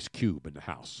 Ice Cube in the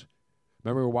house.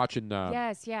 Remember we were watching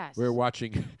Yes. we were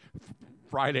watching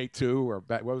Friday 2, or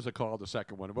what was it called, the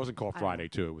second one? It wasn't called I don't Friday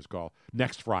 2. It was called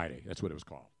Next Friday. That's what it was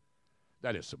called.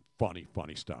 That is some funny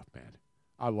stuff, man.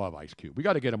 I love Ice Cube. We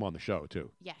got to get him on the show,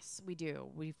 too. Yes, we do.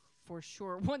 We for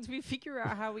sure. Once we figure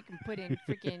out how we can put in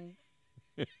freaking.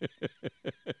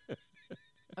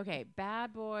 Okay,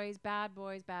 Bad Boys, Bad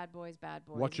Boys, Bad Boys, Bad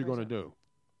Boys. What you going to do?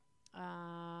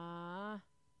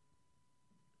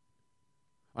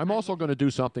 I'm also going to do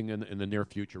something in the near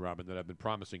future, Robin, that I've been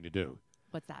promising to do,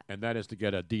 What's that? and that is to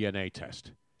get a DNA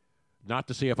test. Not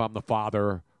to see if I'm the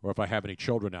father or if I have any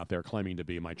children out there claiming to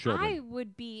be my children. I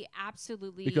would be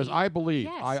absolutely Because I believe,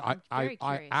 Yes, I I'm very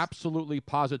I curious. absolutely,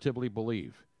 positively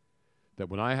believe that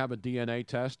when I have a DNA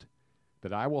test,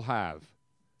 that I will have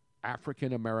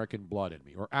African American blood in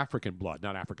me, or African blood,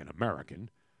 not African American,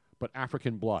 but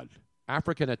African blood,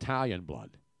 African Italian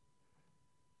blood,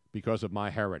 because of my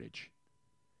heritage.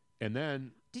 And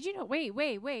then Did you know?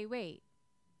 Wait.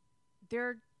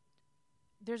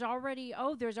 There's already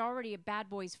a Bad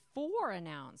Boys 4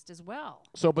 announced as well,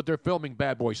 So, but they're filming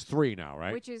Bad Boys 3 now,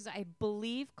 right? which is, I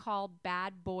believe, called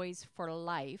Bad Boys for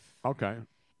Life, Okay.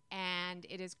 and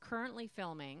it is currently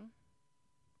filming.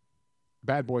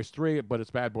 Bad Boys 3, but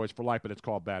it's Bad Boys for Life, but it's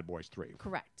called Bad Boys 3.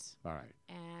 Correct. All right.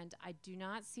 And I do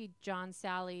not see John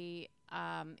Sally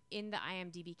in the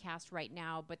IMDb cast right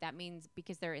now, but that means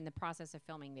because they're in the process of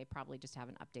filming, they probably just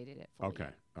haven't updated it fully Okay.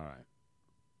 yet. All right.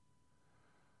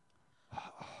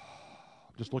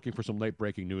 Just looking for some late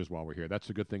breaking news while we're here. That's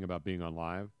the good thing about being on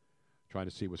live, trying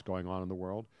to see what's going on in the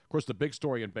world. Of course, the big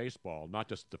story in baseball, not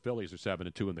just the Phillies are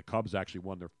 7-2, and the Cubs actually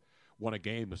won a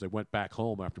game as they went back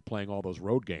home after playing all those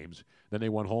road games. Then they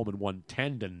went home and won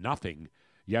 10-0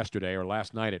 yesterday or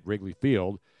last night at Wrigley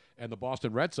Field. And the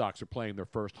Boston Red Sox are playing their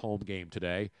first home game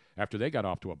today after they got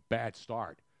off to a bad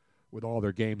start with all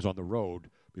their games on the road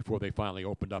before they finally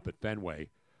opened up at Fenway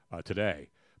today.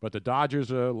 But the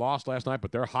Dodgers lost last night,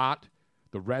 but they're hot.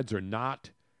 The Reds are not.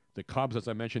 The Cubs, as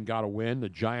I mentioned, got a win. The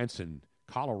Giants and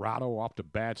Colorado off to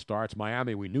bad starts.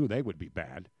 Miami, we knew they would be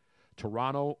bad.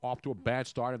 Toronto off to a bad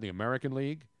start in the American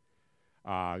League.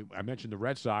 I mentioned the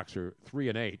Red Sox are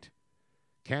 3-8.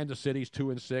 Kansas City's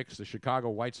 2-6. The Chicago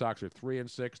White Sox are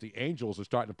 3-6. The Angels are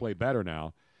starting to play better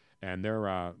now, and they're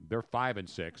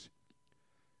 5-6.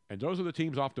 And those are the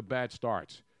teams off to bad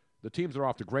starts. The teams that are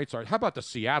off to great starts. How about the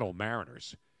Seattle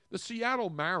Mariners? The Seattle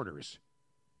Mariners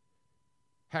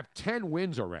have 10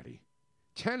 wins already,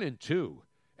 10-2,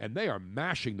 and they are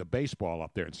mashing the baseball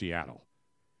up there in Seattle.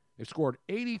 They've scored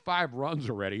 85 runs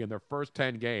already in their first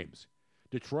 10 games.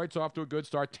 Detroit's off to a good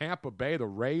start. Tampa Bay, the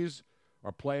Rays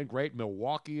are playing great.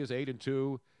 Milwaukee is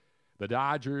 8-2. The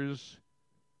Dodgers,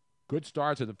 good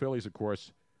starts, and the Phillies, of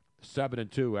course,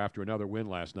 7-2 after another win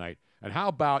last night. And how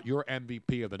about your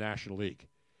MVP of the National League?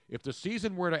 If the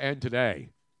season were to end today,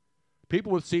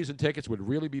 people with season tickets would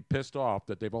really be pissed off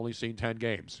that they've only seen 10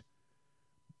 games.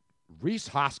 Rhys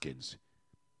Hoskins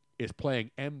is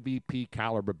playing MVP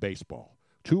caliber baseball.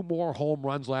 2 more home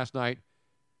runs last night,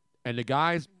 and the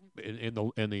guys in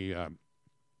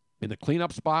the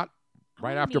cleanup spot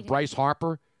right after Bryce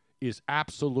Harper is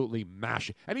absolutely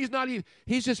mashing. And he's not even,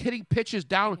 he's just hitting pitches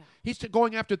down. He's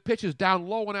going after pitches down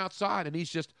low and outside, and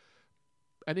he's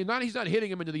not hitting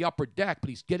them into the upper deck, but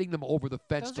he's getting them over the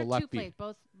fence to left field.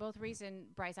 Both Reese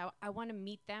and Bryce. I want to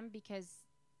meet them because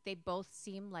they both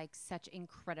seem like such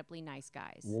incredibly nice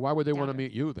guys. Well, why would they want to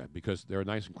meet you then? Because they're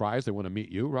nice and quiet. They want to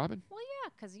meet you, Robin? Well,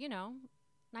 yeah, because,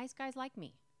 nice guys like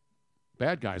me.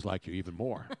 Bad guys like you even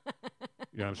more.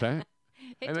 You know what I'm saying?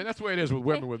 And that's the way it is with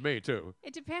women with me, too.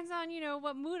 It depends on,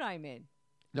 what mood I'm in.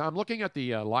 Now, I'm looking at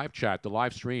the live chat, the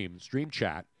live stream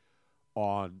chat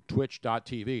on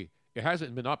twitch.tv. It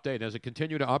hasn't been updated. Does it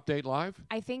continue to update live?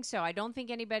 I think so. I don't think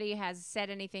anybody has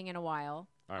said anything in a while.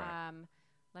 All right.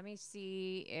 Let me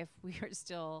see if we are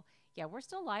still... Yeah, we're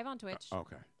still live on Twitch.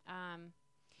 Okay.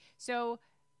 So,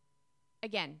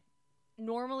 again,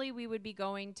 normally we would be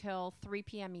going till 3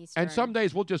 p.m. Eastern. And some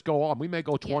days we'll just go on. We may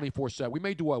go 24/7. We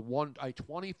may do a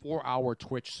 24-hour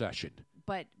Twitch session.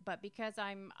 But because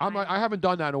I haven't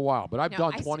done that in a while, but I've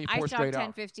done 24 straight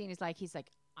hours. 10:15 is like he's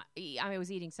like I was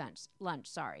eating lunch.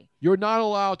 Sorry. You're not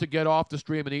allowed to get off the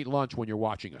stream and eat lunch when you're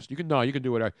watching us. You can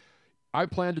do it. I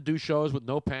plan to do shows with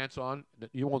no pants on.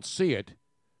 You won't see it.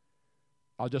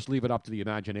 I'll just leave it up to the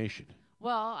imagination.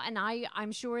 Well, and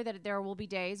I'm sure that there will be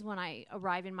days when I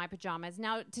arrive in my pajamas.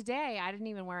 Now, today, I didn't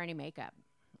even wear any makeup.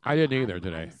 I didn't either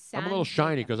today. I'm a little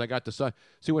shiny because I got the sun.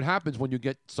 See, what happens when you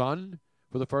get sun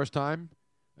for the first time,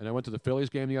 and I went to the Phillies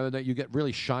game the other day, you get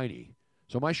really shiny.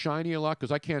 So am I shiny a lot?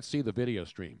 Because I can't see the video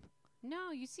stream.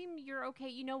 No, you're okay.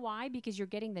 You know why? Because you're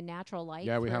getting the natural light.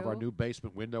 Yeah, we have our new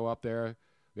basement window up there.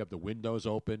 We have the windows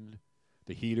open,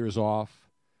 the heater's off.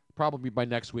 Probably by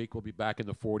next week we'll be back in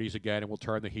the 40s again, and we'll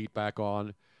turn the heat back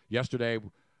on. Yesterday,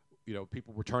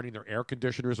 people were turning their air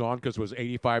conditioners on because it was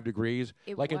 85 degrees.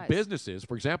 In businesses,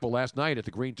 for example, last night at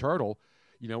the Green Turtle,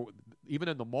 even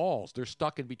in the malls, they're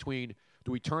stuck in between.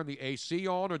 Do we turn the AC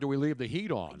on or do we leave the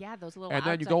heat on? Yeah, those little. And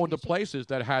then you go into places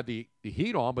that had the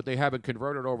heat on, but they haven't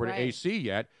converted over to AC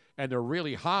yet, and they're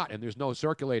really hot, and there's no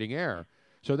circulating air.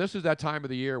 So this is that time of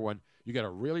the year when you get a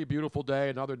really beautiful day,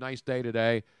 another nice day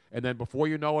today, and then before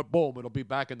you know it, boom, it'll be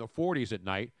back in the 40s at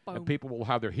night, and people will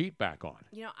have their heat back on.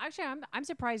 Actually, I'm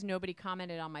surprised nobody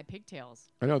commented on my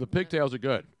pigtails. I know, the pigtails are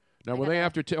good. Now, were they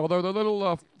after although they're a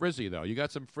little frizzy, though. You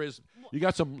got some frizz. You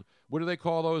got some, what do they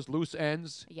call those, loose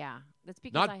ends? Yeah. That's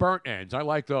because not burnt ends. I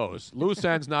like those. Loose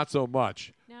ends, not so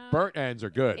much. No, burnt ends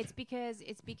are good. It's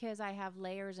because I have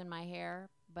layers in my hair,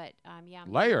 but yeah.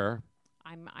 Layer?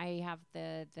 I have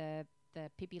the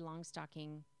the Pippi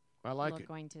Longstocking I like look it.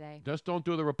 going today. Just don't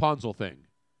do the Rapunzel thing,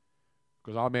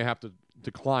 because I may have to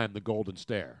climb the golden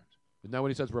stair. Isn't that what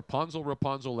he says? Rapunzel,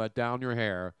 Rapunzel, let down your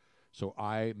hair, so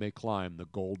I may climb the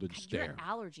golden Your stair.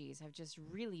 allergies have just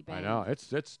really been. I know. It's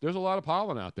there's a lot of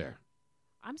pollen out there.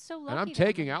 I'm so lucky. And I'm that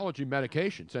taking allergy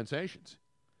medication, Sensations.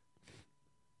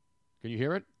 Can you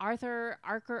hear it? Arthur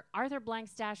Blank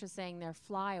Stash is saying they're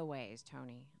flyaways,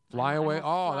 Tony. Flyaway.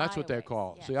 Oh, that's what they're flyaways,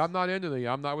 called. yes. See, I'm not into the.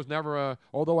 I was never a.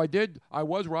 Although I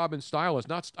was Robin's stylist.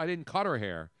 I didn't cut her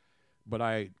hair, but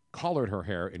I colored her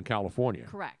hair in California.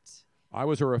 Correct. I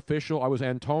was her official. I was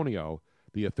Antonio,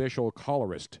 the official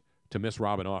colorist to Miss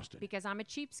Robin Austin. Because I'm a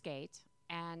cheapskate,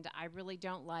 and I really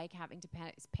don't like having to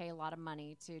pay a lot of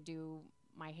money to do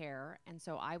my hair, and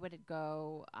so I would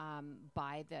go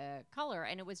buy the color,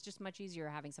 and it was just much easier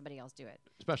having somebody else do it,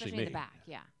 Especially me. in the back.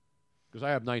 Yeah. Because I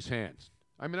have nice hands.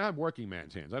 I mean, I have working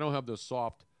man's hands. I don't have those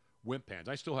soft wimp hands.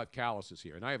 I still have calluses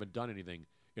here, and I haven't done anything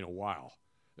in a while.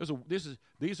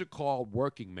 These are called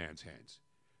working man's hands.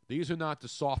 These are not the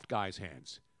soft guy's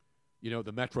hands. You know,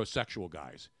 the metrosexual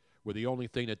guys, where the only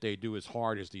thing that they do as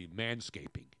hard is the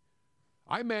manscaping.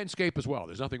 I manscape as well.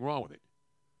 There's nothing wrong with it.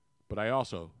 But I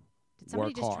also Did somebody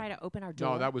work just hard. try to open our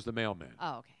door? No, that was the mailman.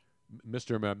 Oh, okay.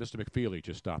 Mr. McFeely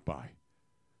just stopped by.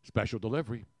 Special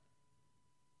delivery.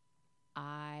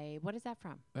 What is that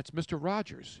from? That's Mr.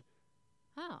 Rogers.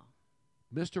 Oh.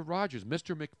 Mr. Rogers.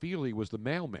 Mr. McFeely was the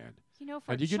mailman. You know,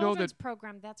 for a did you know children's that?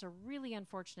 program, that's a really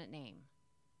unfortunate name.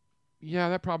 Yeah,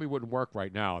 that probably wouldn't work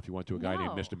right now if you went to a guy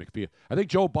named No. Mr. McFeely. I think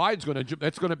Joe Biden's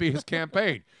that's going to be his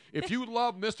campaign. If you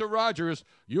love Mr. Rogers,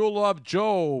 you'll love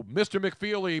Joe, Mr.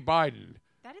 McFeely Biden.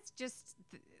 That is just.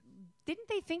 Didn't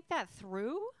they think that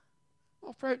through?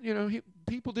 Well, Fred, you know,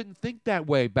 people didn't think that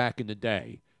way back in the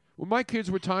day. When my kids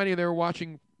were tiny, they were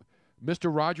watching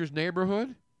Mr. Rogers'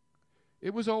 Neighborhood.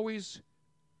 It was always,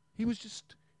 he was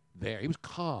just there. He was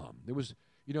calm. There was,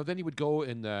 you know, then he would go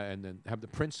and then have the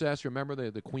princess. Remember,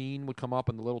 the queen would come up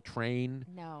on the little train.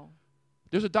 No.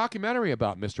 There's a documentary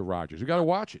about Mr. Rogers. You got to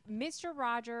watch it. Mr.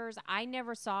 Rogers, I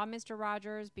never saw Mr.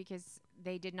 Rogers because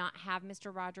they did not have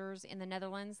Mr. Rogers in the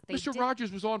Netherlands. Mr. Rogers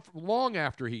was on long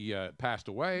after he passed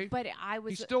away. But I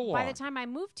was He's still by on. the time I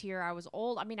moved here, I was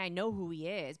old. I mean, I know who he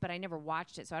is, but I never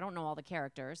watched it, so I don't know all the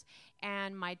characters.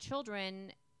 And my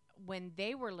children, when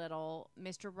they were little,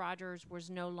 Mr. Rogers was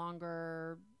no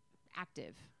longer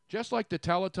active. Just like the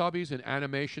Teletubbies and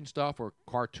animation stuff or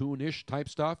cartoonish type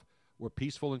stuff were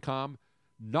peaceful and calm,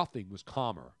 nothing was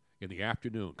calmer in the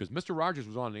afternoon because Mr. Rogers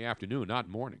was on in the afternoon, not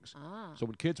in mornings. So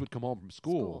when kids would come home from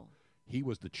school, he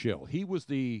was the chill. He was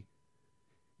the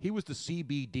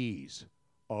CBDs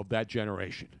of that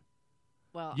generation.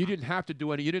 Well, you didn't have to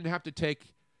do any. You didn't have to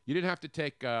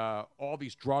take all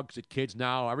these drugs that kids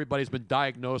now. Everybody's been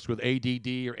diagnosed with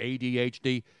ADD or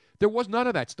ADHD. There was none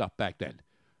of that stuff back then.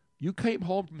 You came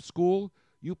home from school,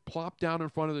 you plopped down in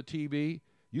front of the TV,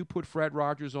 you put Fred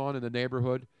Rogers on in the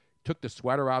neighborhood, took the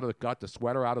sweater out of the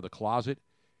sweater out of the closet.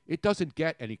 It doesn't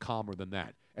get any calmer than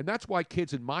that. And that's why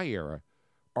kids in my era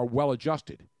are well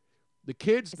adjusted. The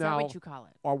kids Is now that what you call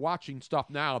it? are watching stuff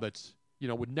now that's,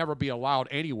 would never be allowed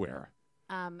anywhere.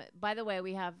 By the way,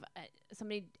 we have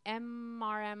somebody,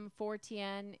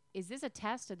 MRM4TN. Is this a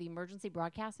test of the emergency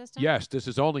broadcast system? Yes, this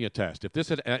is only a test. If this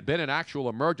had been an actual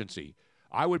emergency,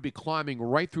 I would be climbing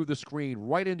right through the screen,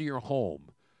 right into your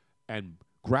home, and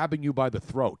grabbing you by the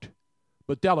throat,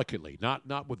 but delicately,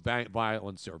 not with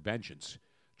violence or vengeance,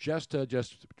 just to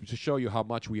show you how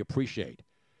much we appreciate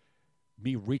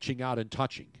me reaching out and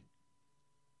touching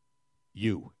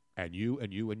you and you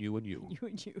and you and you and you. You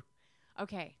and you.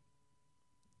 Okay.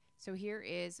 So here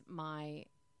is my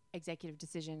executive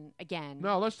decision again.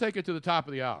 No, let's take it to the top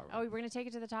of the hour. Oh, we're going to take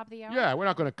it to the top of the hour? Yeah, we're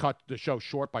not going to cut the show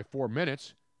short by 4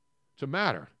 minutes. It's a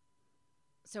matter.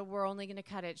 So we're only going to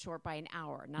cut it short by an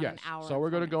hour, not Yes. an hour. So we're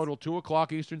going to go till 2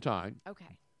 o'clock Eastern Time.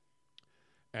 Okay.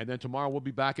 And then tomorrow we'll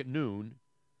be back at noon.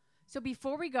 So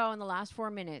before we go in the last 4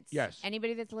 minutes, Yes.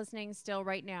 Anybody that's listening still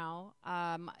right now,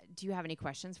 do you have any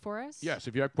questions for us? Yes,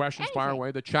 if you have questions, fire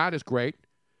away. The chat is great.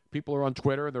 People are on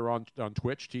Twitter. They're on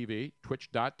Twitch TV,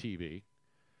 twitch.tv.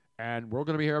 And we're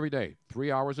going to be here every day,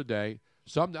 3 hours a day.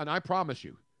 And I promise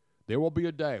you, there will be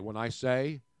a day when I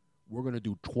say we're going to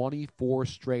do 24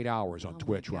 straight hours on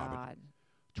Twitch, Robin.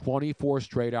 24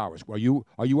 straight hours. Are you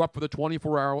up for the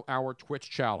 24-hour Twitch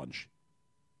challenge?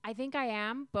 I think I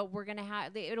am, but we're going to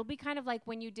have, it'll be kind of like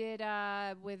when you did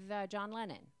with John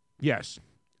Lennon. Yes.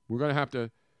 We're going to have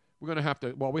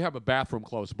to, well, we have a bathroom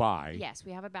close by. Yes,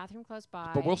 we have a bathroom close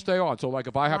by. But we'll stay on. So, like,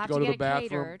 if I have to go to the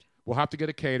bathroom, catered. we'll have to get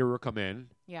a caterer come in.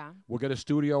 Yeah. We'll get a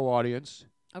studio audience.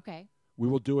 Okay. We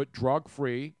will do it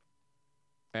drug-free.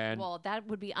 And Well, that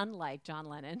would be unlike John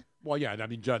Lennon. well, yeah, I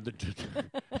mean, John,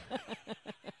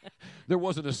 there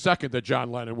wasn't a second that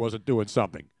John Lennon wasn't doing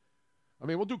something. I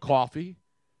mean, we'll do coffee.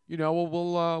 You know,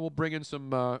 we'll bring in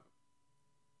some.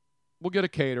 We'll get a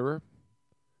caterer,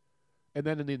 and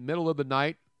then in the middle of the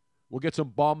night, we'll get some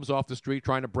bums off the street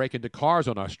trying to break into cars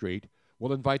on our street.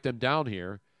 We'll invite them down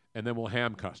here, and then we'll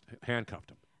handcuff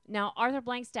them. Now, Arthur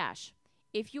Blankstash,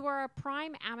 if you are a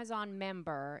Prime Amazon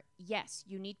member, yes,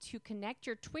 you need to connect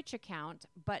your Twitch account,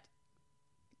 but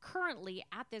currently,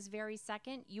 at this very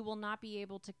second, you will not be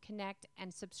able to connect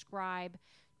and subscribe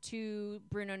to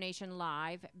BrunoNation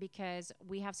Live because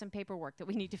we have some paperwork that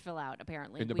we need to fill out,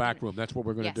 apparently. In the back room. That's what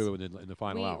we're going to Yes. do in the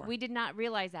final hour. We did not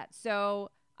realize that.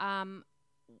 So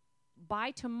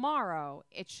by tomorrow,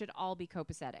 it should all be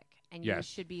copacetic, and you Yes.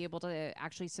 should be able to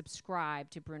actually subscribe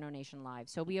to BrunoNation Live.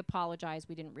 So we apologize.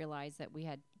 We didn't realize that we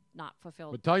had not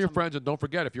fulfilled. But tell your some- friends, and don't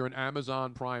forget, if you're an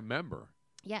Amazon Prime member,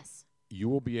 Yes. you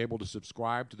will be able to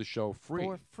subscribe to the show free.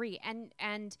 For free.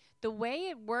 And the way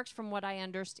it works, from what I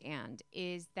understand,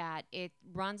 is that it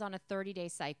runs on a 30-day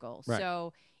cycle. Right.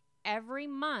 So every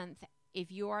month,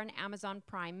 if you are an Amazon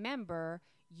Prime member,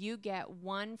 you get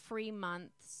 1 free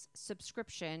month's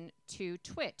subscription to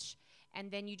Twitch.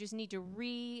 And then you just need to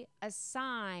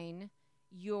reassign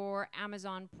your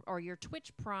Amazon or your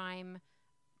Twitch Prime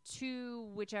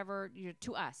to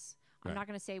to us. I'm Right. not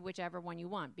going to say whichever one you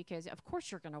want because, of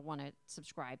course, you're going to want to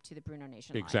subscribe to the BrunoNation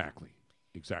Live.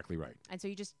 Exactly right. And so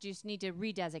you just need to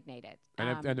redesignate it.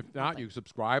 And if not, you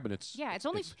subscribe, and it's yeah, it's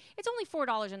only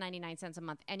 $4.99 a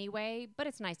month anyway, but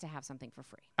it's nice to have something for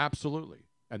free. absolutely,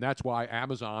 and that's why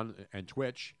Amazon and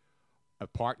Twitch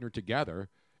have partnered together,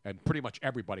 and pretty much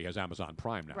everybody has Amazon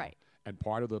Prime now. Right. And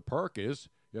part of the perk is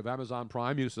you have Amazon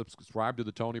Prime, you subscribe to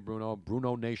the Tony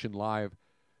BrunoNation Live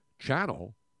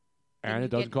channel, and it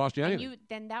doesn't cost you anything.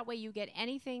 Then that way you get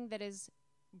anything that is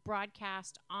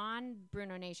broadcast on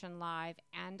BrunoNation Live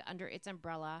and under its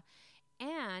umbrella,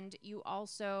 and you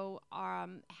also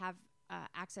have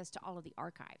access to all of the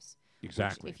archives.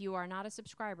 Exactly. Which, if you are not a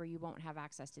subscriber, you won't have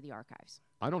access to the archives.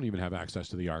 I don't even have access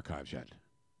to the archives yet.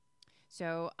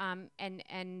 So,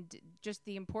 and just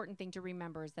the important thing to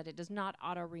remember is that it does not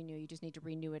auto-renew. You just need to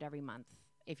renew it every month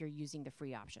if you're using the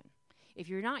free option. If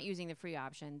you're not using the free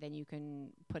option, then you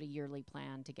can put a yearly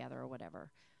plan together or whatever.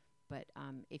 But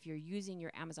if you're using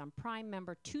your Amazon Prime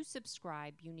member to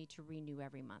subscribe, you need to renew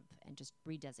every month and just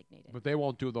redesignate it. But they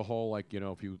won't do the whole, like,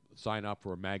 if you sign up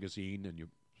for a magazine and you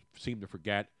seem to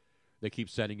forget, they keep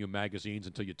sending you magazines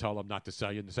until you tell them not to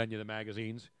send you the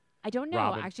magazines. I don't know.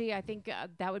 Robin. Actually, I think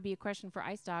that would be a question for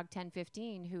Ice Dog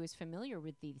 1015, who is familiar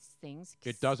with these things.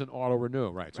 It doesn't auto-renew,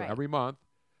 right? So Right. every month.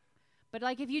 But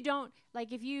if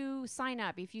you sign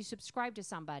up, if you subscribe to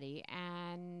somebody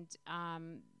and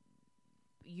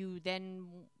you then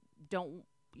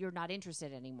you're not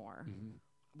interested anymore,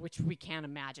 which we can't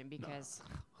imagine because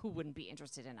who wouldn't be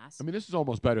interested in us? I mean, this is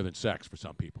almost better than sex for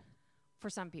some people. For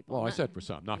some people. Well, I Not- said for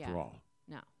some, not yeah. for all.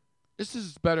 No. This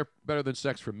is better than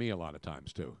sex for me a lot of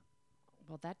times too.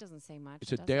 Well, that doesn't say much.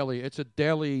 It's a does it?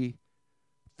 daily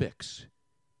fix.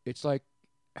 It's like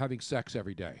having sex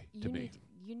every day to You me. need,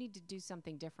 you need to do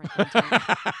something different. than Tony.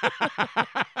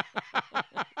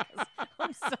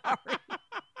 I'm sorry.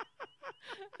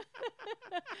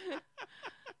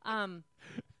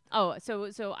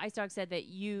 So Ice Dog said that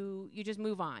you just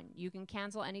move on. You can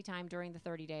cancel anytime during the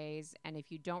 30 days, and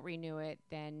if you don't renew it,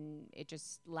 then it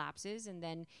just lapses. And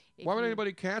then Why would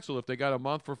anybody cancel if they got a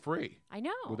month for free I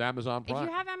know with Amazon Prime? If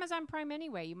you have Amazon Prime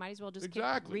anyway, you might as well just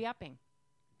Exactly. keep re-upping.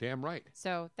 Damn right.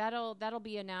 So that'll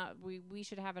be announced. We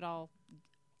should have it all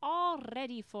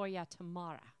ready for you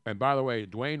tomorrow. And by the way,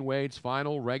 Dwayne Wade's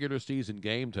final regular season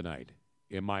game tonight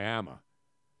in Miami,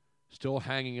 still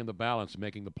hanging in the balance,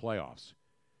 making the playoffs.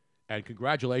 And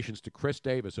congratulations to Chris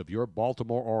Davis of your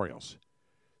Baltimore Orioles,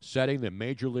 setting the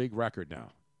major league record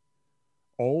now.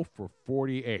 0 for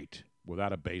 48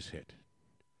 without a base hit.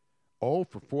 0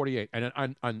 for 48.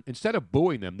 And instead of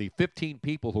booing them, the 15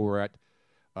 people who were at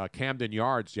Camden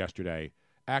Yards yesterday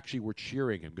actually were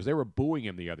cheering him because they were booing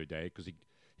him the other day because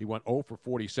he went 0 for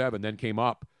 47, then came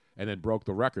up and then broke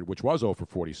the record, which was 0 for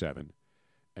 47.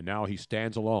 And now he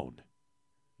stands alone,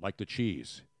 like the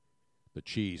cheese. The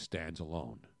cheese stands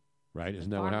alone. Right? Isn't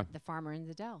that what happened? The farmer in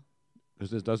the dell.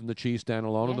 Doesn't the cheese stand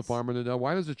alone in the Yes. farmer in the dell?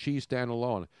 Why does the cheese stand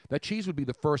alone? That cheese would be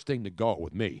the first thing to go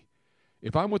with me.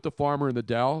 If I'm with the farmer in the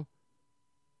dell,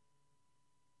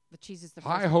 The cheese is the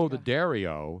first. hi-ho one the to go.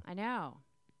 Dario, I know.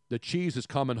 the cheese is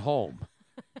coming home.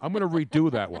 I'm going to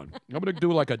redo that one. I'm going to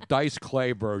do like a Dice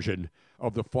Clay version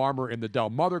of the farmer in the dell.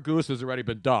 Mother Goose has already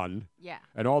been done. Yeah.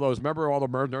 And all those, remember all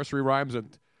the nursery rhymes?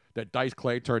 And that Dice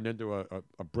Clay turned into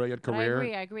a brilliant But career.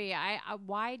 I agree.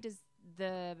 Why does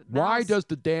the Why mouse- does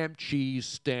the damn cheese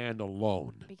stand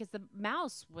alone? Because the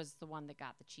mouse was the one that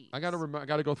got the cheese. I got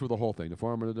to go through the whole thing. The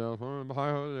farmer,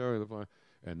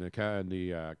 and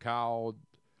the cow.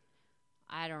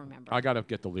 I don't remember. I got to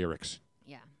get the lyrics.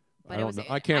 Yeah. I don't know.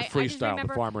 I can't freestyle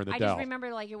the farmer in the I Dell. just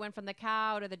remember like it went from the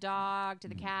cow to the dog to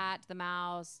the cat to the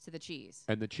mouse to the cheese.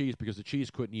 And the cheese, because the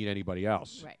cheese couldn't eat anybody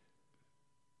else. Right.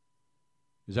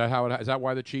 Is that how it? Is that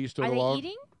why the cheese stood Are alone? they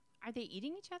eating? Are they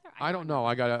eating each other? I don't know.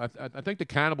 I think the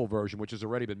cannibal version, which has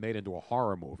already been made into a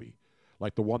horror movie,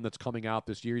 like the one that's coming out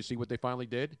this year. You see what they finally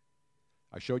did?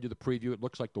 I showed you the preview. It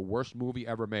looks like the worst movie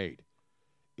ever made.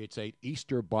 It's an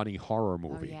Easter Bunny horror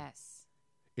movie. Oh yes.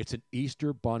 It's an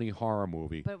Easter Bunny horror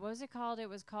movie. But what was it called? It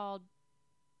was called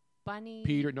Bunny.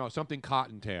 Peter, no, something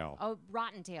Cottontail. Oh,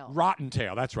 Rotten Tail. Rotten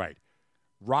Tail, that's right.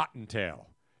 Rotten Tail.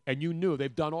 And you knew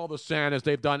they've done all the Santas,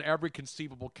 they've done every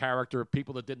conceivable character of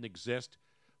people that didn't exist.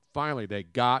 Finally, they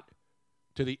got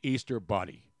to the Easter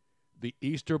Bunny. The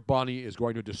Easter Bunny is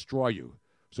going to destroy you.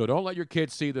 So don't let your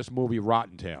kids see this movie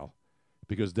Rotten Tail,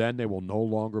 because then they will no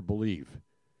longer believe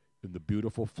in the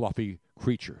beautiful, fluffy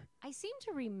creature. I seem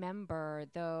to remember,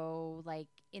 though, like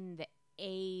in the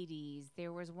 80s,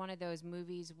 there was one of those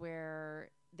movies where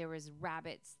there was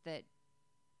rabbits that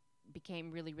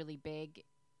became really, really big,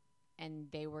 and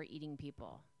they were eating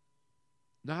people.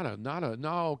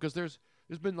 No, because there's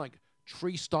been like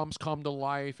tree stumps come to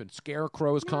life and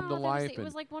scarecrows come to life. It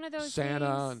was like one of those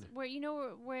Santa things where,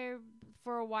 where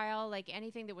for a while, like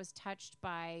anything that was touched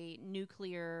by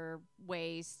nuclear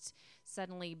waste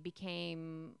suddenly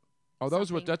became. Oh,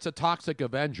 that's a Toxic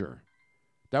Avenger.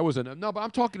 That was no, but I'm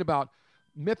talking about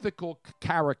mythical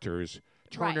characters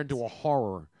turned into a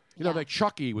horror. You know, like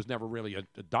Chucky was never really a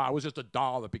doll. It was just a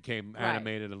doll that became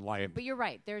animated and live. But you're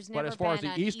right. There's never. But as far as been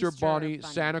the an Easter Bunny,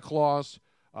 Santa Claus,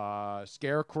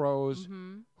 scarecrows,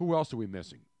 who else are we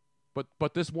missing?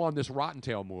 But this Rotten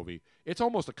Tail movie, it's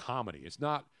almost a comedy. It's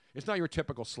not your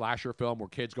typical slasher film where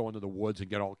kids go into the woods and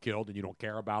get all killed and you don't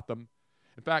care about them.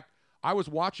 In fact, I was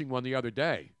watching one the other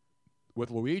day with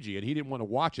Luigi, and he didn't want to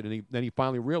watch it, and then he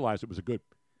finally realized it was a good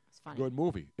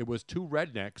movie. It was two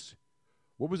rednecks.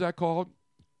 What was that called?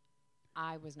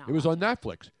 I was not. It was on watching.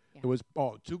 Netflix. Yeah. It was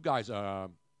two guys, 2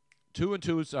 and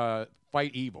 2's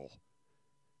Fight Evil,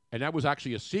 and that was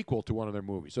actually a sequel to one of their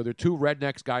movies. So they're two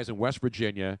rednecks guys in West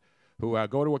Virginia who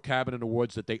go to a cabin in the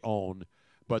woods that they own,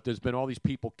 but there's been all these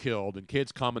people killed, and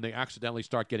kids come and they accidentally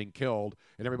start getting killed,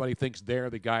 and everybody thinks they're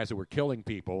the guys that were killing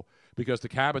people because the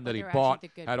cabin that he bought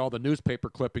had all the newspaper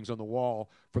clippings on the wall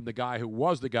from the guy who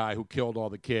was the guy who killed all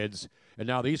the kids, and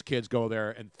now these kids go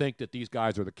there and think that these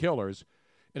guys are the killers.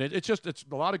 And it's a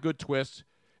lot of good twists,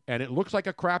 and it looks like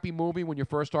a crappy movie when you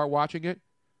first start watching it,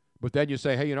 but then you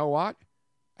say, hey, you know what?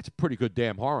 That's a pretty good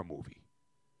damn horror movie.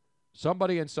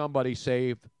 Somebody and Somebody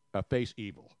Save Face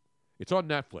Evil. It's on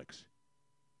Netflix.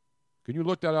 Can you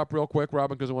look that up real quick,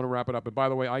 Robin, because I want to wrap it up. And by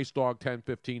the way, Ice Dog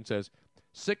 1015 says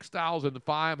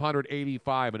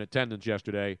 6,585 in attendance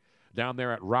yesterday down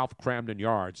there at Ralph Cramden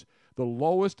Yards. The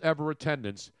lowest ever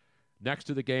attendance. Next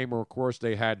to the game, where, of course,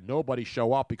 they had nobody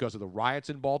show up because of the riots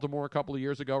in Baltimore a couple of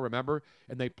years ago, remember?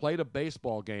 And they played a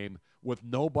baseball game with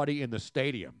nobody in the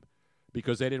stadium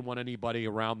because they didn't want anybody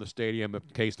around the stadium in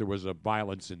case there was a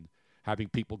violence and having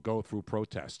people go through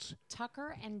protests.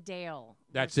 Tucker and Dale.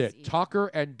 That's it. Evil. Tucker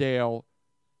and Dale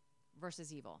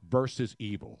versus Evil. Versus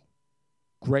Evil.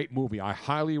 Great movie. I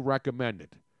highly recommend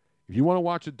it. If you want to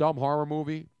watch a dumb horror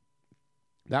movie,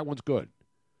 that one's good.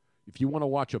 If you want to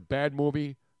watch a bad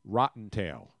movie, Rotten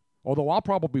Tail. Although I'll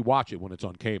probably watch it when it's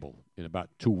on cable in about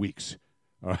 2 weeks.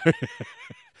 All right.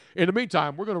 In the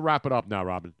meantime, we're going to wrap it up now,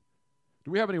 Robin.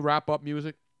 Do we have any wrap-up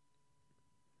music?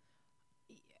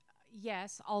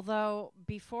 Yes, although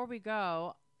before we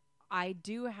go, I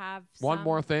do have One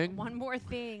more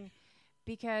thing,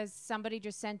 because somebody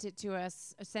just sent it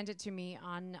to me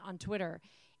on Twitter.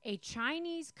 A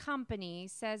Chinese company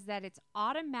says that its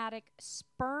automatic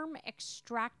sperm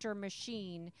extractor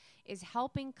machine is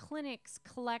helping clinics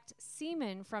collect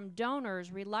semen from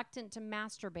donors reluctant to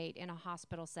masturbate in a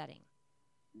hospital setting.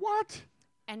 What?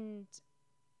 And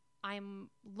I'm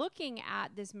looking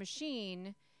at this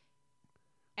machine.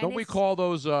 Don't we call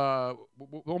those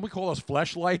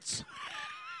fleshlights?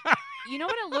 You know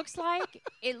what it looks like?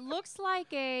 It looks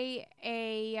like a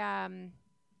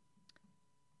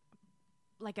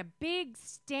big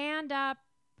stand-up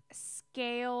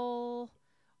scale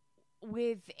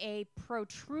with a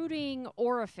protruding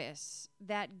orifice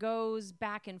that goes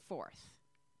back and forth.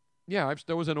 Yeah,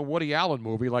 there was in a Woody Allen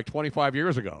movie like 25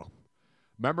 years ago.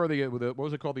 Remember the what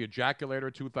was it called? The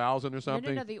Ejaculator 2000 or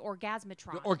something? No, the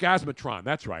Orgasmatron. The Orgasmatron,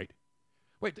 that's right.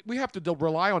 Wait, we have to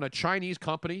rely on a Chinese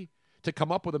company to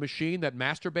come up with a machine that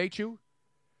masturbates you?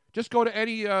 Just go to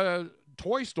any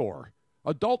toy store,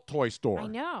 adult toy store. I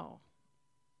know.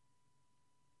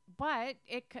 But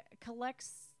it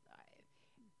collects.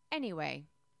 Anyway,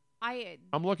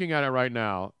 I'm looking at it right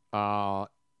now.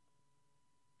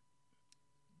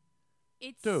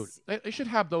 Dude, they should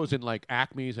have those in like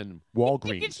Acme's and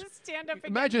Walgreens. You can just stand up.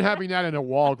 Imagine having that in a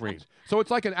Walgreens. So it's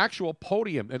like an actual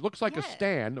podium. It looks like a Yeah.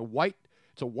 stand,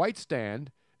 It's a white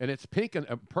stand, and it's pink and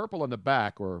purple on the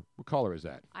back. Or what color is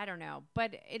that? I don't know,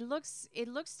 but it looks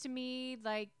to me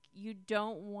like you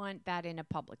don't want that in a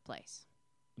public place.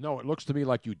 No, it looks to me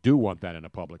like you do want that in a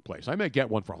public place. I may get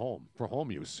one for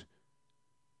home use.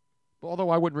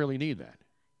 Although I wouldn't really need that.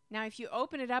 Now, if you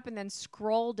open it up and then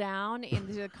scroll down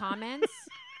into the comments,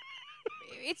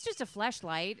 it's just a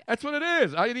fleshlight. That's what it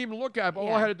is. I didn't even look at it. All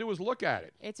I Yeah. had to do was look at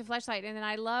it. It's a fleshlight, and then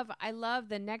I love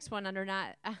the next one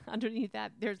underneath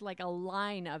that. There's like a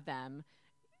line of them.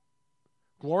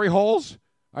 Glory holes?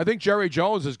 I think Jerry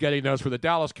Jones is getting those for the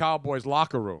Dallas Cowboys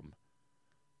locker room.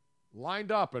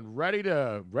 Lined up and ready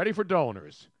for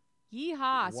donors.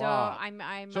 Yeehaw! So Wow.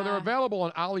 I'm. So they're available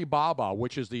on Alibaba,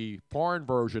 which is the foreign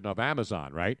version of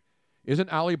Amazon, right?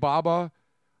 Isn't Alibaba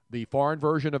the foreign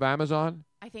version of Amazon?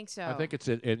 I think so. I think it's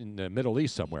in the Middle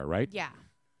East somewhere, right? Yeah.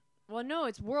 Well, no,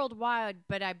 it's worldwide,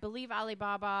 but I believe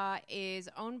Alibaba is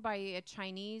owned by a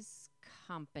Chinese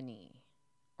company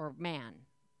or man.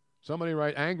 Somebody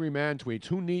write, Angry Man tweets,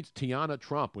 who needs Tiana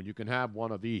Trump when you can have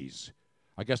one of these?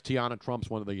 I guess Tiana Trump's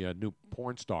one of the new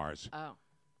porn stars. Oh.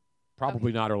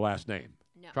 Probably not her last name.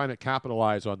 No. Trying to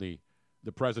capitalize on the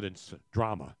president's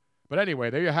drama. But anyway,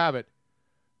 there you have it.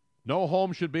 No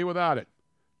home should be without it.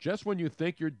 Just what do you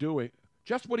think you're doing,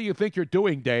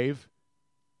 Dave?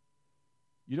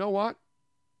 You know what?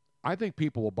 I think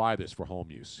people will buy this for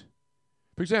home use.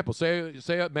 For example, say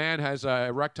a man has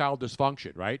erectile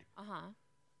dysfunction, right? Uh-huh.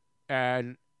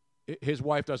 And his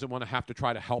wife doesn't want to have to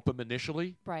try to help him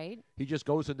initially. Right. He just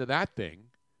goes into that thing.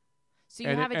 So you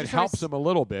and have it just helps sort of him a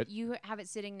little bit. You have it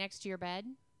sitting next to your bed?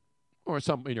 Or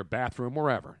something in your bathroom,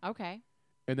 wherever. Okay.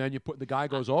 And then the guy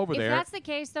goes over there. If that's the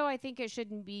case, though, I think it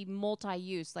shouldn't be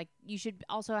multi-use. Like, you should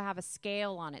also have a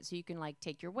scale on it so you can, like,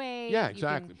 take your weight. Yeah, you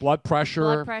exactly. can- Blood pressure.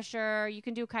 Blood pressure. You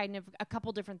can do kind of a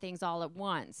couple different things all at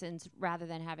once, and rather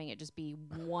than having it just be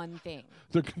one thing.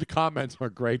 The comments are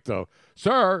great, though.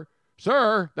 Sir,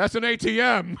 that's an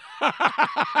ATM.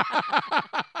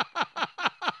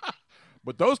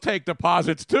 But those take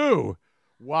deposits, too.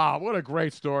 Wow, what a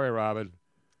great story, Robin.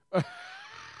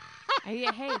 Hey,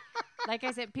 like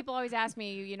I said, people always ask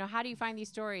me, how do you find these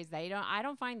stories? I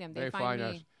don't find them. They find me.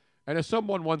 us. And as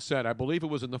someone once said, I believe it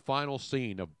was in the final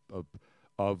scene of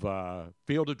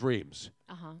Field of Dreams,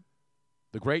 Uh-huh.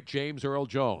 the great James Earl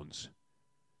Jones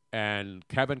and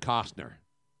Kevin Costner.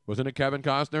 Wasn't it Kevin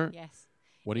Costner? Yes.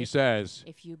 When he says,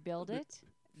 If you build it,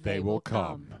 they will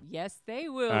come. Yes, they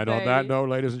will. And on that note,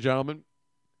 ladies and gentlemen,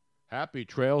 happy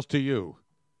trails to you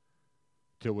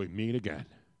till we meet again.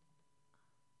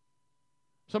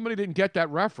 Somebody didn't get that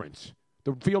reference,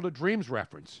 the Field of Dreams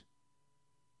reference.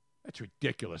 That's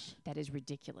ridiculous. That is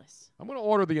ridiculous. I'm gonna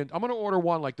order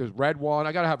one like this red one.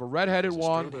 I gotta have a red-headed There's a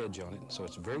one. straight edge on it, so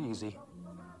it's very easy.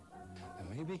 And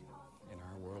maybe in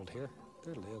our world here,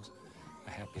 there lives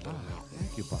a happy little mountain.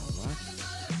 Thank you, Bob.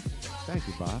 Thank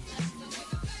you, Bob.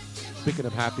 Speaking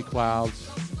of happy clouds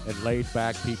and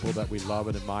laid-back people that we love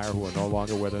and admire who are no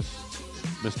longer with us,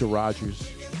 Mr.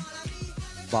 Rogers,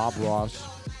 Bob Ross,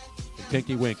 and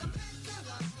Tinky Winky.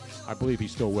 I believe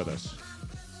he's still with us.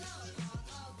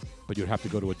 But you'd have to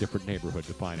go to a different neighborhood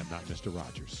to find him, not Mr.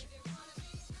 Rogers.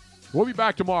 We'll be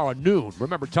back tomorrow at noon.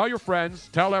 Remember, tell your friends,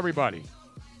 tell everybody.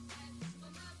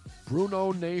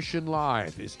 BrunoNation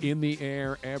Live is in the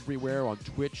air everywhere on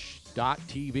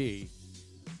twitch.tv.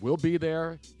 We'll be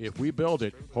there. If we build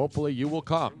it, hopefully you will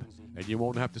come, and you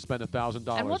won't have to spend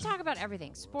 $1,000. And we'll talk about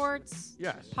everything. Sports.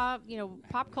 Yes. Pop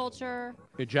culture.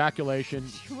 Ejaculation.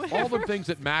 All the things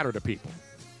that matter to people.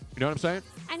 You know what I'm saying?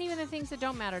 And even the things that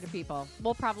don't matter to people.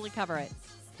 We'll probably cover it.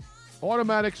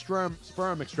 Automatic sperm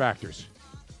extractors.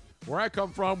 Where I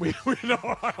come from, we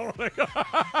know.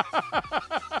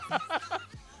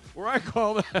 Where I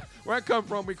come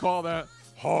from, we call that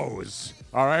hose.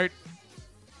 All right?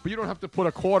 But you don't have to put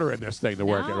a quarter in this thing to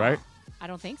work it, No, right? I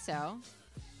don't think so.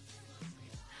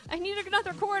 I need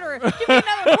another quarter. Give me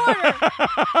another quarter.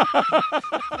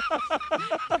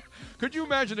 Could you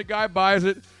imagine the guy buys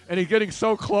it and he's getting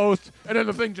so close and then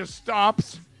the thing just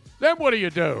stops? Then what do you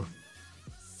do?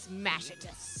 Smash it to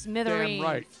smithereens.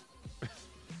 Damn right.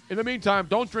 In the meantime,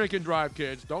 don't drink and drive,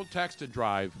 kids. Don't text and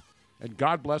drive. And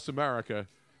God bless America.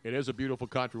 It is a beautiful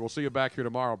country. We'll see you back here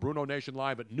tomorrow. Bruno Nation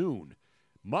Live at noon.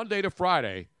 Monday to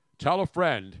Friday. Tell a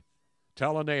friend.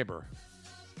 Tell a neighbor.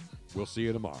 We'll see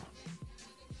you tomorrow.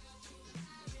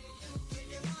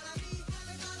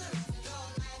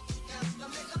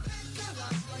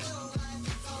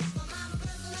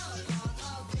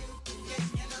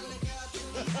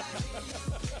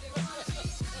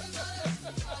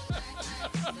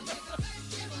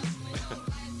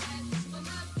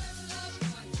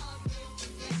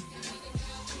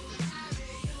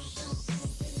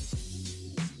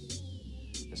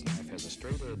 This knife has a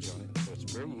straight edge on it, so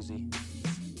it's very easy.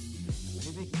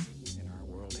 Maybe in our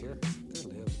world here,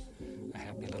 there lives a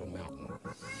happy little mountain.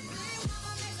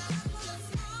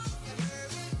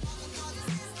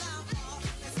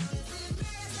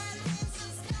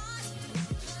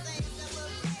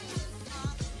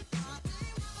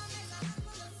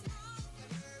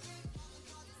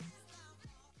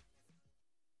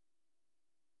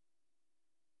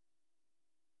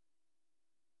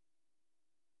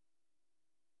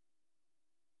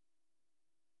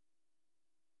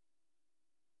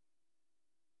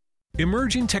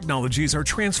 Emerging technologies are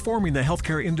transforming the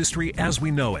healthcare industry as we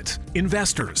know it.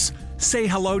 Investors, say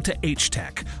hello to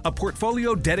H-Tech, a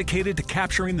portfolio dedicated to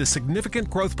capturing the significant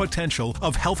growth potential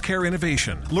of healthcare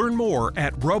innovation. Learn more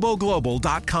at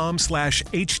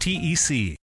roboglobal.com/HTEC.